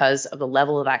because of the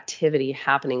level of activity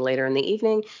happening later in the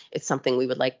evening, it's something we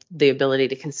would like the ability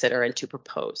to consider and to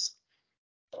propose.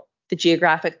 The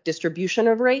geographic distribution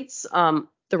of rates,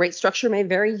 the rate structure may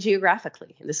vary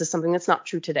geographically. This is something that's not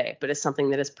true today, but it's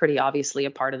something that is pretty obviously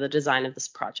a part of the design of this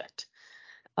project.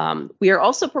 We are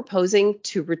also proposing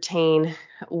to retain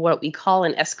what we call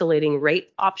an escalating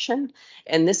rate option.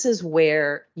 And this is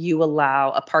where you allow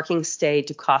a parking stay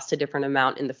to cost a different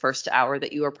amount in the first hour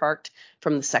that you are parked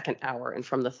from the second hour and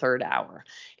from the third hour.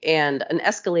 And an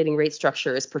escalating rate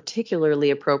structure is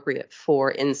particularly appropriate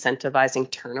for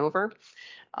incentivizing turnover.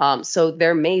 So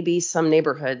there may be some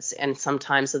neighborhoods and some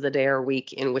times of the day or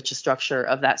week in which a structure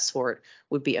of that sort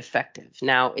would be effective.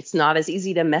 Now, it's not as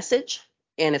easy to message,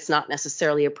 and it's not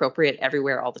necessarily appropriate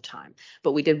everywhere all the time,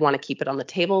 but we did want to keep it on the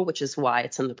table, which is why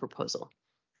it's in the proposal.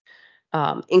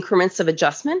 Increments of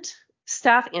adjustment.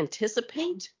 Staff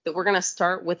anticipate that we're going to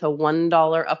start with a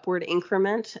 $1 upward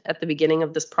increment at the beginning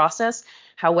of this process.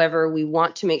 However, we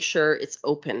want to make sure it's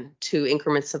open to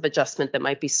increments of adjustment that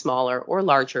might be smaller or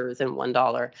larger than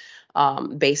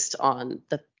 $1 based on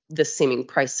the seeming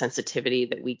price sensitivity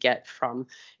that we get from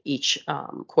each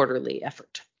quarterly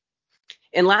effort.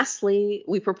 And lastly,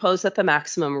 we propose that the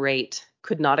maximum rate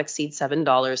could not exceed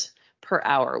 $7 per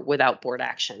hour without board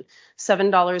action.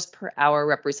 $7 per hour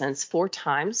represents 4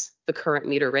 times the current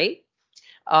meter rate,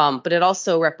 but it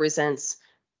also represents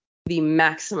the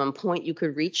maximum point you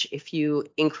could reach if you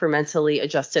incrementally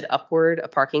adjusted upward a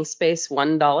parking space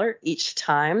 $1 each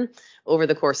time over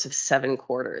the course of 7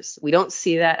 quarters. We don't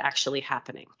see that actually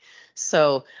happening.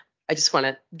 So I just want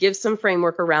to give some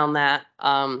framework around that.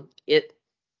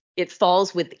 It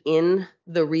falls within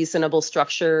the reasonable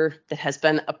structure that has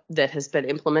been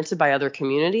implemented by other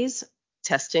communities,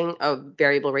 testing a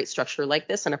variable rate structure like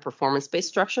this and a performance-based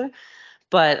structure.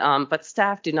 But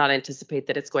staff do not anticipate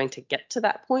that it's going to get to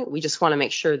that point. We just want to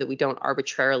make sure that we don't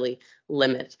arbitrarily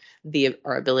limit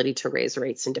our ability to raise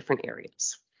rates in different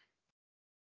areas.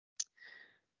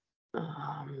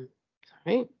 All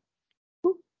right.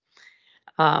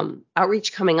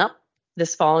 Outreach coming up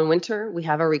this fall and winter. We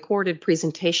have a recorded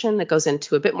presentation that goes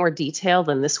into a bit more detail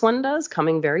than this one does,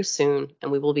 coming very soon,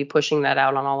 and we will be pushing that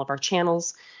out on all of our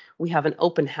channels. We have an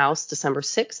open house December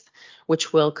 6th,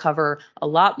 which will cover a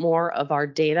lot more of our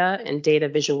data and data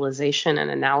visualization and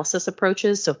analysis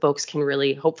approaches, so folks can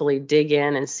really hopefully dig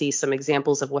in and see some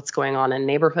examples of what's going on in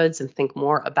neighborhoods and think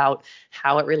more about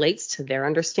how it relates to their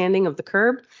understanding of the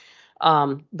CURB.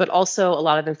 But also a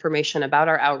lot of information about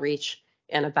our outreach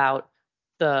and about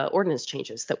the ordinance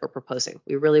changes that we're proposing.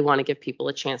 We really want to give people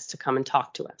a chance to come and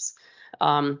talk to us.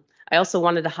 I also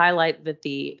wanted to highlight that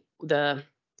the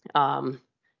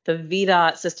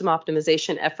VDOT system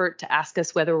optimization effort to ask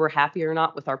us whether we're happy or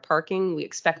not with our parking, we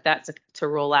expect that to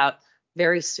roll out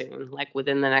very soon, like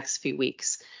within the next few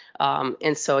weeks.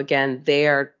 And so again, they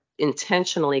are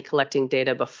intentionally collecting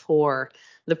data before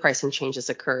the pricing changes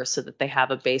occur so that they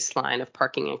have a baseline of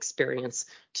parking experience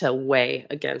to weigh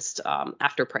against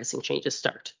after pricing changes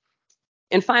start.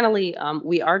 And finally,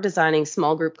 we are designing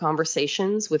small group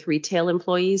conversations with retail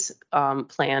employees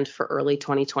planned for early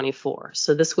 2024.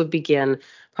 So this would begin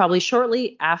probably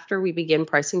shortly after we begin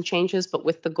pricing changes, but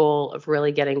with the goal of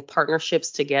really getting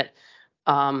partnerships to get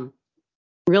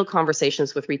real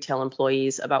conversations with retail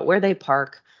employees about where they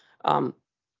park,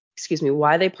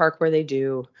 why they park where they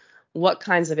do, what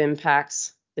kinds of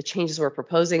impacts the changes we're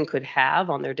proposing could have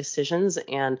on their decisions,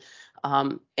 and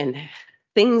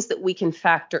things that we can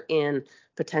factor in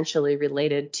potentially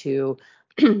related to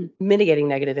mitigating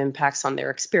negative impacts on their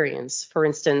experience. For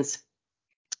instance,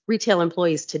 retail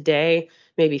employees today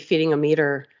may be feeding a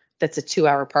meter that's a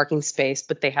 2-hour parking space,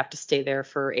 but they have to stay there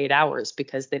for 8 hours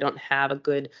because they don't have a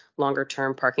good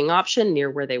longer-term parking option near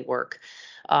where they work.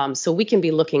 So we can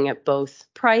be looking at both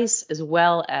price as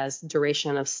well as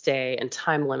duration of stay and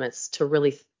time limits to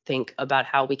really think about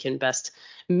how we can best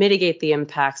mitigate the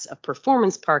impacts of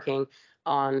performance parking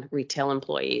on retail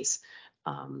employees.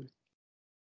 And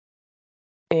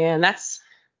that's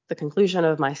the conclusion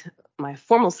of my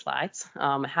formal slides.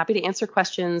 Happy to answer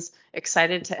questions,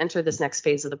 excited to enter this next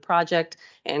phase of the project,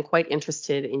 and quite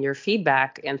interested in your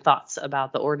feedback and thoughts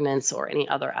about the ordinance or any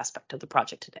other aspect of the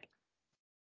project today.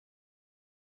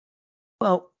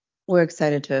 Well, we're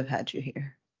excited to have had you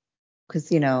here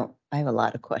because, I have a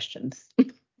lot of questions.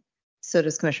 So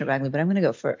does Commissioner Bagley, but I'm going to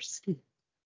go first.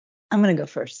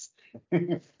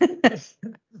 I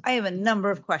have a number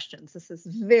of questions. This is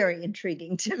very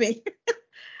intriguing to me.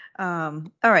 All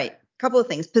right, a couple of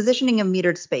things. Positioning of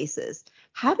metered spaces.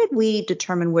 How did we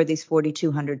determine where these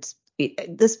 4,200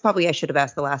 this probably I should have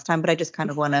asked the last time, but I just kind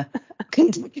of want to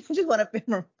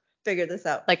figure this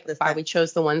out. Like why we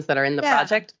chose the ones that are in the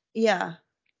project? Yeah.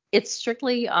 It's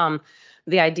strictly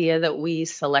the idea that we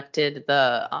selected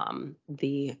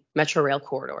the Metro Rail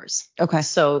corridors. Okay.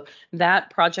 So that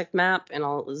project map, and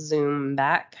I'll zoom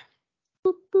back.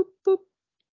 Boop, boop, boop.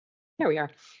 Here we are.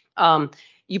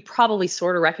 You probably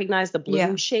sort of recognize the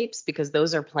blue shapes because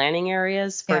those are planning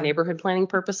areas for neighborhood planning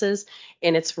purposes.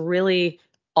 And it's really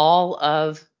all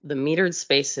of the metered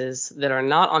spaces that are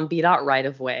not on VDOT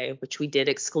right-of-way, which we did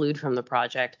exclude from the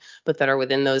project, but that are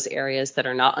within those areas that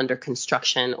are not under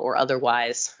construction or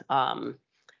otherwise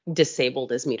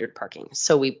disabled as metered parking.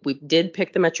 So we did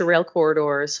pick the Metro Rail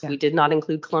corridors. We did not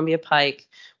include Columbia Pike.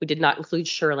 We did not include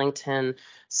Shirlington.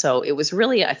 So it was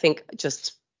really, I think,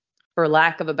 just for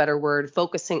lack of a better word,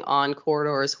 focusing on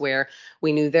corridors where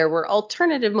we knew there were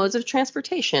alternative modes of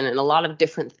transportation and a lot of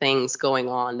different things going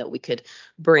on that we could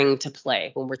bring to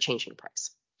play when we're changing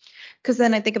price. Because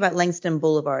then I think about Langston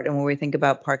Boulevard and when we think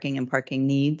about parking and parking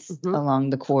needs along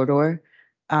the corridor.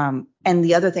 And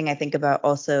the other thing I think about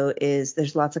also is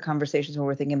there's lots of conversations when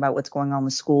we're thinking about what's going on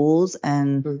with schools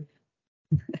and,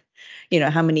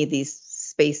 how many of these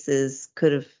spaces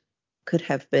could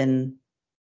have been.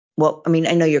 Well, I mean,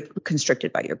 I know you're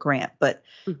constricted by your grant, but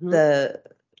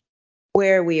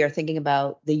where we are thinking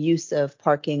about the use of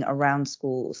parking around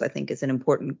schools, I think is an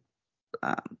important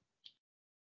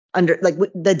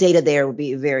the data there would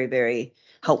be very, very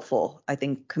helpful, I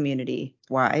think, community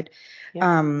wide.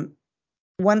 Yeah.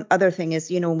 One other thing is,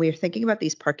 when we were thinking about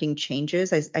these parking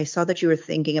changes, I saw that you were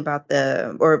thinking about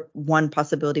or one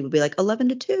possibility would be like 11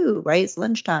 to 2, right? It's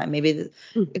lunchtime. Maybe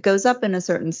it goes up in a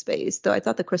certain space. Though I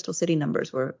thought the Crystal City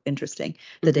numbers were interesting,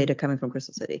 the data coming from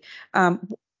Crystal City. Are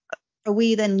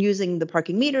we then using the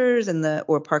parking meters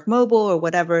or Park Mobile or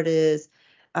whatever it is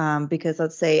because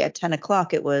let's say at 10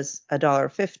 o'clock it was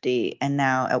 $1.50, and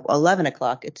now at 11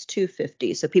 o'clock it's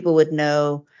 $2.50. So people would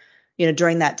know,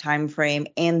 during that time frame,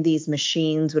 and these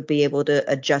machines would be able to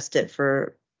adjust it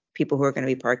for people who are going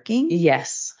to be parking.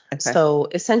 Yes. Okay. So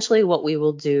essentially what we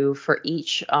will do for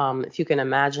each, if you can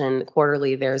imagine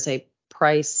quarterly, there's a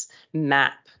price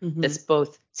map that's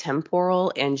both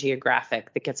temporal and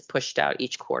geographic that gets pushed out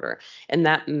each quarter. And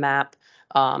that map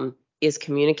is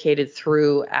communicated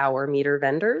through our meter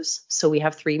vendors. So we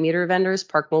have 3 meter vendors.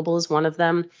 Park Mobile is one of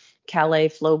them. Calais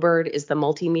Flowbird is the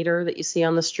multimeter that you see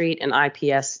on the street, and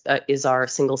IPS is our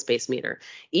single space meter.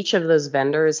 Each of those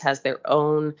vendors has their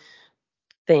own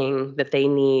thing that they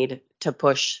need to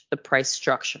push the price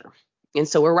structure. And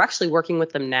so we're actually working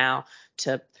with them now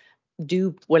to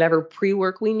do whatever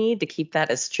pre-work we need to keep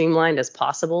that as streamlined as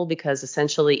possible, because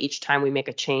essentially each time we make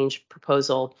a change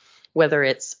proposal, whether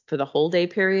it's for the whole day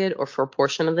period or for a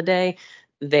portion of the day,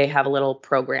 they have a little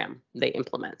program they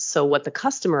implement. So what the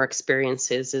customer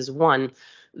experiences is, one,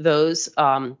 those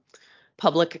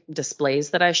public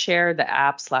displays that I share, the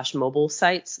app/mobile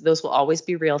sites, those will always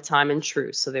be real time and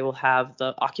true. So they will have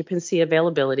the occupancy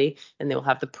availability, and they will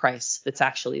have the price that's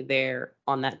actually there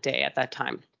on that day at that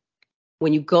time.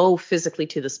 When you go physically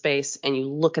to the space and you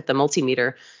look at the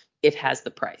multimeter, it has the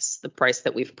price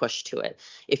that we've pushed to it.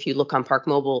 If you look on Park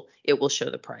Mobile, it will show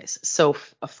the price. So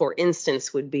for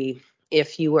instance would be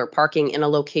if you are parking in a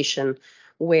location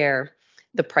where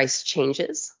the price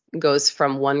changes, goes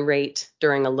from one rate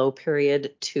during a low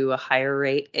period to a higher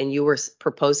rate, and you were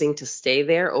proposing to stay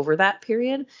there over that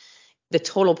period, the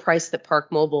total price that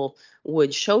Park Mobile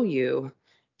would show you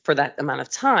for that amount of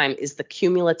time is the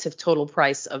cumulative total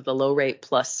price of the low rate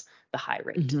plus the high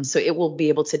rate. So it will be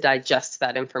able to digest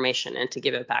that information and to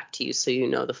give it back to you, so you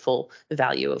know the full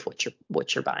value of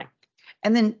what you're buying.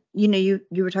 And then, you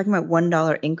were talking about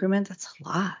 $1 increments. That's a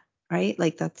lot, right?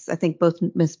 Like that's, I think both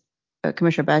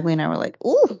Commissioner Bagley and I were like,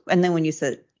 ooh. And then when you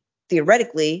said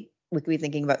theoretically we could be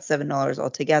thinking about $7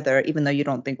 altogether, even though you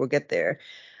don't think we'll get there,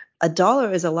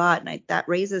 $1 is a lot, and that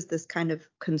raises this kind of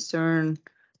concern.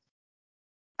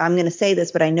 I'm going to say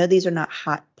this, but I know these are not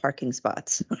hot parking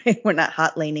spots. Right? We're not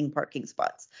hot laning parking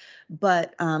spots.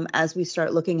 But as we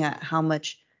start looking at how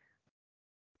much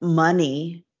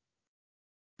money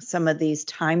some of these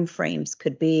time frames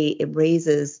could be, it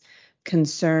raises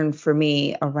concern for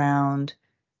me around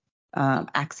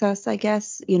access, I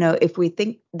guess. If we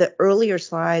think the earlier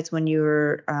slides when you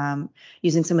were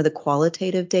using some of the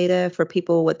qualitative data for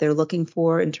people, what they're looking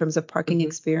for in terms of parking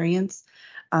experience,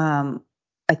 I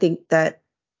think that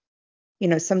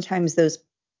sometimes those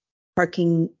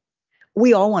parking,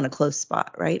 we all want a close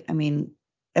spot, right? I mean,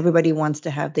 everybody wants to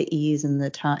have the ease and the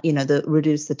time,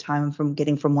 reduce the time from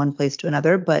getting from one place to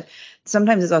another, but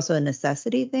sometimes it's also a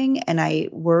necessity thing. And I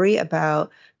worry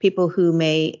about people who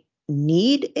may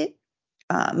need it,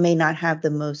 may not have the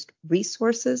most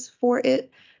resources for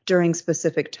it during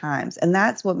specific times. And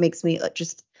that's what makes me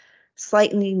just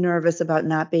slightly nervous about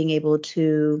not being able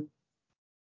to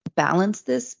balance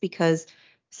this, because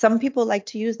some people like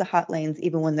to use the hot lanes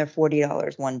even when they're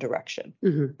 $40 one direction.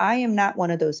 I am not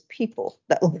one of those people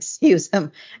that likes to use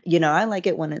them. I like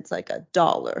it when it's like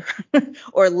 $1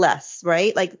 or less,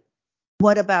 right? Like,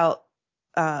 what about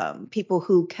people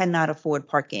who cannot afford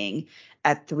parking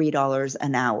at $3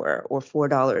 an hour or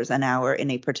 $4 an hour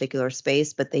in a particular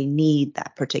space, but they need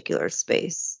that particular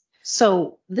space?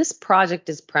 So this project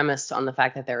is premised on the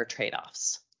fact that there are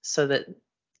trade-offs, so that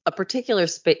a particular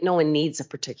space, no one needs a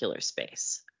particular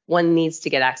space. One needs to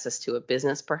get access to a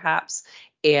business, perhaps,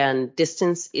 and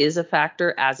distance is a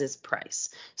factor, as is price.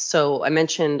 So I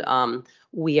mentioned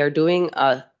we are doing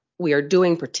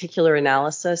particular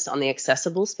analysis on the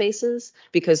accessible spaces,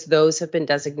 because those have been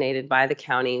designated by the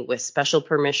county with special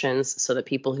permissions, so that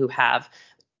people who have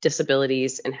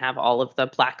disabilities and have all of the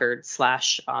placard /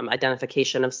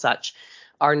 identification of such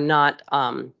are not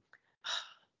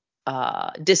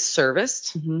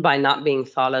disserviced by not being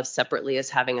thought of separately as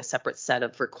having a separate set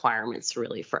of requirements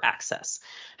really for access.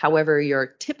 However, your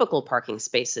typical parking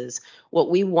spaces, what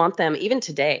we want them, even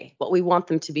today, what we want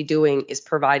them to be doing is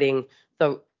providing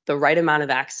the right amount of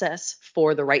access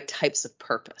for the right types of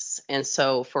purpose. And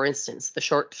so, for instance, the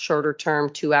shorter term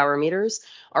 2-hour meters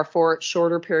are for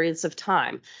shorter periods of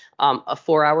time. A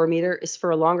 4-hour meter is for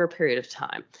a longer period of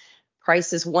time.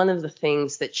 Price is one of the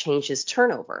things that changes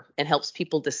turnover and helps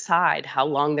people decide how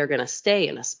long they're going to stay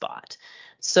in a spot.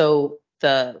 So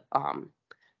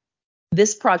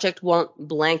this project won't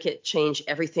blanket change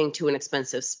everything to an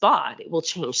expensive spot. It will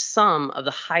change some of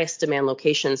the highest demand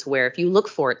locations where if you look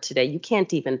for it today, you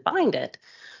can't even find it,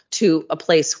 to a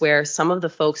place where some of the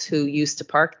folks who used to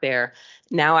park there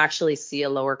now actually see a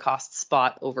lower cost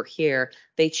spot over here,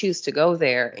 they choose to go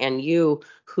there. And you,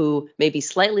 who may be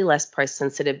slightly less price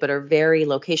sensitive, but are very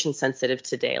location sensitive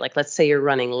today, like let's say you're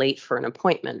running late for an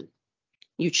appointment,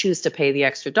 you choose to pay the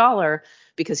extra dollar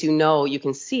because you know you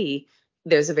can see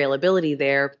there's availability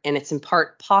there, and it's in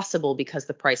part possible because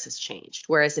the price has changed.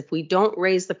 Whereas if we don't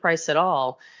raise the price at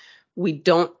all, we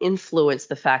don't influence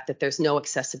the fact that there's no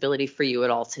accessibility for you at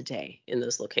all today in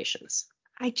those locations.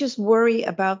 I just worry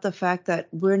about the fact that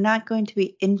we're not going to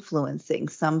be influencing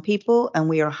some people and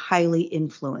we are highly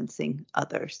influencing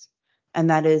others.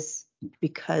 And that is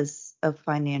because of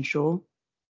financial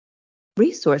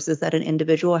resources that an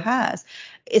individual has.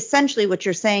 Essentially, what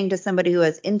you're saying to somebody who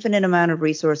has infinite amount of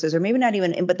resources, or maybe not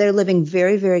even, but they're living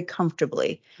very, very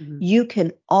comfortably, you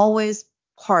can always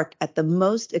park at the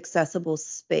most accessible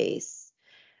space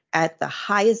at the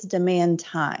highest demand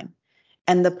time.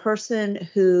 And the person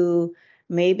who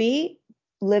may be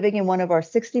living in one of our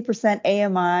 60%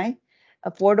 AMI,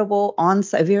 affordable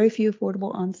on-site, very few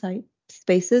affordable on-site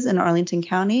spaces in Arlington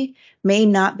County, may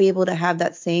not be able to have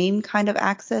that same kind of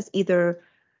access, either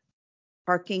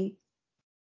parking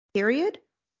period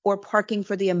or parking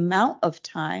for the amount of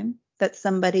time that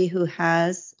somebody who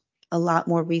has a lot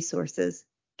more resources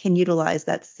can utilize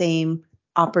that same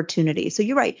opportunity. So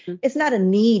you're right. It's not a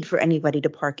need for anybody to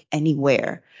park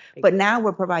anywhere, but now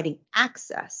we're providing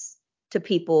access to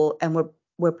people, and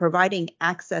we're providing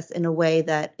access in a way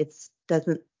that it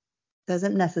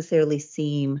doesn't necessarily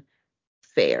seem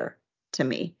fair to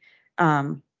me.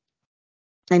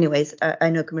 Anyways, I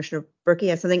know Commissioner Berkey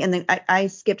has something, and then I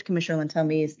skipped Commissioner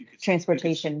Lintomi's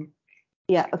transportation.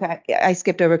 Yeah, okay. I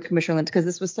skipped over Commissioner Lint because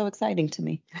this was so exciting to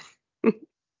me.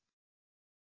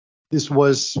 This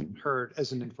was heard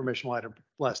as an informational item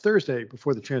last Thursday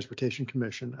before the Transportation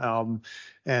Commission,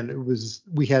 and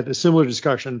we had a similar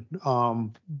discussion. A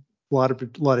lot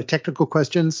of technical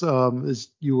questions as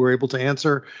you were able to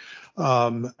answer.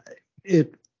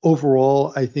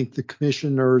 Overall, I think the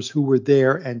commissioners who were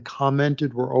there and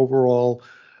commented were overall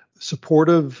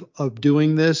supportive of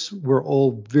doing this. We're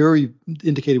all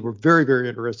indicated we're very, very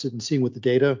interested in seeing what the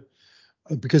data,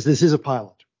 because this is a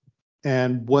pilot,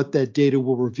 and what that data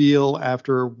will reveal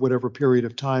after whatever period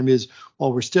of time is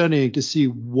while we're studying to see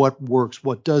what works,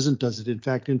 what doesn't. Does it in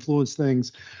fact influence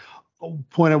things? A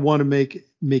point I want to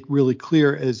make really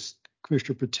clear, as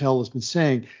Commissioner Patel has been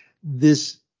saying,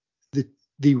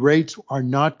 the rates are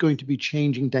not going to be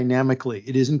changing dynamically.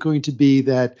 It isn't going to be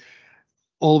that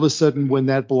all of a sudden when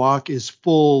that block is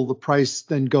full, the price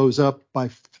then goes up by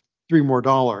 $3 more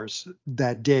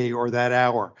that day or that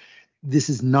hour. This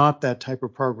is not that type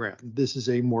of program. This is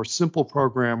a more simple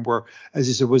program where, as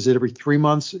you said, was it every 3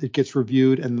 months it gets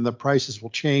reviewed, and then the prices will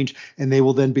change, and they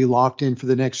will then be locked in for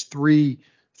the next three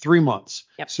months.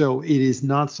 Yep. So it is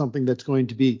not something that's going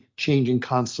to be changing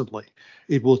constantly.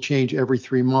 It will change every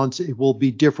 3 months. It will be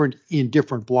different in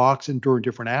different blocks and during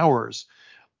different hours,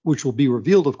 which will be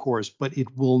revealed, of course, but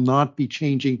it will not be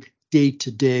changing day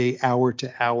to day, hour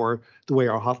to hour, the way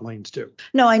our hot lanes do.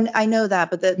 No, I know that,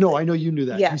 but No, I know you knew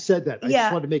that. Yeah. You said that. I Yeah.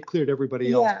 just want to make clear to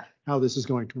everybody else Yeah. how this is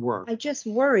going to work. I just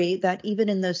worry that even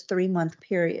in those 3-month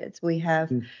periods, we have,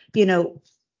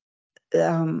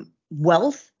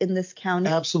 wealth in this county.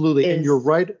 Absolutely. And you're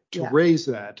right to yeah. raise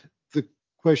that. The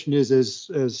question is,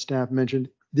 as staff mentioned,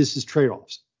 this is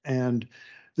trade-offs. And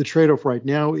the trade-off right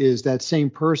now is that same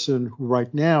person who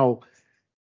right now,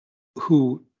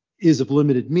 who is of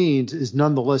limited means, is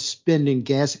nonetheless spending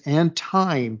gas and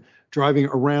time driving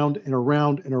around and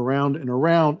around and around and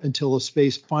around until a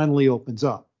space finally opens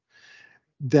up.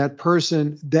 That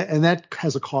person, that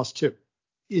has a cost too,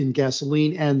 in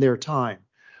gasoline and their time.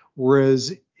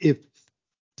 Whereas if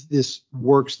this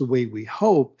works the way we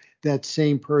hope, that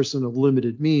same person of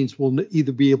limited means will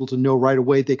either be able to know right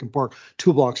away they can park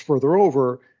 2 blocks further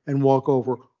over and walk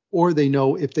over, or they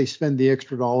know if they spend the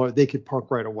extra dollar, they could park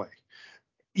right away.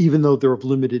 Even though they're of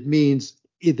limited means,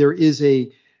 there is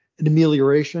an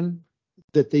amelioration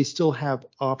that they still have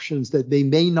options that they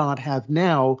may not have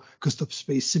now because the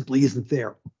space simply isn't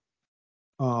there.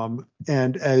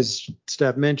 And as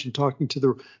staff mentioned, talking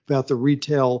about the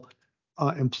retail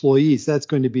employees, that's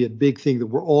going to be a big thing that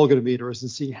we're all going to be interested in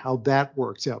seeing how that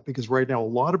works out, because right now a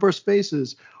lot of our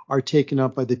spaces are taken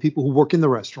up by the people who work in the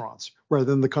restaurants rather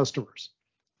than the customers.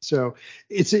 So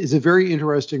it's a very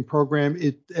interesting program.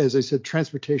 As I said,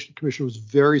 Transportation Commission was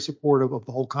very supportive of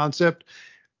the whole concept.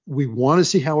 We want to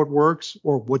see how it works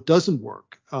or what doesn't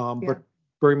work, but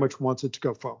very much wants it to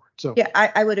go forward. So yeah,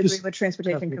 I would agree with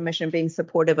Transportation Commission being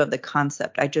supportive of the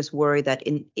concept. I just worry that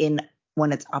in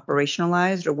when it's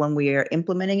operationalized or when we are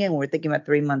implementing it, when we're thinking about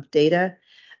 3-month data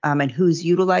and who's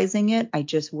utilizing it, I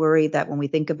just worry that when we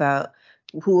think about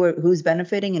who's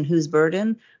benefiting and who's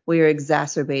burdened, we are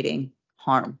exacerbating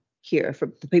harm here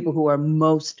for the people who are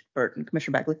most burdened.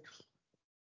 Commissioner Beckley.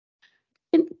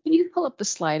 Can you pull up the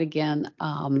slide again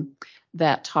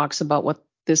that talks about what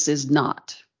this is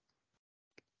not?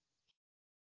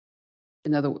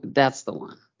 That's the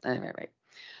one. Right.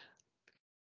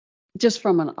 Just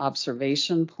from an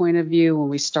observation point of view, when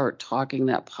we start talking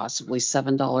that possibly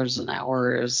 $7 an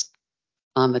hour is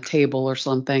on the table or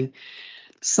something,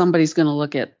 somebody's going to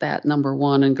look at that number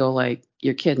one and go like,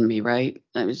 "You're kidding me, right?"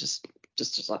 I mean, just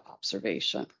as an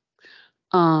observation.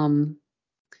 Most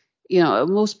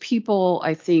people,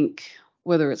 I think,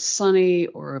 whether it's sunny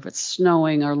or if it's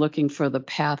snowing, are looking for the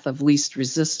path of least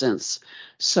resistance.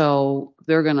 So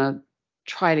they're going to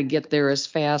try to get there as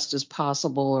fast as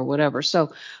possible or whatever.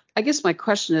 So I guess my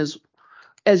question is,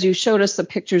 as you showed us the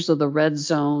pictures of the red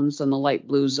zones and the light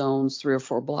blue zones 3 or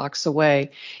 4 blocks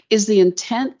away, is the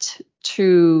intent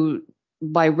to,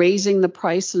 by raising the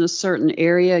price in a certain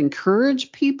area,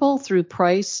 encourage people through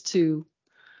price to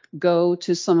go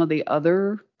to some of the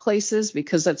other places?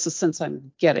 Because that's the sense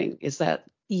I'm getting. Is that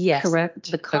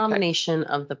correct? The combination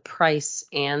of the price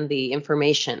and the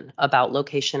information about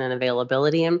location and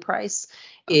availability and price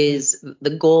is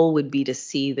the goal would be to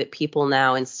see that people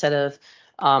now, instead of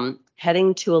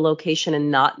heading to a location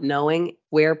and not knowing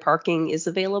where parking is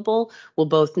available, will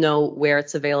both know where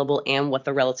it's available and what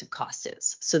the relative cost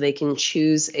is. So they can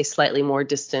choose a slightly more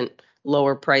distant,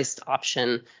 lower priced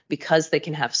option because they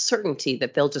can have certainty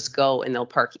that they'll just go and they'll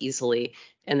park easily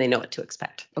and they know what to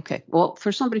expect. Okay. Well,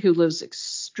 for somebody who lives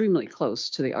extremely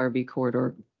close to the RV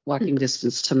corridor, walking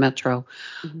distance to Metro,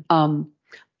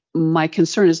 my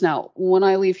concern is now when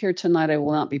I leave here tonight, I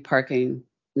will not be parking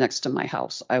next to my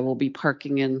house. I will be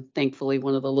parking in, thankfully,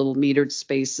 one of the little metered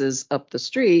spaces up the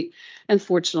street. And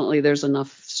fortunately, there's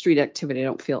enough street activity. I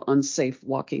don't feel unsafe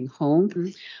walking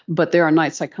home. But there are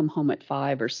nights I come home at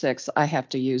 5 or 6. I have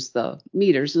to use the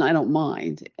meters and I don't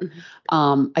mind.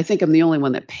 I think I'm the only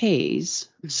one that pays.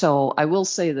 So I will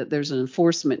say that there's an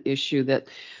enforcement issue that,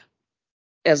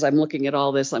 as I'm looking at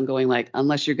all this, I'm going like,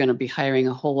 unless you're going to be hiring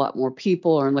a whole lot more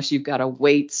people, or unless you've got a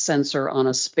weight sensor on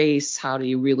a space, how do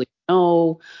you really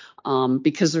know?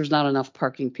 Because there's not enough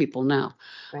parking people now.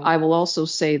 Right. I will also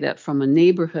say that from a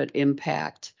neighborhood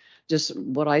impact, just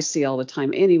what I see all the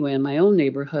time anyway in my own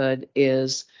neighborhood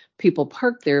is people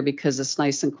park there because it's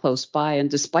nice and close by. And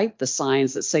despite the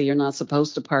signs that say you're not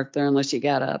supposed to park there unless you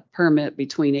got a permit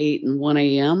between 8 and 1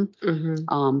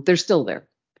 a.m., they're still there.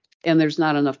 And there's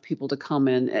not enough people to come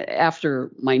in after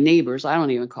my neighbors. I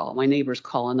don't even call it. My neighbors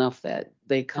call enough that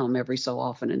they come every so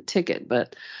often and ticket.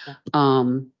 But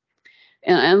and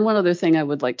one other thing I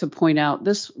would like to point out,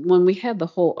 when we had the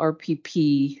whole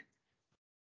RPP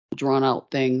drawn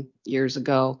out thing years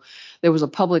ago, there was a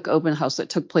public open house that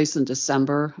took place in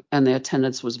December and the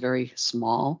attendance was very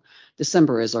small.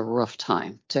 December is a rough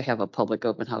time to have a public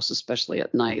open house, especially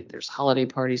at night. There's holiday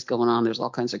parties going on. There's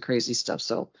all kinds of crazy stuff.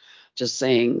 So just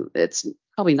saying, it's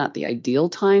probably not the ideal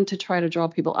time to try to draw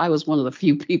people. I was one of the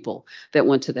few people that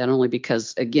went to that only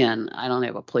because, again, I don't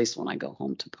have a place when I go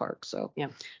home to park. So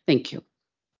thank you.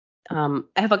 I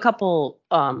have a couple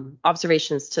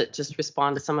observations to just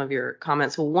respond to some of your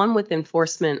comments. Well, one with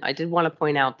enforcement, I did want to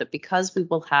point out that because we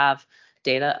will have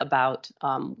data about,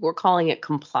 we're calling it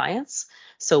compliance.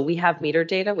 So we have meter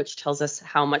data, which tells us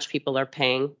how much people are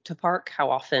paying to park,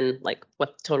 how often, like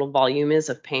what the total volume is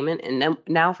of payment. And then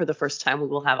now for the first time, we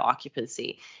will have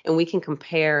occupancy, and we can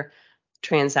compare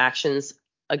transactions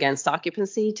against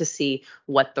occupancy to see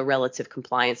what the relative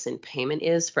compliance in payment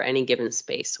is for any given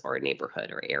space or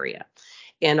neighborhood or area.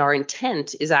 And our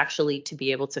intent is actually to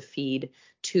be able to feed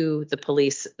to the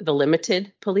police, the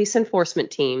limited police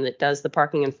enforcement team that does the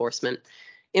parking enforcement,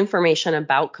 information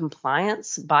about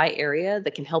compliance by area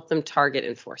that can help them target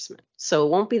enforcement. So it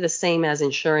won't be the same as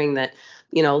ensuring that,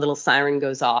 a little siren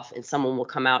goes off and someone will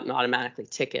come out and automatically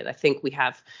ticket. I think we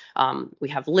have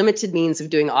limited means of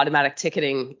doing automatic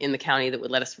ticketing in the county that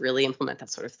would let us really implement that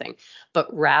sort of thing.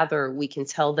 But rather we can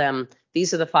tell them,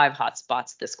 these are the 5 hot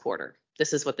spots this quarter.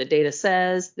 This is what the data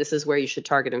says. This is where you should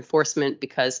target enforcement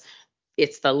because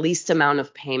it's the least amount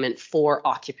of payment for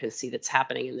occupancy that's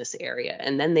happening in this area.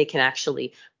 And then they can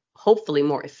actually hopefully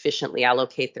more efficiently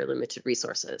allocate their limited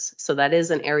resources. So that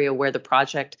is an area where the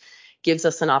project gives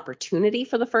us an opportunity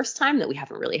for the first time that we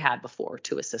haven't really had before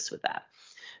to assist with that.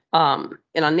 And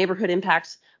on neighborhood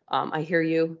impact, I hear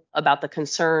you about the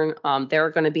concern. There are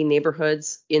going to be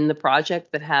neighborhoods in the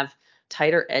project that have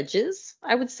tighter edges,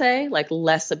 I would say, like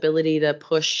less ability to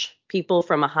push people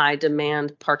from a high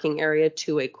demand parking area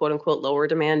to a quote unquote lower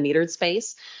demand metered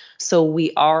space. So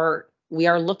we are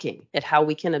looking at how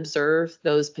we can observe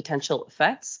those potential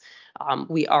effects.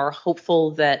 We are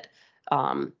hopeful that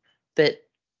that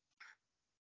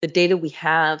the data we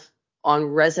have on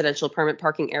residential permit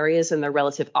parking areas and their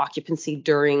relative occupancy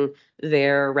during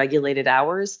their regulated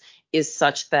hours is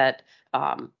such that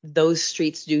those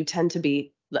streets do tend to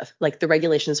be like the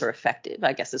regulations are effective,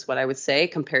 I guess is what I would say,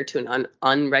 compared to an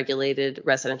unregulated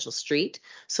residential street.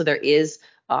 So there is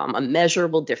a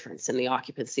measurable difference in the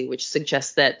occupancy, which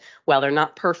suggests that while they're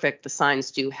not perfect, the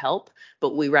signs do help.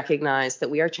 But we recognize that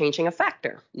we are changing a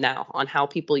factor now on how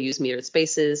people use metered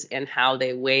spaces and how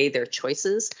they weigh their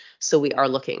choices. So we are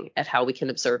looking at how we can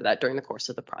observe that during the course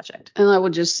of the project. And I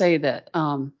would just say that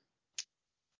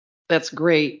that's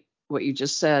great what you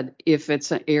just said, if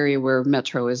it's an area where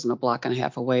Metro isn't a block and a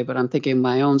half away, but I'm thinking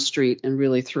my own street and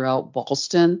really throughout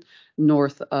Ballston,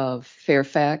 north of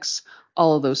Fairfax,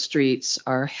 all of those streets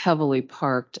are heavily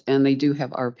parked and they do have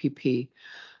RPP.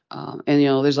 And,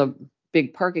 there's a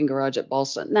big parking garage at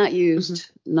Ballston, not used,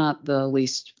 not the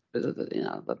least,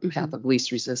 the path of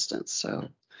least resistance. So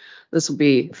this will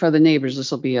be, for the neighbors, this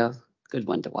will be a good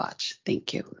one to watch.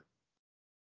 Thank you.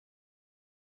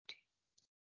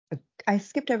 I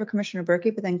skipped over Commissioner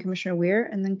Berkey, but then Commissioner Weir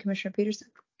and then Commissioner Peterson.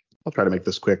 I'll try to make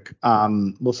this quick.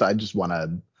 Melissa, I just want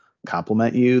to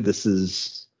compliment you.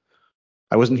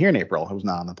 I wasn't here in April. I was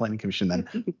not on the planning commission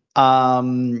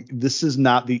then. This is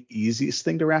not the easiest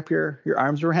thing to wrap your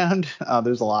arms around.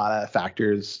 There's a lot of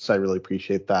factors, so I really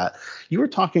appreciate that. You were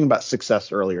talking about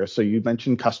success earlier, so you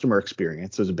mentioned customer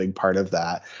experience as a big part of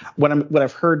that. What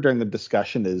I've heard during the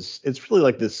discussion is it's really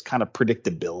like this kind of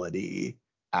predictability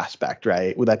aspect,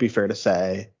 right? Would that be fair to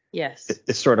say? Yes.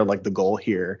 It's sort of like the goal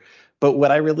here. But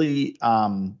what I really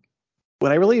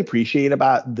appreciate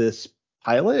about this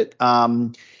pilot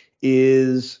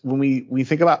is when we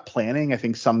think about planning, I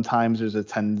think sometimes there's a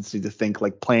tendency to think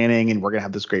like planning and we're going to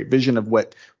have this great vision of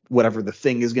whatever the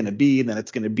thing is going to be, and then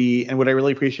it's going to be. And what I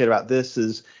really appreciate about this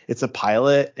is it's a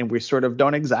pilot and we sort of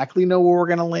don't exactly know where we're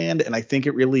going to land. And I think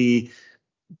it really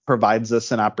provides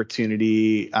us an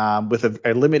opportunity with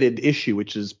a limited issue,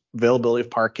 which is availability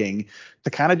of parking, to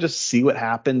kind of just see what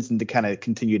happens and to kind of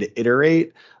continue to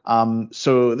iterate.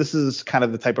 So this is kind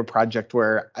of the type of project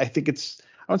where I think I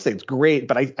won't say it's great,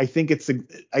 but I think this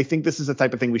is the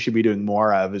type of thing we should be doing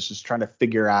more of, is just trying to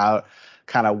figure out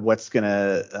kind of what's going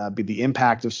to be the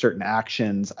impact of certain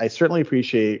actions. I certainly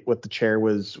appreciate what the chair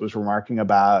was remarking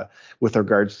about with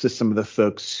regards to some of the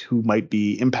folks who might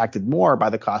be impacted more by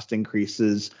the cost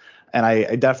increases. And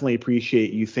I definitely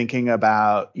appreciate you thinking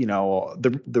about,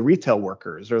 the retail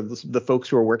workers or the folks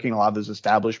who are working in a lot of those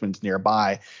establishments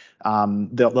nearby.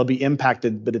 They'll be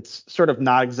impacted, but it's sort of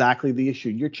not exactly the issue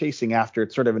you're chasing after.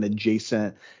 It's sort of an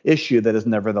adjacent issue that is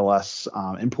nevertheless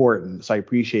important. So I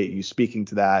appreciate you speaking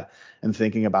to that and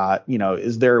thinking about,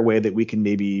 is there a way that we can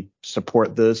maybe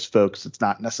support those folks? It's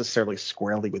not necessarily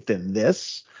squarely within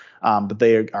this, but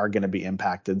they are going to be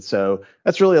impacted. So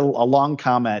that's really a long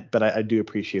comment, but I do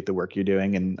appreciate the work you're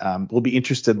doing, and we'll be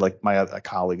interested, like my other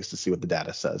colleagues, to see what the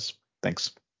data says.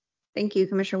 Thanks. Thank you,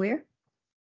 Commissioner Weir.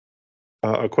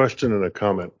 A question and a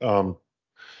comment.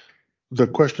 The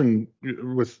question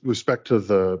with respect to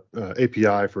the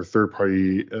API for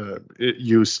third-party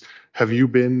use, have you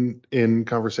been in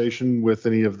conversation with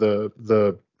any of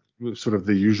the sort of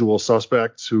the usual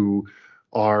suspects who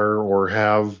are or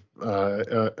have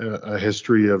a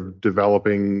history of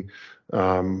developing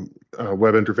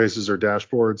web interfaces or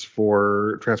dashboards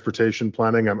for transportation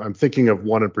planning? I'm thinking of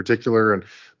one in particular, and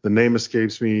the name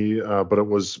escapes me, but it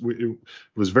was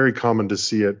very common to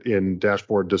see it in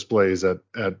dashboard displays at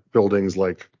buildings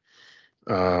like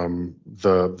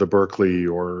the Berkeley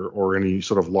or any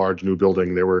sort of large new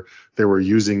building. They were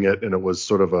using it, and it was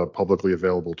sort of a publicly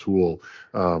available tool.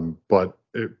 But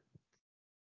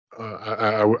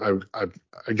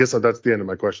I guess that's the end of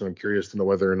my question. I'm curious to know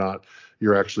whether or not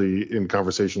you're actually in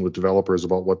conversation with developers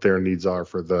about what their needs are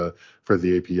for the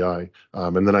API.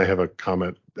 And then I have a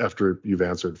comment after you've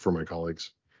answered for my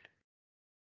colleagues.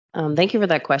 Thank you for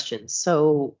that question.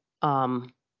 So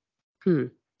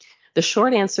the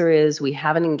short answer is we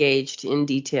haven't engaged in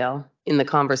detail in the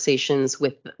conversations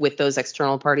with those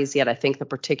external parties yet. I think the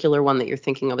particular one that you're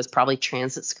thinking of is probably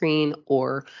Transit Screen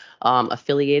or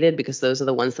Affiliated, because those are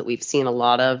the ones that we've seen a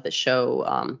lot of that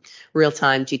show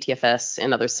real-time GTFS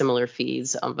and other similar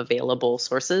feeds of available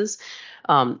sources.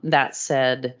 That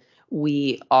said,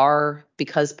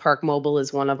 because Park Mobile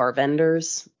is one of our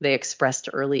vendors, they expressed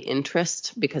early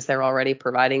interest because they're already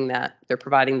providing that. They're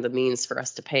providing the means for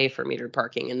us to pay for metered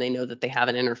parking, and they know that they have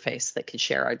an interface that could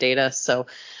share our data. So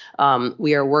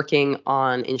we are working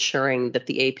on ensuring that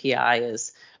the API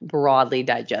is broadly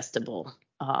digestible.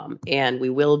 And we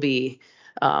will be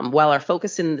While our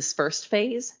focus in this first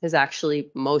phase has actually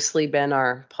mostly been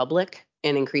our public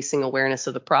and increasing awareness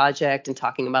of the project and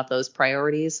talking about those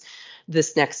priorities,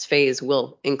 this next phase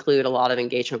will include a lot of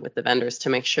engagement with the vendors to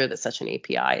make sure that such an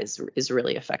API is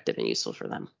really effective and useful for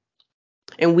them.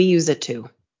 And we use it too.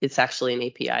 It's actually an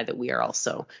API that we are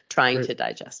also trying to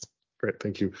digest. Great,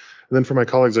 thank you. And then for my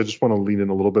colleagues, I just want to lean in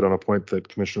a little bit on a point that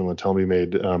Commissioner Lantelmi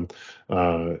made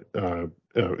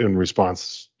in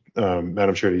response,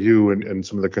 Madam Chair, to you and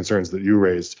some of the concerns that you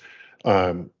raised.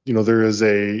 There is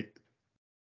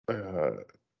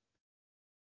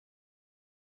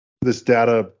this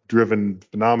data-driven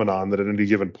phenomenon that at any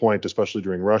given point, especially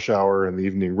during rush hour and the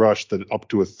evening rush, that up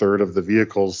to a third of the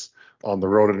vehicles on the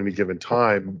road at any given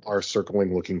time are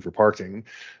circling looking for parking.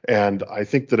 And I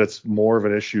think that it's more of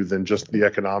an issue than just the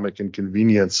economic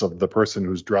inconvenience of the person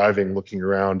who's driving looking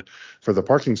around for the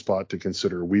parking spot to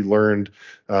consider. We learned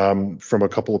from a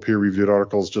couple of peer-reviewed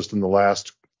articles just in the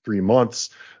last 3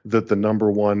 months that the number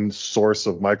one source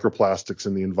of microplastics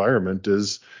in the environment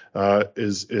is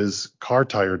car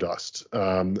tire dust.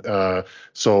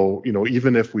 So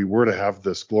even if we were to have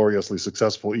this gloriously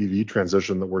successful EV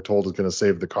transition that we're told is going to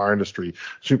save the car industry,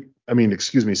 save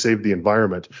the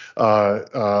environment,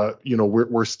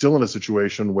 we're still in a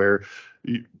situation where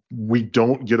we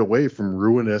don't get away from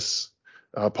ruinous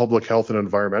public health and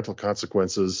environmental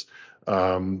consequences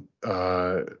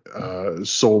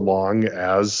so long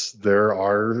as there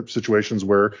are situations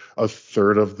where a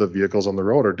third of the vehicles on the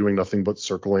road are doing nothing but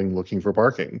circling looking for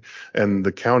parking. And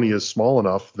the county is small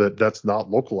enough that that's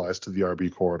not localized to the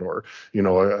RB corridor.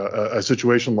 A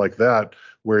situation like that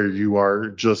where you are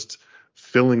just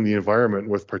filling the environment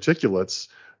with particulates,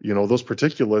 those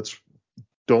particulates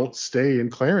don't stay in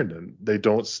Clarendon. They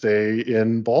don't stay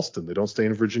in Ballston. They don't stay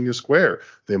in Virginia Square.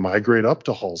 They migrate up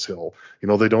to Halls Hill.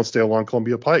 They don't stay along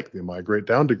Columbia Pike. They migrate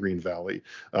down to Green Valley.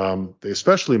 They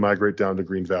especially migrate down to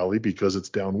Green Valley because it's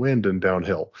downwind and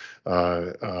downhill.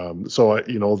 So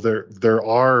there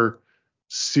are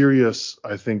serious,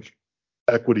 I think,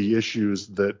 equity issues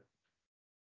that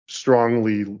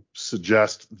strongly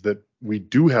suggest that we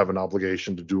do have an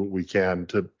obligation to do what we can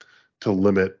to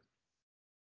limit,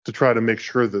 to try to make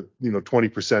sure that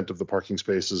 20% of the parking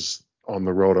spaces on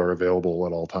the road are available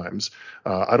at all times.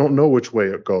 I don't know which way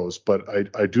it goes, but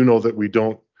I do know that we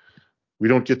don't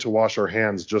get to wash our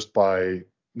hands just by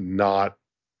not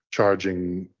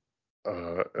charging,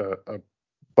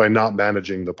 by not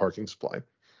managing the parking supply.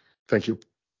 Thank you.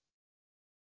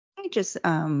 I just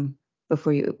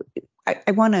before you,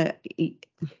 I want to.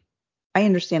 I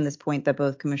understand this point that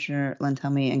both Commissioner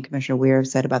Lantelmi and Commissioner Weir have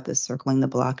said about this circling the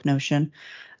block notion.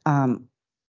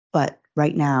 But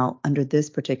right now, under this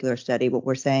particular study, what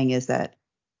we're saying is that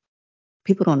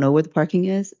people don't know where the parking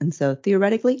is. And so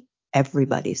theoretically,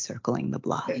 everybody's circling the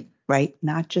block, right?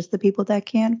 Not just the people that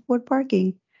can't afford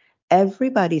parking.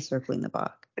 Everybody's circling the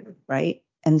block, right?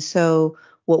 And so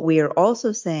what we are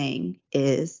also saying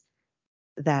is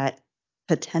that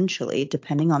potentially,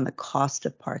 depending on the cost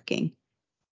of parking,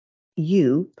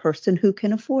 you, person who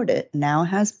can afford it, now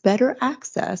has better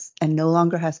access and no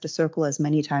longer has to circle as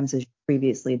many times as you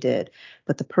previously did.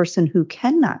 But the person who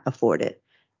cannot afford it,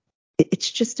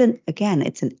 it's just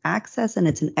it's an access and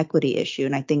it's an equity issue.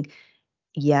 And I think,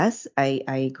 yes, I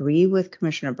agree with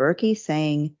Commissioner Berkey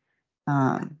saying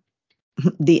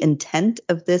the intent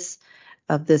of this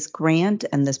grant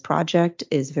and this project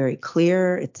is very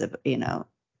clear.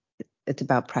 It's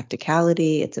about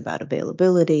practicality, it's about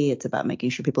availability, it's about making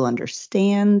sure people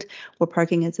understand where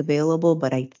parking is available.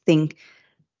 But I think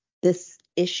this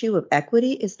issue of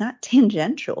equity is not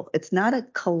tangential. It's not a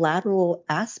collateral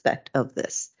aspect of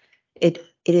this. It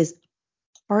is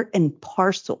part and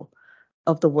parcel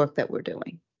of the work that we're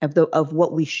doing, of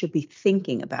what we should be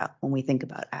thinking about when we think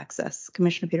about access.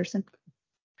 Commissioner Peterson?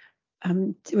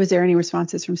 Was there any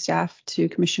responses from staff to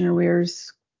Commissioner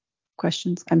Weir's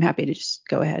questions? I'm happy to just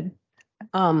go ahead.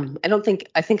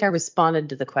 I think I responded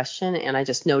to the question and I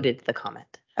just noted the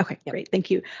comment. Okay, great.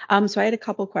 Thank you. So I had a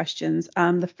couple questions.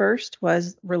 The first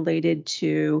was related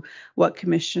to what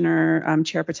Commissioner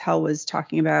Chair Patel was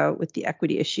talking about with the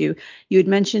equity issue. You had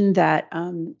mentioned that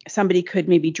somebody could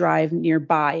maybe drive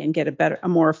nearby and get a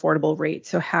more affordable rate.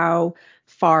 So how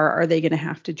far are they going to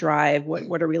have to drive?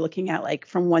 What are we looking at, like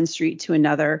from one street to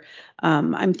another?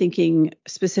 I'm thinking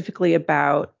specifically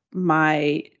about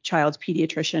my child's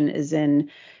pediatrician is in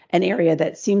an area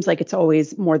that seems like it's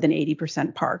always more than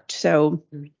 80% parked. So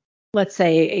let's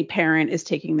say a parent is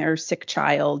taking their sick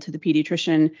child to the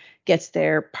pediatrician, gets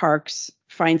there, parks,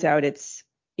 finds out it's,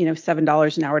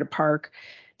 $7 an hour to park,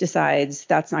 decides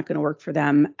that's not going to work for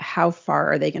them. How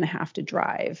far are they going to have to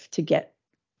drive to get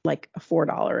like a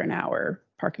 $4 an hour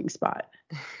parking spot?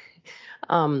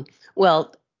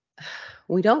 Well,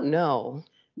 we don't know,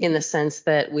 in the sense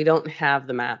that we don't have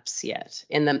the maps yet,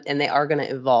 and they are going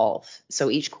to evolve. So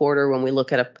each quarter, when we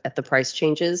look at the price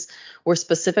changes, we're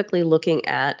specifically looking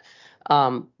at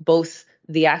both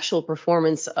the actual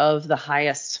performance of the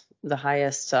highest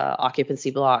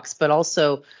occupancy blocks, but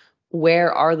also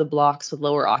where are the blocks with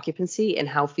lower occupancy and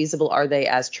how feasible are they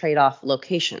as trade-off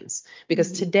locations?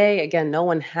 Because today, again, no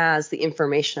one has the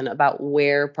information about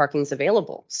where parking is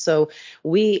available. So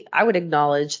I would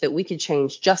acknowledge that we could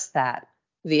change just that,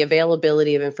 the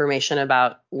availability of information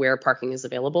about where parking is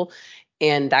available,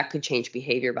 and that could change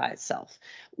behavior by itself.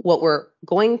 What we're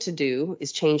going to do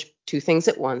is change two things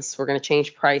at once. We're going to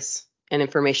change price and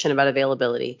information about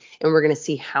availability, and we're going to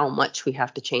see how much we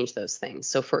have to change those things.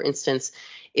 So for instance,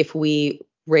 if we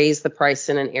raise the price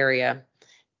in an area,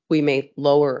 we may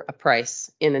lower a price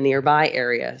in a nearby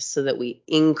area so that we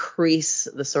increase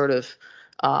the sort of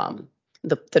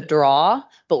the draw,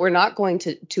 but we're not going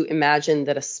to imagine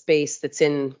that a space that's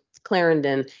in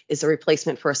Clarendon is a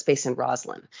replacement for a space in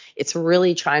Roslyn. It's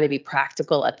really trying to be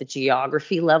practical at the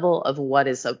geography level of what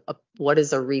is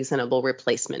a reasonable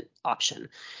replacement option.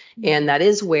 And that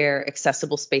is where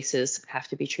accessible spaces have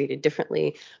to be treated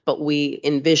differently. But we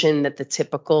envision that the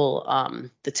typical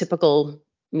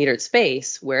metered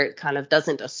space, where it kind of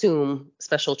doesn't assume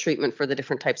special treatment for the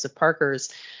different types of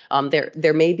parkers,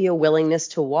 there may be a willingness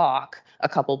to walk a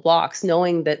couple blocks,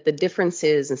 knowing that the difference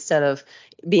is, instead of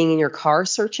being in your car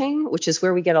searching, which is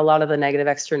where we get a lot of the negative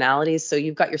externalities. So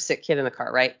you've got your sick kid in the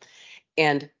car, right?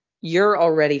 And you're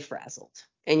already frazzled,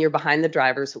 and you're behind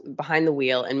the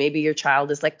wheel, and maybe your child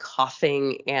is like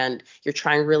coughing, and you're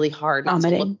trying really hard not to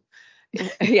look.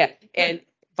 Yeah, and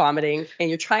vomiting, and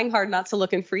you're trying hard not to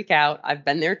look and freak out. I've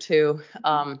been there too.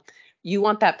 You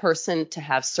want that person to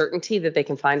have certainty that they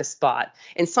can find a spot.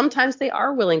 And sometimes they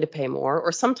are willing to pay more,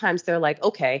 or sometimes they're like,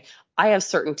 okay, I have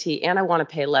certainty and I want to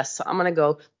pay less, so I'm going to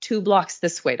go 2 blocks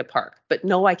this way to park, but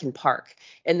no, I can park,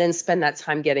 and then spend that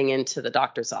time getting into the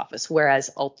doctor's office. Whereas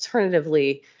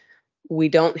alternatively, we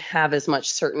don't have as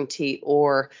much certainty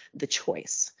or the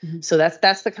choice. So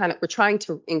that's the kind of, we're trying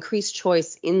to increase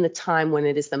choice in the time when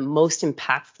it is the most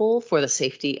impactful for the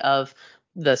safety of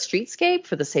the streetscape,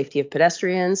 for the safety of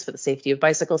pedestrians, for the safety of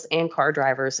bicyclists and car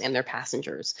drivers and their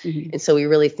passengers. And so we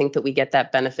really think that we get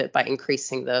that benefit by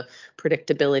increasing the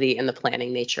predictability and the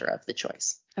planning nature of the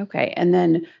choice. Okay. And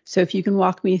then, so if you can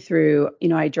walk me through,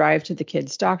 I drive to the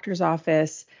kid's doctor's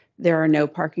office, there are no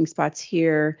parking spots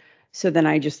here. So then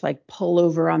I just like pull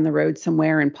over on the road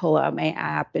somewhere and pull out my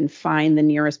app and find the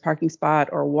nearest parking spot.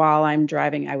 Or while I'm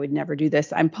driving, I would never do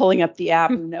this, I'm pulling up the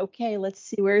app and okay, let's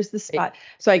see, where's the spot.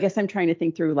 So I guess I'm trying to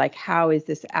think through, like, how is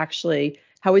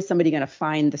somebody going to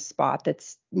find the spot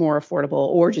that's more affordable,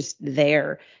 or just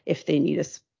there if they need a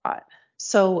spot?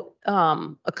 So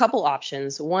a couple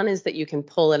options. One is that you can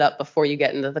pull it up before you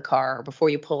get into the car, or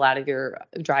before you pull out of your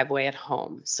driveway at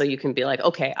home. So you can be like,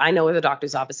 okay, I know where the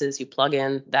doctor's office is. You plug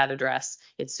in that address,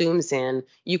 it zooms in,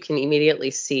 you can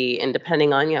immediately see, and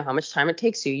depending on how much time it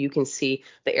takes you, you can see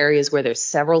the areas where there's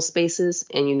several spaces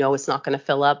and it's not going to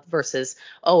fill up, versus,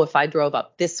 if I drove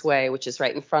up this way, which is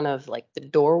right in front of like the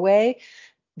doorway,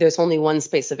 there's only one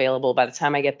space available. By the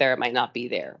time I get there, it might not be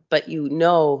there. But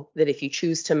that if you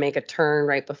choose to make a turn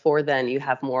right before then, you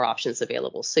have more options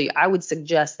available. So I would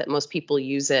suggest that most people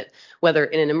use it, whether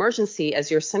in an emergency, as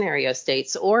your scenario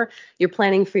states, or you're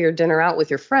planning for your dinner out with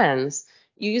your friends.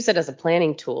 You use it as a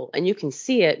planning tool, and you can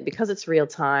see it because it's real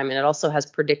time, and it also has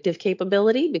predictive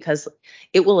capability because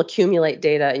it will accumulate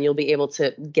data, and you'll be able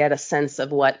to get a sense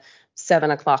of what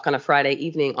 7:00 on a Friday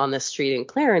evening on the street in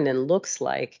Clarendon looks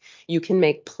like. You can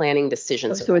make planning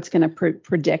decisions. So it's going to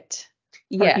predict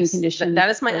parking conditions. That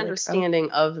is my understanding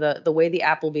of the way the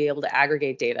app will be able to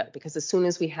aggregate data, because as soon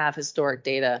as we have historic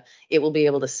data, it will be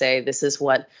able to say, this is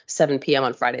what 7 p.m.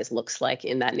 on Fridays looks like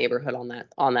in that neighborhood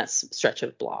on that stretch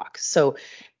of block. So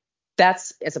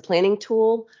that's as a planning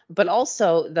tool, but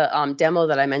also the demo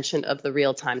that I mentioned of the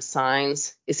real-time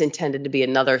signs is intended to be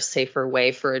another safer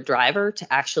way for a driver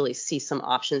to actually see some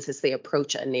options as they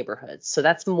approach a neighborhood. So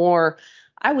that's more,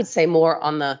 I would say, more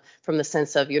from the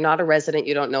sense of, you're not a resident,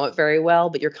 you don't know it very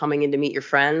well, but you're coming in to meet your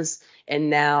friends.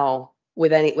 And now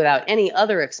without any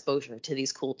other exposure to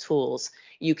these cool tools,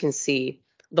 you can see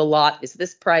the lot is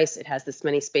this price, it has this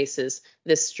many spaces.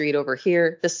 This street over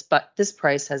here, this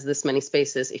price has this many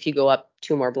spaces. If you go up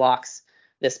 2 more blocks,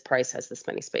 this price has this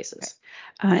many spaces.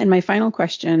 Okay. And my final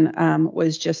question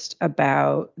was just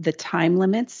about the time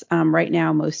limits. Right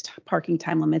now, most parking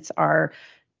time limits are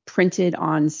printed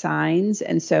on signs.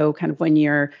 And so kind of when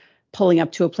you're pulling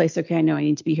up to a place. Okay, I know I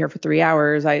need to be here for 3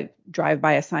 hours. I drive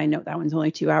by a sign, note that one's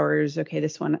only 2 hours. Okay,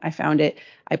 this one, I found it.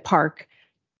 I park.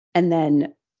 And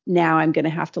then now I'm going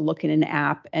to have to look in an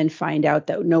app and find out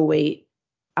that, no, wait,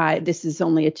 this is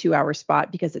only a 2 hour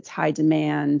spot because it's high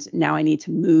demand. Now I need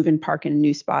to move and park in a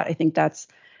new spot. I think that's,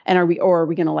 and are we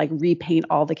going to like repaint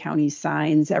all the county's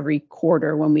signs every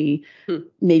quarter when we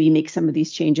maybe make some of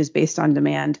these changes based on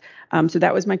demand? So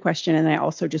that was my question. And I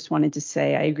also just wanted to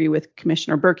say, I agree with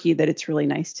Commissioner Berkey that it's really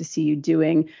nice to see you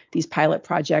doing these pilot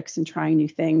projects and trying new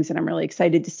things. And I'm really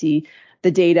excited to see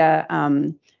the data.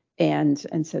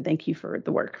 And so thank you for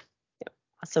the work.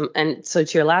 Awesome. And so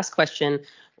to your last question,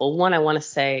 well, one, I want to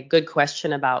say good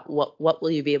question about what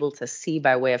will you be able to see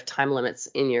by way of time limits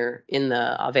in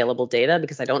the available data,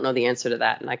 because I don't know the answer to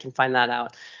that and I can find that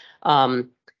out.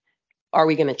 Are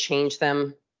we going to change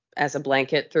them as a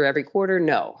blanket through every quarter?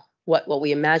 No. What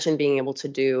we imagine being able to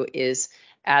do is,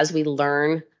 as we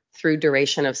learn through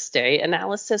duration of stay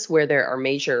analysis, where there are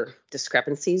major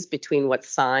discrepancies between what's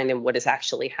signed and what is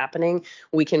actually happening,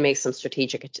 we can make some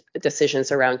strategic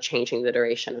decisions around changing the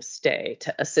duration of stay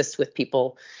to assist with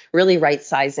people really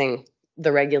right-sizing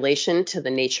the regulation to the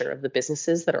nature of the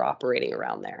businesses that are operating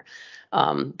around there.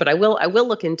 But I will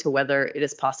look into whether it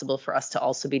is possible for us to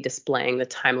also be displaying the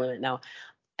time limit. Now,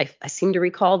 I seem to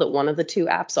recall that one of the two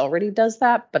apps already does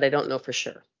that, but I don't know for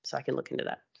sure. So I can look into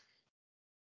that.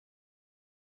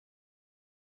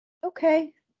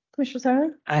 Okay. Commissioner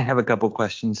Sarli? I have a couple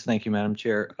questions. Thank you, Madam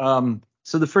Chair.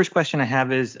 So the first question I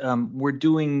have is, we're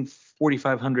doing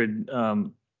 4,500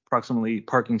 approximately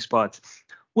parking spots.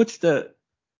 What's the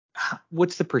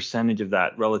percentage of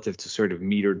that relative to sort of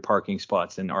metered parking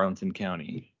spots in Arlington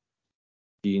County?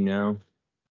 Do you know?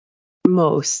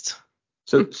 Most.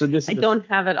 So this I don't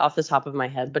have it off the top of my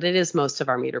head, but it is most of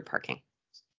our metered parking.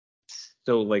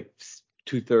 So like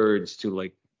 2/3 to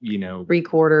like,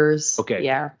 3/4. Okay.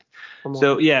 Yeah.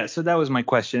 So that was my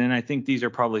question. And I think these are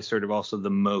probably sort of also the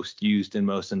most used and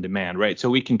most in demand, right? So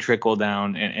we can trickle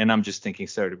down, and I'm just thinking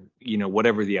sort of,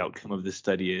 whatever the outcome of the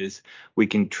study is, we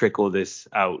can trickle this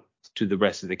out to the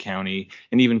rest of the county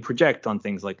and even project on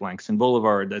things like Langston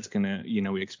Boulevard. That's going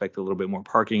to, we expect a little bit more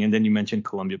parking. And then you mentioned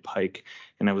Columbia Pike,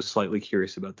 and I was slightly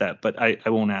curious about that, but I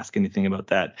won't ask anything about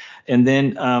that. And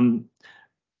then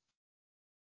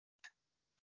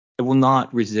I will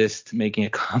not resist making a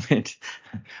comment.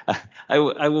 I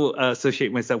will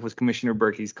associate myself with Commissioner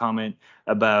Berkey's comment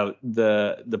about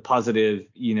the positive,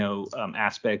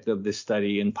 aspect of this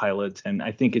study and pilots. And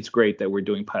I think it's great that we're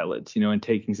doing pilots, and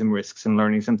taking some risks and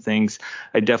learning some things.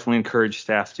 I definitely encourage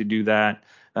staff to do that,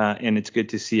 and it's good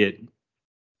to see it.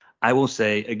 I will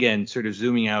say, again, sort of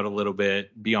zooming out a little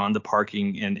bit beyond the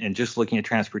parking and just looking at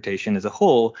transportation as a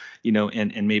whole,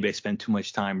 and maybe I spend too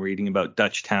much time reading about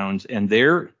Dutch towns and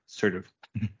their sort of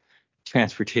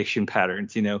transportation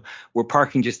patterns, where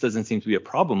parking just doesn't seem to be a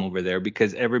problem over there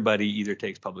because everybody either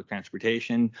takes public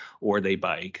transportation or they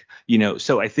bike,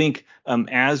 So I think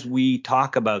as we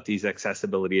talk about these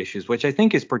accessibility issues, which I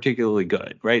think is particularly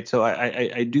good, right? So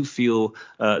I do feel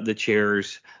the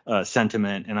chair's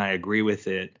sentiment, and I agree with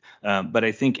it. But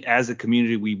I think as a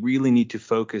community, we really need to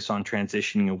focus on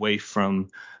transitioning away from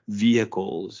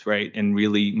vehicles, right, and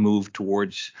really move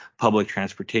towards public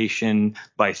transportation,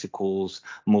 bicycles,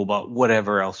 mobile,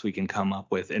 whatever else we can come up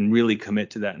with, and really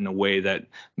commit to that in a way that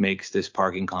makes this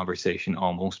parking conversation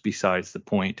almost besides the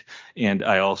point. And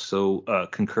I also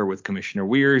concur with Commissioner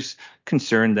Weir's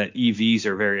concern that EVs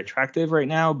are very attractive right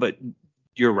now, but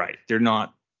you're right, they're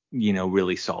not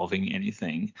really solving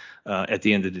anything. At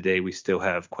the end of the day, we still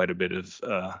have quite a bit of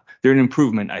they're an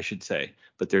improvement, I should say,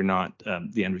 but they're not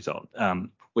the end result.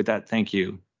 With that, thank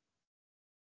you.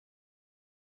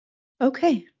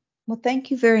 Okay. Well,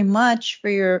 thank you very much for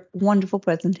your wonderful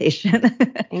presentation.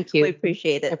 Thank you. We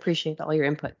appreciate it. I appreciate all your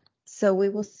input. So we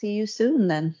will see you soon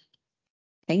then.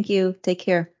 Thank you. Take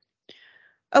care.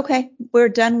 Okay. We're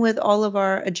done with all of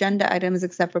our agenda items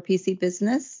except for PC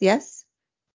business. Yes?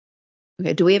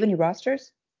 Okay. Do we have any rosters?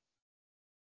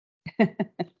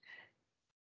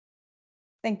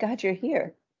 Thank God you're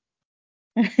here.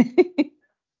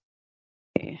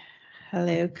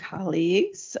 Hello,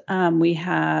 colleagues. We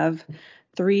have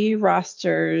 3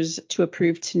 rosters to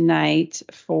approve tonight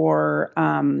for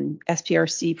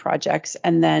SPRC projects,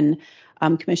 and then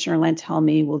Commissioner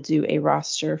Lantelmi will do a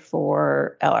roster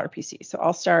for LRPC. So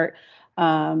I'll start.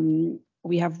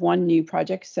 We have 1 new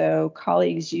project. So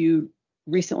colleagues, you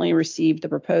recently received the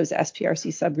proposed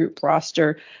SPRC subgroup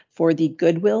roster for the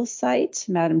Goodwill site.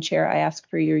 Madam Chair, I ask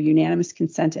for your unanimous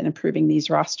consent in approving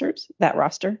that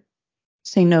roster.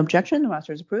 Seeing no objection, the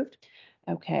roster is approved.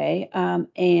 Okay.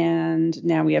 And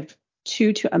now we have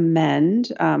 2 to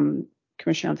amend.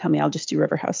 Commissioner will tell me, I'll just do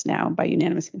River House now by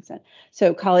unanimous consent.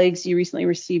 So colleagues, you recently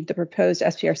received the proposed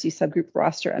SPRC subgroup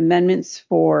roster amendments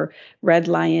for Red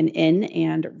Lion Inn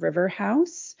and River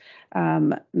House.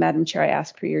 Madam Chair, I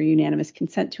ask for your unanimous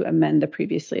consent to amend the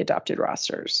previously adopted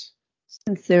rosters.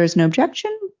 Since there is no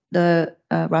objection, the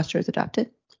roster is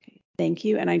adopted. Okay, thank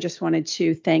you. And I just wanted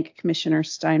to thank Commissioner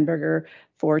Steinberger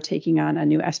for taking on a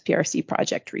new SPRC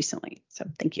project recently. So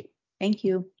thank you. Thank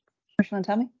you. Commissioner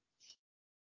Tommy?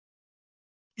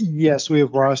 Yes, we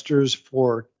have rosters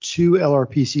for 2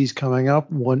 LRPCs coming up.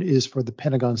 One is for the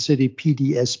Pentagon City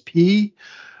PDSP,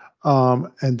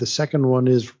 and the second one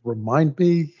is, remind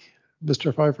me,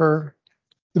 Mr. Pfeiffer,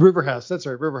 the River House. That's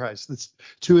right, River House. That's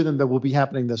 2 of them that will be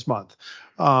happening this month.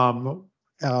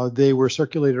 They were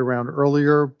circulated around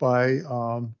earlier by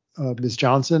Ms.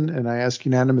 Johnson, and I ask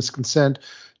unanimous consent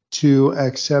to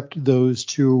accept those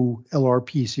 2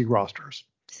 LRPC rosters.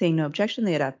 Seeing no objection,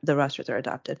 the rosters are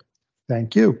adopted.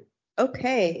 Thank you.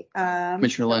 Okay.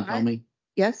 Commissioner Lantomi?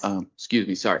 Yes. Excuse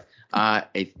me, sorry.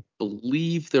 I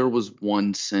believe there was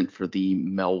one sent for the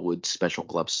Melwood Special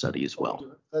Club study as well.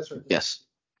 That's right. Yes.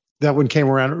 That one came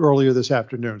around earlier this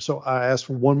afternoon. So I asked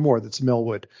for one more that's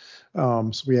Melwood.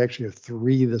 So we actually have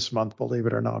 3 this month, believe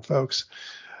it or not, folks.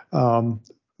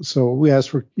 So we asked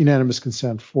for unanimous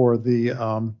consent for the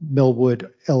Melwood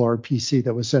LRPC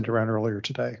that was sent around earlier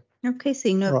today. Okay,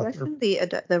 seeing no objection,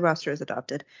 the roster is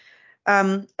adopted.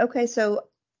 Okay, so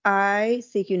I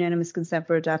seek unanimous consent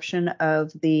for adoption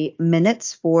of the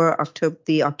minutes for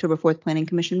the October 4th Planning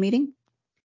Commission meeting.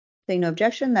 Seeing no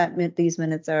objection, these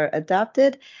minutes are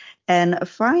adopted. And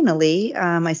finally,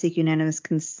 I seek unanimous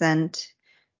consent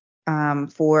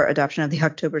for adoption of the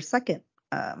October 2nd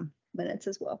minutes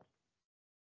as well.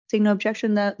 Seeing no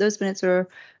objection, those minutes are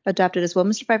adopted as well.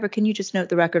 Mr. Pfeiffer, can you just note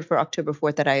the record for October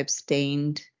 4th that I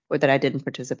abstained or that I didn't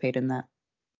participate in that?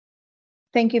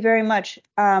 Thank you very much.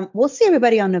 We'll see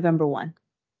everybody on November 1.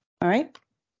 All right.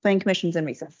 Planning Commission's in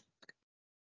recess.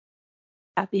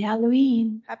 Happy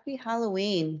Halloween. Happy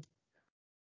Halloween.